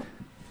a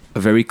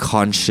very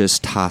conscious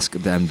task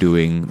that I'm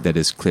doing that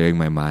is clearing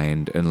my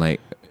mind. And like,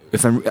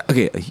 if I'm,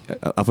 okay,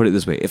 I'll put it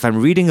this way. If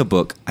I'm reading a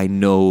book, I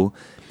know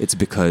it's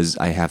because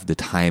I have the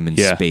time and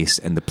space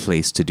and the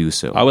place to do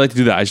so. I would like to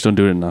do that. I just don't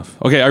do it enough.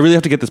 Okay, I really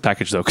have to get this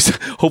package though, because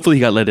hopefully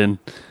he got let in.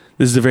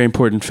 This is a very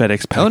important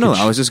FedEx package. Oh no,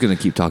 I was just going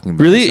to keep talking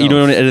about Really? myself. You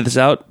don't want to edit this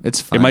out?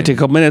 It's fine. It might take a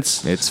couple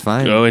minutes. It's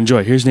fine. Go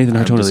enjoy. Here's Nathan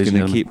Hartono. I'm just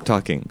going to keep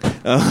talking.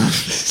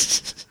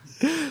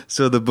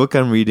 So the book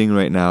I'm reading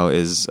right now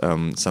is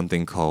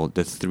something called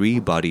The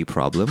 3-Body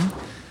Problem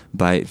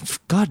by...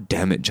 God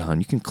damn it, John.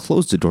 You can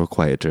close the door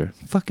quieter.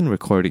 Fucking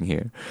recording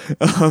here.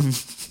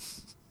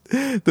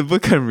 The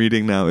book I'm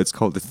reading now, it's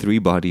called The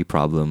 3-Body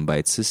Problem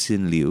by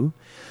Cixin Liu.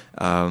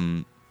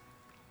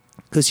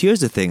 Because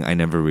here's the thing I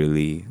never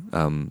really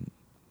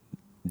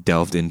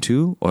delved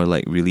into or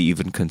like really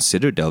even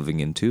considered delving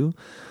into.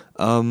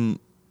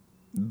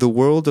 The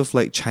world of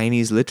like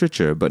Chinese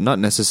literature, but not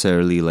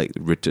necessarily like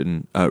read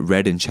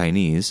in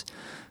Chinese,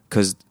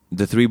 because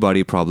The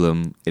 3-Body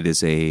Problem, it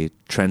is a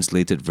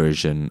translated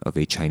version of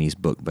a Chinese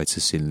book by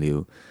Cixin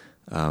Liu,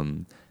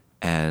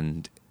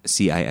 and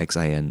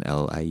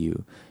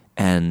Cixinliu,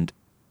 and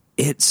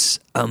it's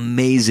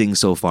amazing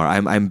so far.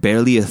 I'm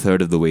barely a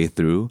third of the way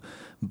through,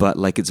 but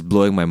like it's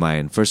blowing my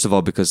mind. First of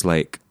all, because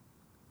like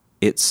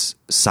it's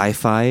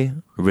sci-fi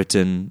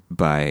written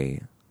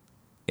by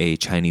a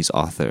Chinese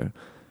author,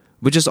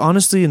 which is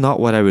honestly not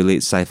what I relate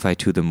sci-fi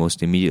to the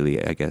most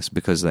immediately, I guess,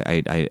 because like,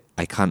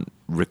 I can't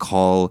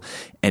recall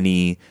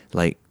any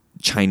like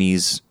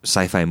Chinese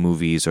sci-fi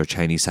movies or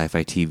Chinese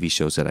sci-fi TV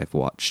shows that I've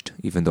watched,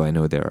 even though I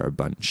know there are a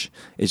bunch.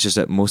 It's just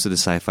that most of the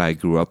sci-fi I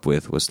grew up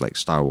with was like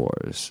Star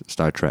Wars,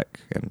 Star Trek,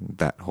 and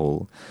that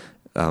whole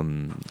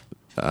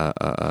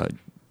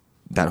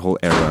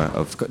era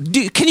of...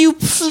 Can you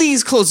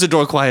please close the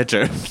door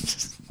quieter?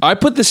 I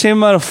put the same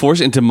amount of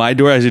force into my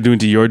door as you do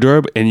into your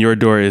door, and your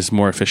door is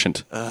more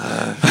efficient.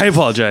 I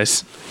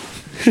apologize.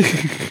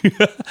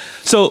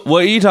 So,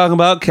 what are you talking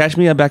about? Catch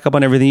me back up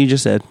on everything you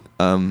just said.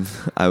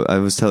 I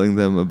was telling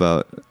them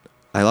about...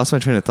 I lost my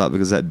train of thought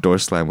because that door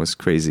slam was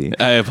crazy.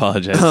 I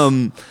apologize.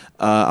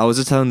 I was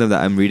just telling them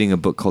that I'm reading a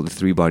book called The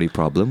 3-Body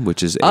Problem,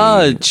 which is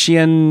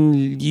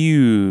Qian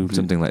Yu.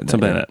 Something like that.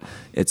 Something like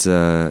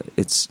that.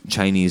 It's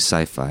Chinese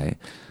sci-fi,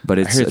 but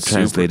it's a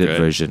translated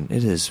version.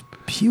 It is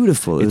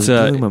beautiful. It's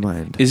blowing my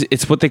mind.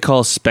 It's what they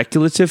call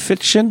speculative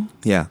fiction.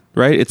 Yeah.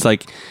 Right? It's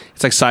like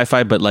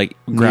sci-fi, but like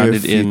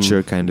grounded near in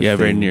future kind of thing.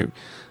 very near.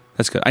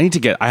 That's good.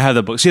 I have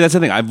the book. See, that's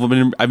the thing. I've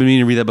been meaning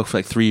to read that book for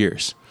like 3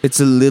 years. It's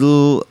a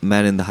little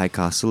Man in the High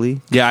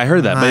Castle-y. Yeah, I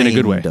heard that, but in a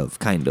good way.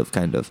 Kind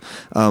of.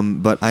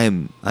 But I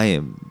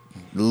am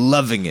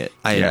loving it.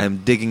 I'm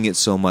digging it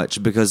so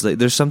much because like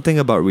there's something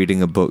about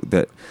reading a book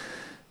that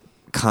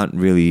can't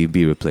really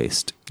be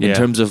replaced. In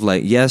terms of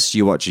like, yes,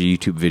 you watch a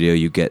YouTube video,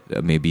 you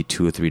get maybe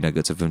 2 or 3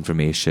 nuggets of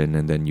information,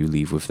 and then you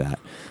leave with that.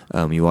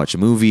 You watch a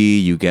movie,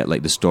 you get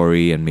like the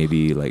story and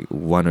maybe like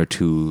 1 or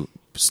 2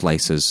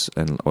 slices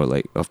or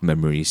like of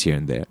memories here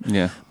and there.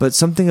 Yeah. But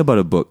something about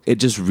a book, it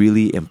just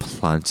really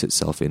implants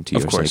itself into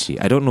your psyche.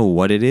 I don't know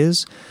what it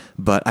is,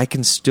 but I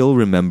can still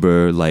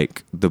remember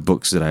like the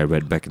books that I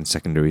read back in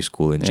secondary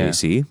school in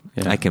JC.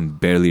 Yeah. I can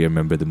barely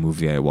remember the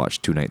movie I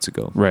watched 2 nights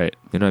ago. Right.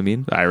 You know what I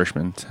mean? The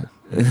Irishman.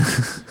 You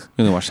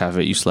only watched half of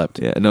it. You slept.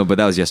 Yeah. No, but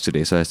that was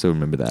yesterday, so I still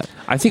remember that.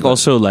 I think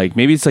also like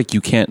maybe it's like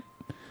you can't.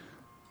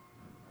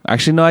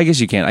 Actually, no, I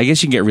guess you can. I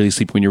guess you can get really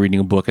sleepy when you're reading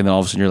a book, and then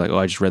all of a sudden you're like, oh,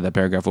 I just read that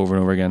paragraph over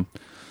and over again.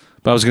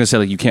 But I was going to say,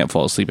 like, you can't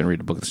fall asleep and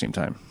read a book at the same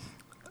time.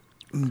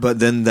 But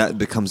then that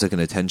becomes like an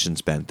attention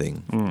span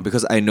thing.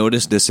 Because I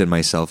noticed this in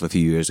myself a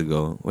few years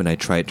ago when I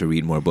tried to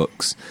read more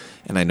books.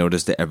 And I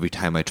noticed that every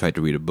time I tried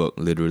to read a book,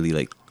 literally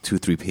like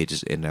 2-3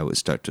 pages in, I would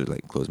start to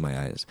like close my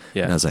eyes.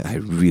 Yeah. And I was like, I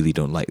really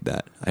don't like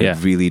that. I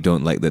really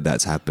don't like that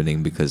that's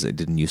happening because it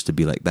didn't used to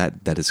be like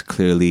that. That is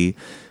clearly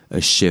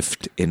a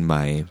shift in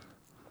my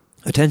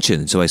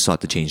attention. So I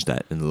sought to change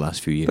that in the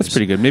last few years. That's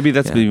pretty good. Maybe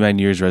that's maybe my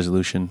New Year's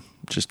resolution.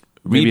 Just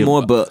read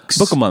more books.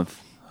 Book a month.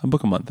 A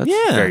book a month. That's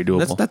very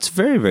doable. That's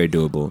very, very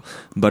doable.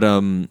 But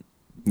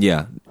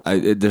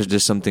there's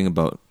just something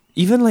about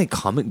even like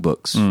comic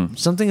books.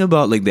 Something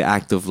about like the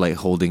act of like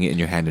holding it in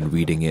your hand and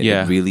reading it.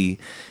 Yeah. It really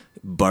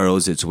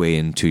burrows its way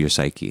into your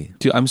psyche.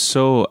 Dude, I'm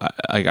so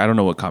like I don't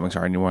know what comics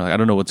are anymore. Like I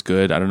don't know what's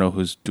good. I don't know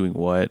who's doing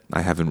what.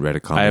 I haven't read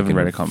a comic. I haven't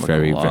read a comic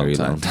very, in a very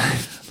long long time.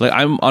 Like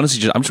I'm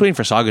honestly I'm just waiting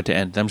for Saga to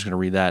end. Then I'm just gonna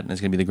read that, and it's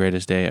gonna be the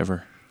greatest day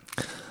ever.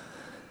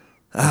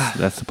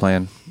 That's the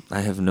plan.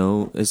 I have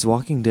no... Is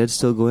Walking Dead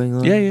still going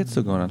on? Yeah, it's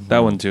still going on. That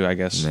one too, I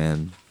guess.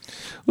 Man.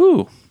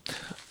 Ooh.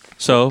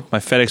 So my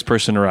FedEx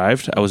person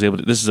arrived. I was able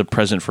to. This is a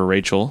present for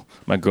Rachel,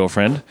 my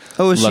girlfriend.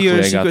 Oh, is she Luckily, your I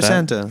got Secret that.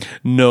 Santa?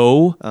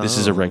 No, this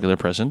is a Oh. regular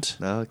present.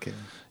 Oh, okay.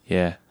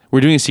 Yeah,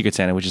 we're doing a Secret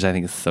Santa, which is I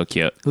think is so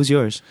cute. Who's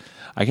yours?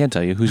 I can't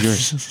tell you who's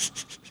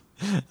yours.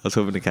 I was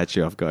hoping to catch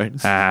you off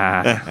guard.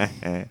 Ah.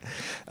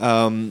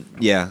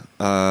 Yeah.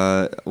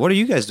 What are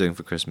you guys doing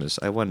for Christmas?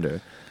 I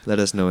wonder. Let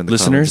us know in the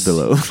Listeners,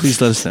 comments below. please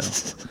let us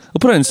know. We'll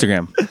put it on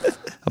Instagram.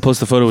 I'll post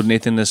the photo with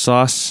Nathan in the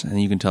sauce, and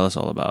you can tell us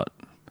all about.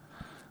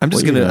 I'm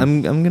just What are you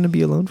gonna. I'm gonna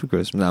be alone for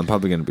Christmas. No, I'm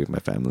probably gonna be with my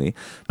family,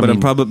 but I I'm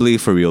mean- probably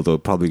for real though.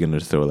 Probably gonna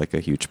throw like a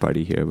huge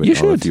party here when You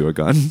all of should. you are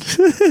gone.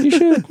 You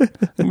should.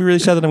 I'm really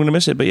sad that I'm going to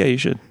miss it, but yeah, you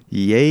should.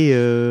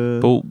 Yeah.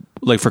 But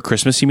like for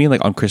Christmas, you mean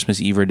like on Christmas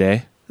Eve or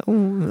day? Oh,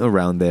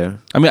 around there.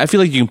 I mean, I feel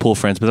like you can pull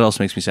friends, but it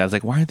also makes me sad. It's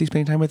like, why aren't they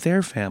spending time with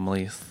their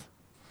families?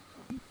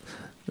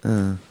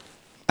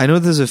 I know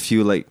there's a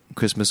few like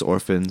Christmas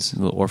orphans. A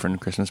little orphan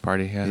Christmas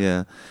party. Yeah.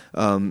 Yeah.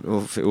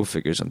 We'll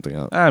figure something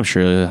out. I'm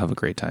sure they'll have a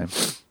great time.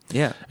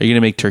 Yeah. Are you going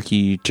to make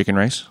turkey chicken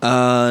rice?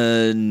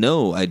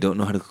 No, I don't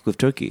know how to cook with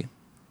turkey.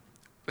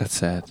 That's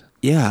sad.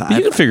 Yeah, But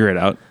you can figure it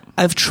out.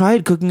 I've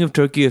tried cooking with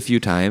turkey a few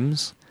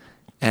times,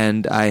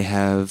 and I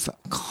have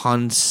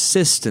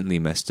consistently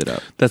messed it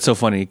up. That's so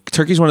funny.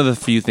 Turkey's one of the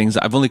few things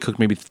I've only cooked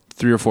maybe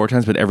 3 or 4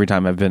 times, but every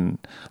time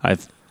I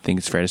think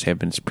it's fair to say I've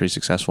been pretty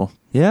successful.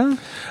 Yeah.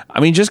 I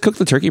mean, just cook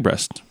the turkey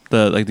breast.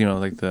 The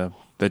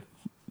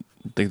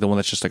one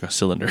that's just like a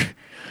cylinder.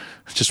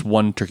 Just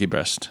one turkey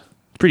breast.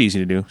 Pretty easy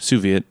to do.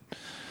 Sous vide.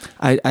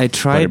 I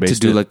tried to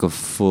Butter-based do it. like a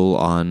full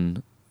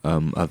on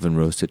oven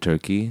roasted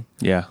turkey,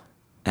 Yeah.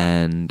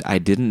 and I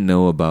didn't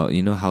know about,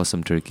 you know how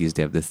some turkeys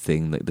they have the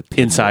thing like the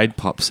pin Inside? that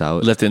pops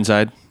out. Left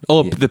inside.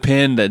 Oh, Yeah. the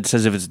pin that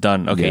says if it's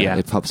done. Okay, yeah.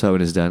 It pops out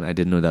when it's done. I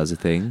didn't know that was a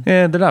thing.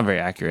 Yeah, they're not very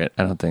accurate,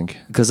 I don't think.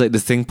 Because like the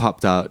thing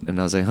popped out and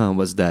I was like, huh,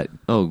 what's that?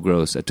 Oh,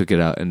 gross. I took it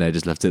out and I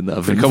just left it in the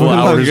oven. A couple for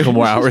hours, longer. couple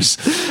more hours.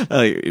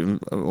 Like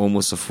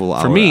almost a full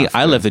hour. For me, after.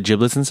 I left the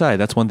giblets inside.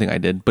 That's one thing I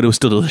did, but it was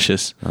still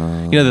delicious. You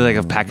know, they're like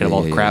a packet of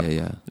all the yeah, crap.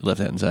 yeah. Left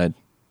that inside.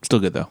 Still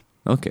good though.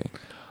 Okay.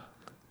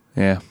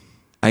 Yeah.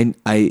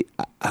 I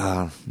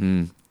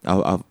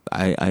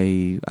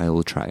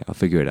will try. I'll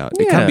figure it out.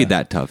 It Yeah. can't be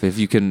that tough.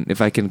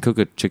 If I can cook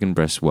a chicken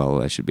breast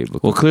well, I should be able to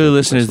cook Well, a clearly, turkey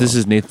listeners, breast this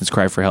is Nathan's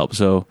cry for help.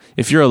 So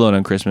if you're alone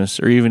on Christmas,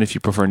 or even if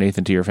you prefer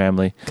Nathan to your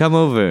family, well. Come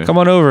over. come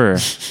on over.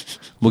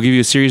 We'll give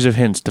you a series of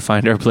hints to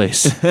find our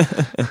place.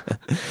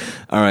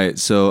 All right.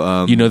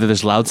 So You know that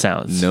there's loud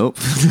sounds. nope.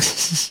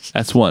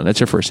 That's one. That's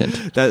your first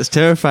hint. That's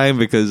terrifying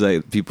because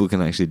like people can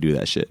actually do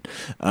that shit.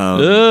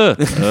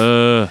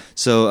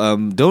 So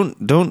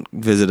don't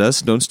visit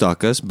us, don't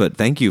stalk us, but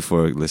thank you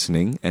for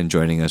listening and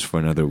joining us for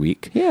another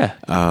week. Yeah.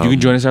 You can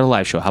join us at a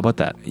live show. How about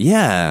that?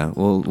 Yeah,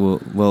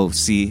 we'll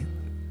see.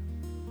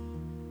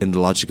 In the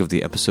logic of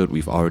the episode,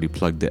 we've already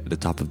plugged it at the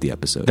top of the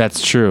episode.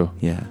 That's true.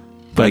 yeah,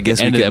 But I at guess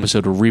the end we of the can.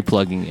 episode, we're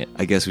replugging it.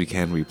 I guess we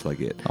can replug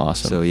it.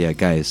 Awesome. So yeah,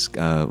 guys,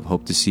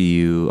 hope to see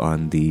you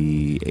on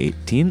the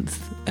 18th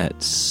at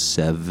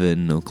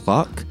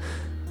 7:00.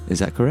 Is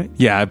that correct?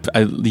 Yeah,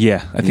 I think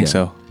Yeah.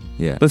 so.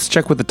 Yeah. Let's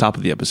check with the top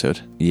of the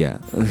episode. Yeah.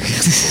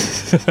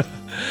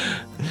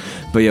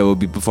 But yeah, we'll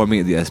be performing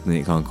at the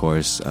Esplanade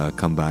Concourse.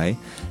 Come by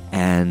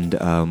and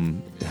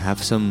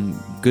have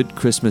some good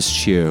Christmas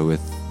cheer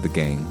with the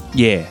gang.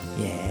 Yeah.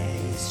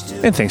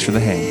 And thanks for the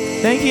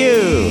hang. Thank you.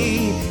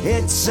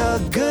 It's a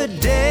good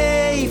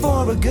day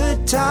for a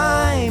good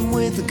time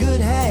with a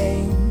good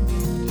hang.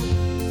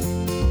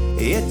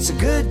 It's a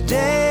good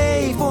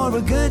day for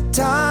a good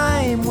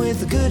time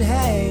with a good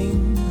hang.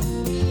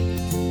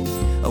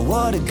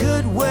 What a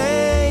good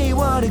way,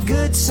 what a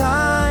good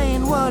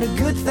sign, what a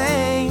good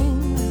thing.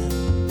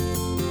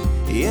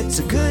 It's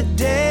a good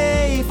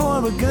day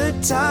for a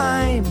good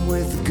time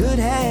with a good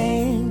hang.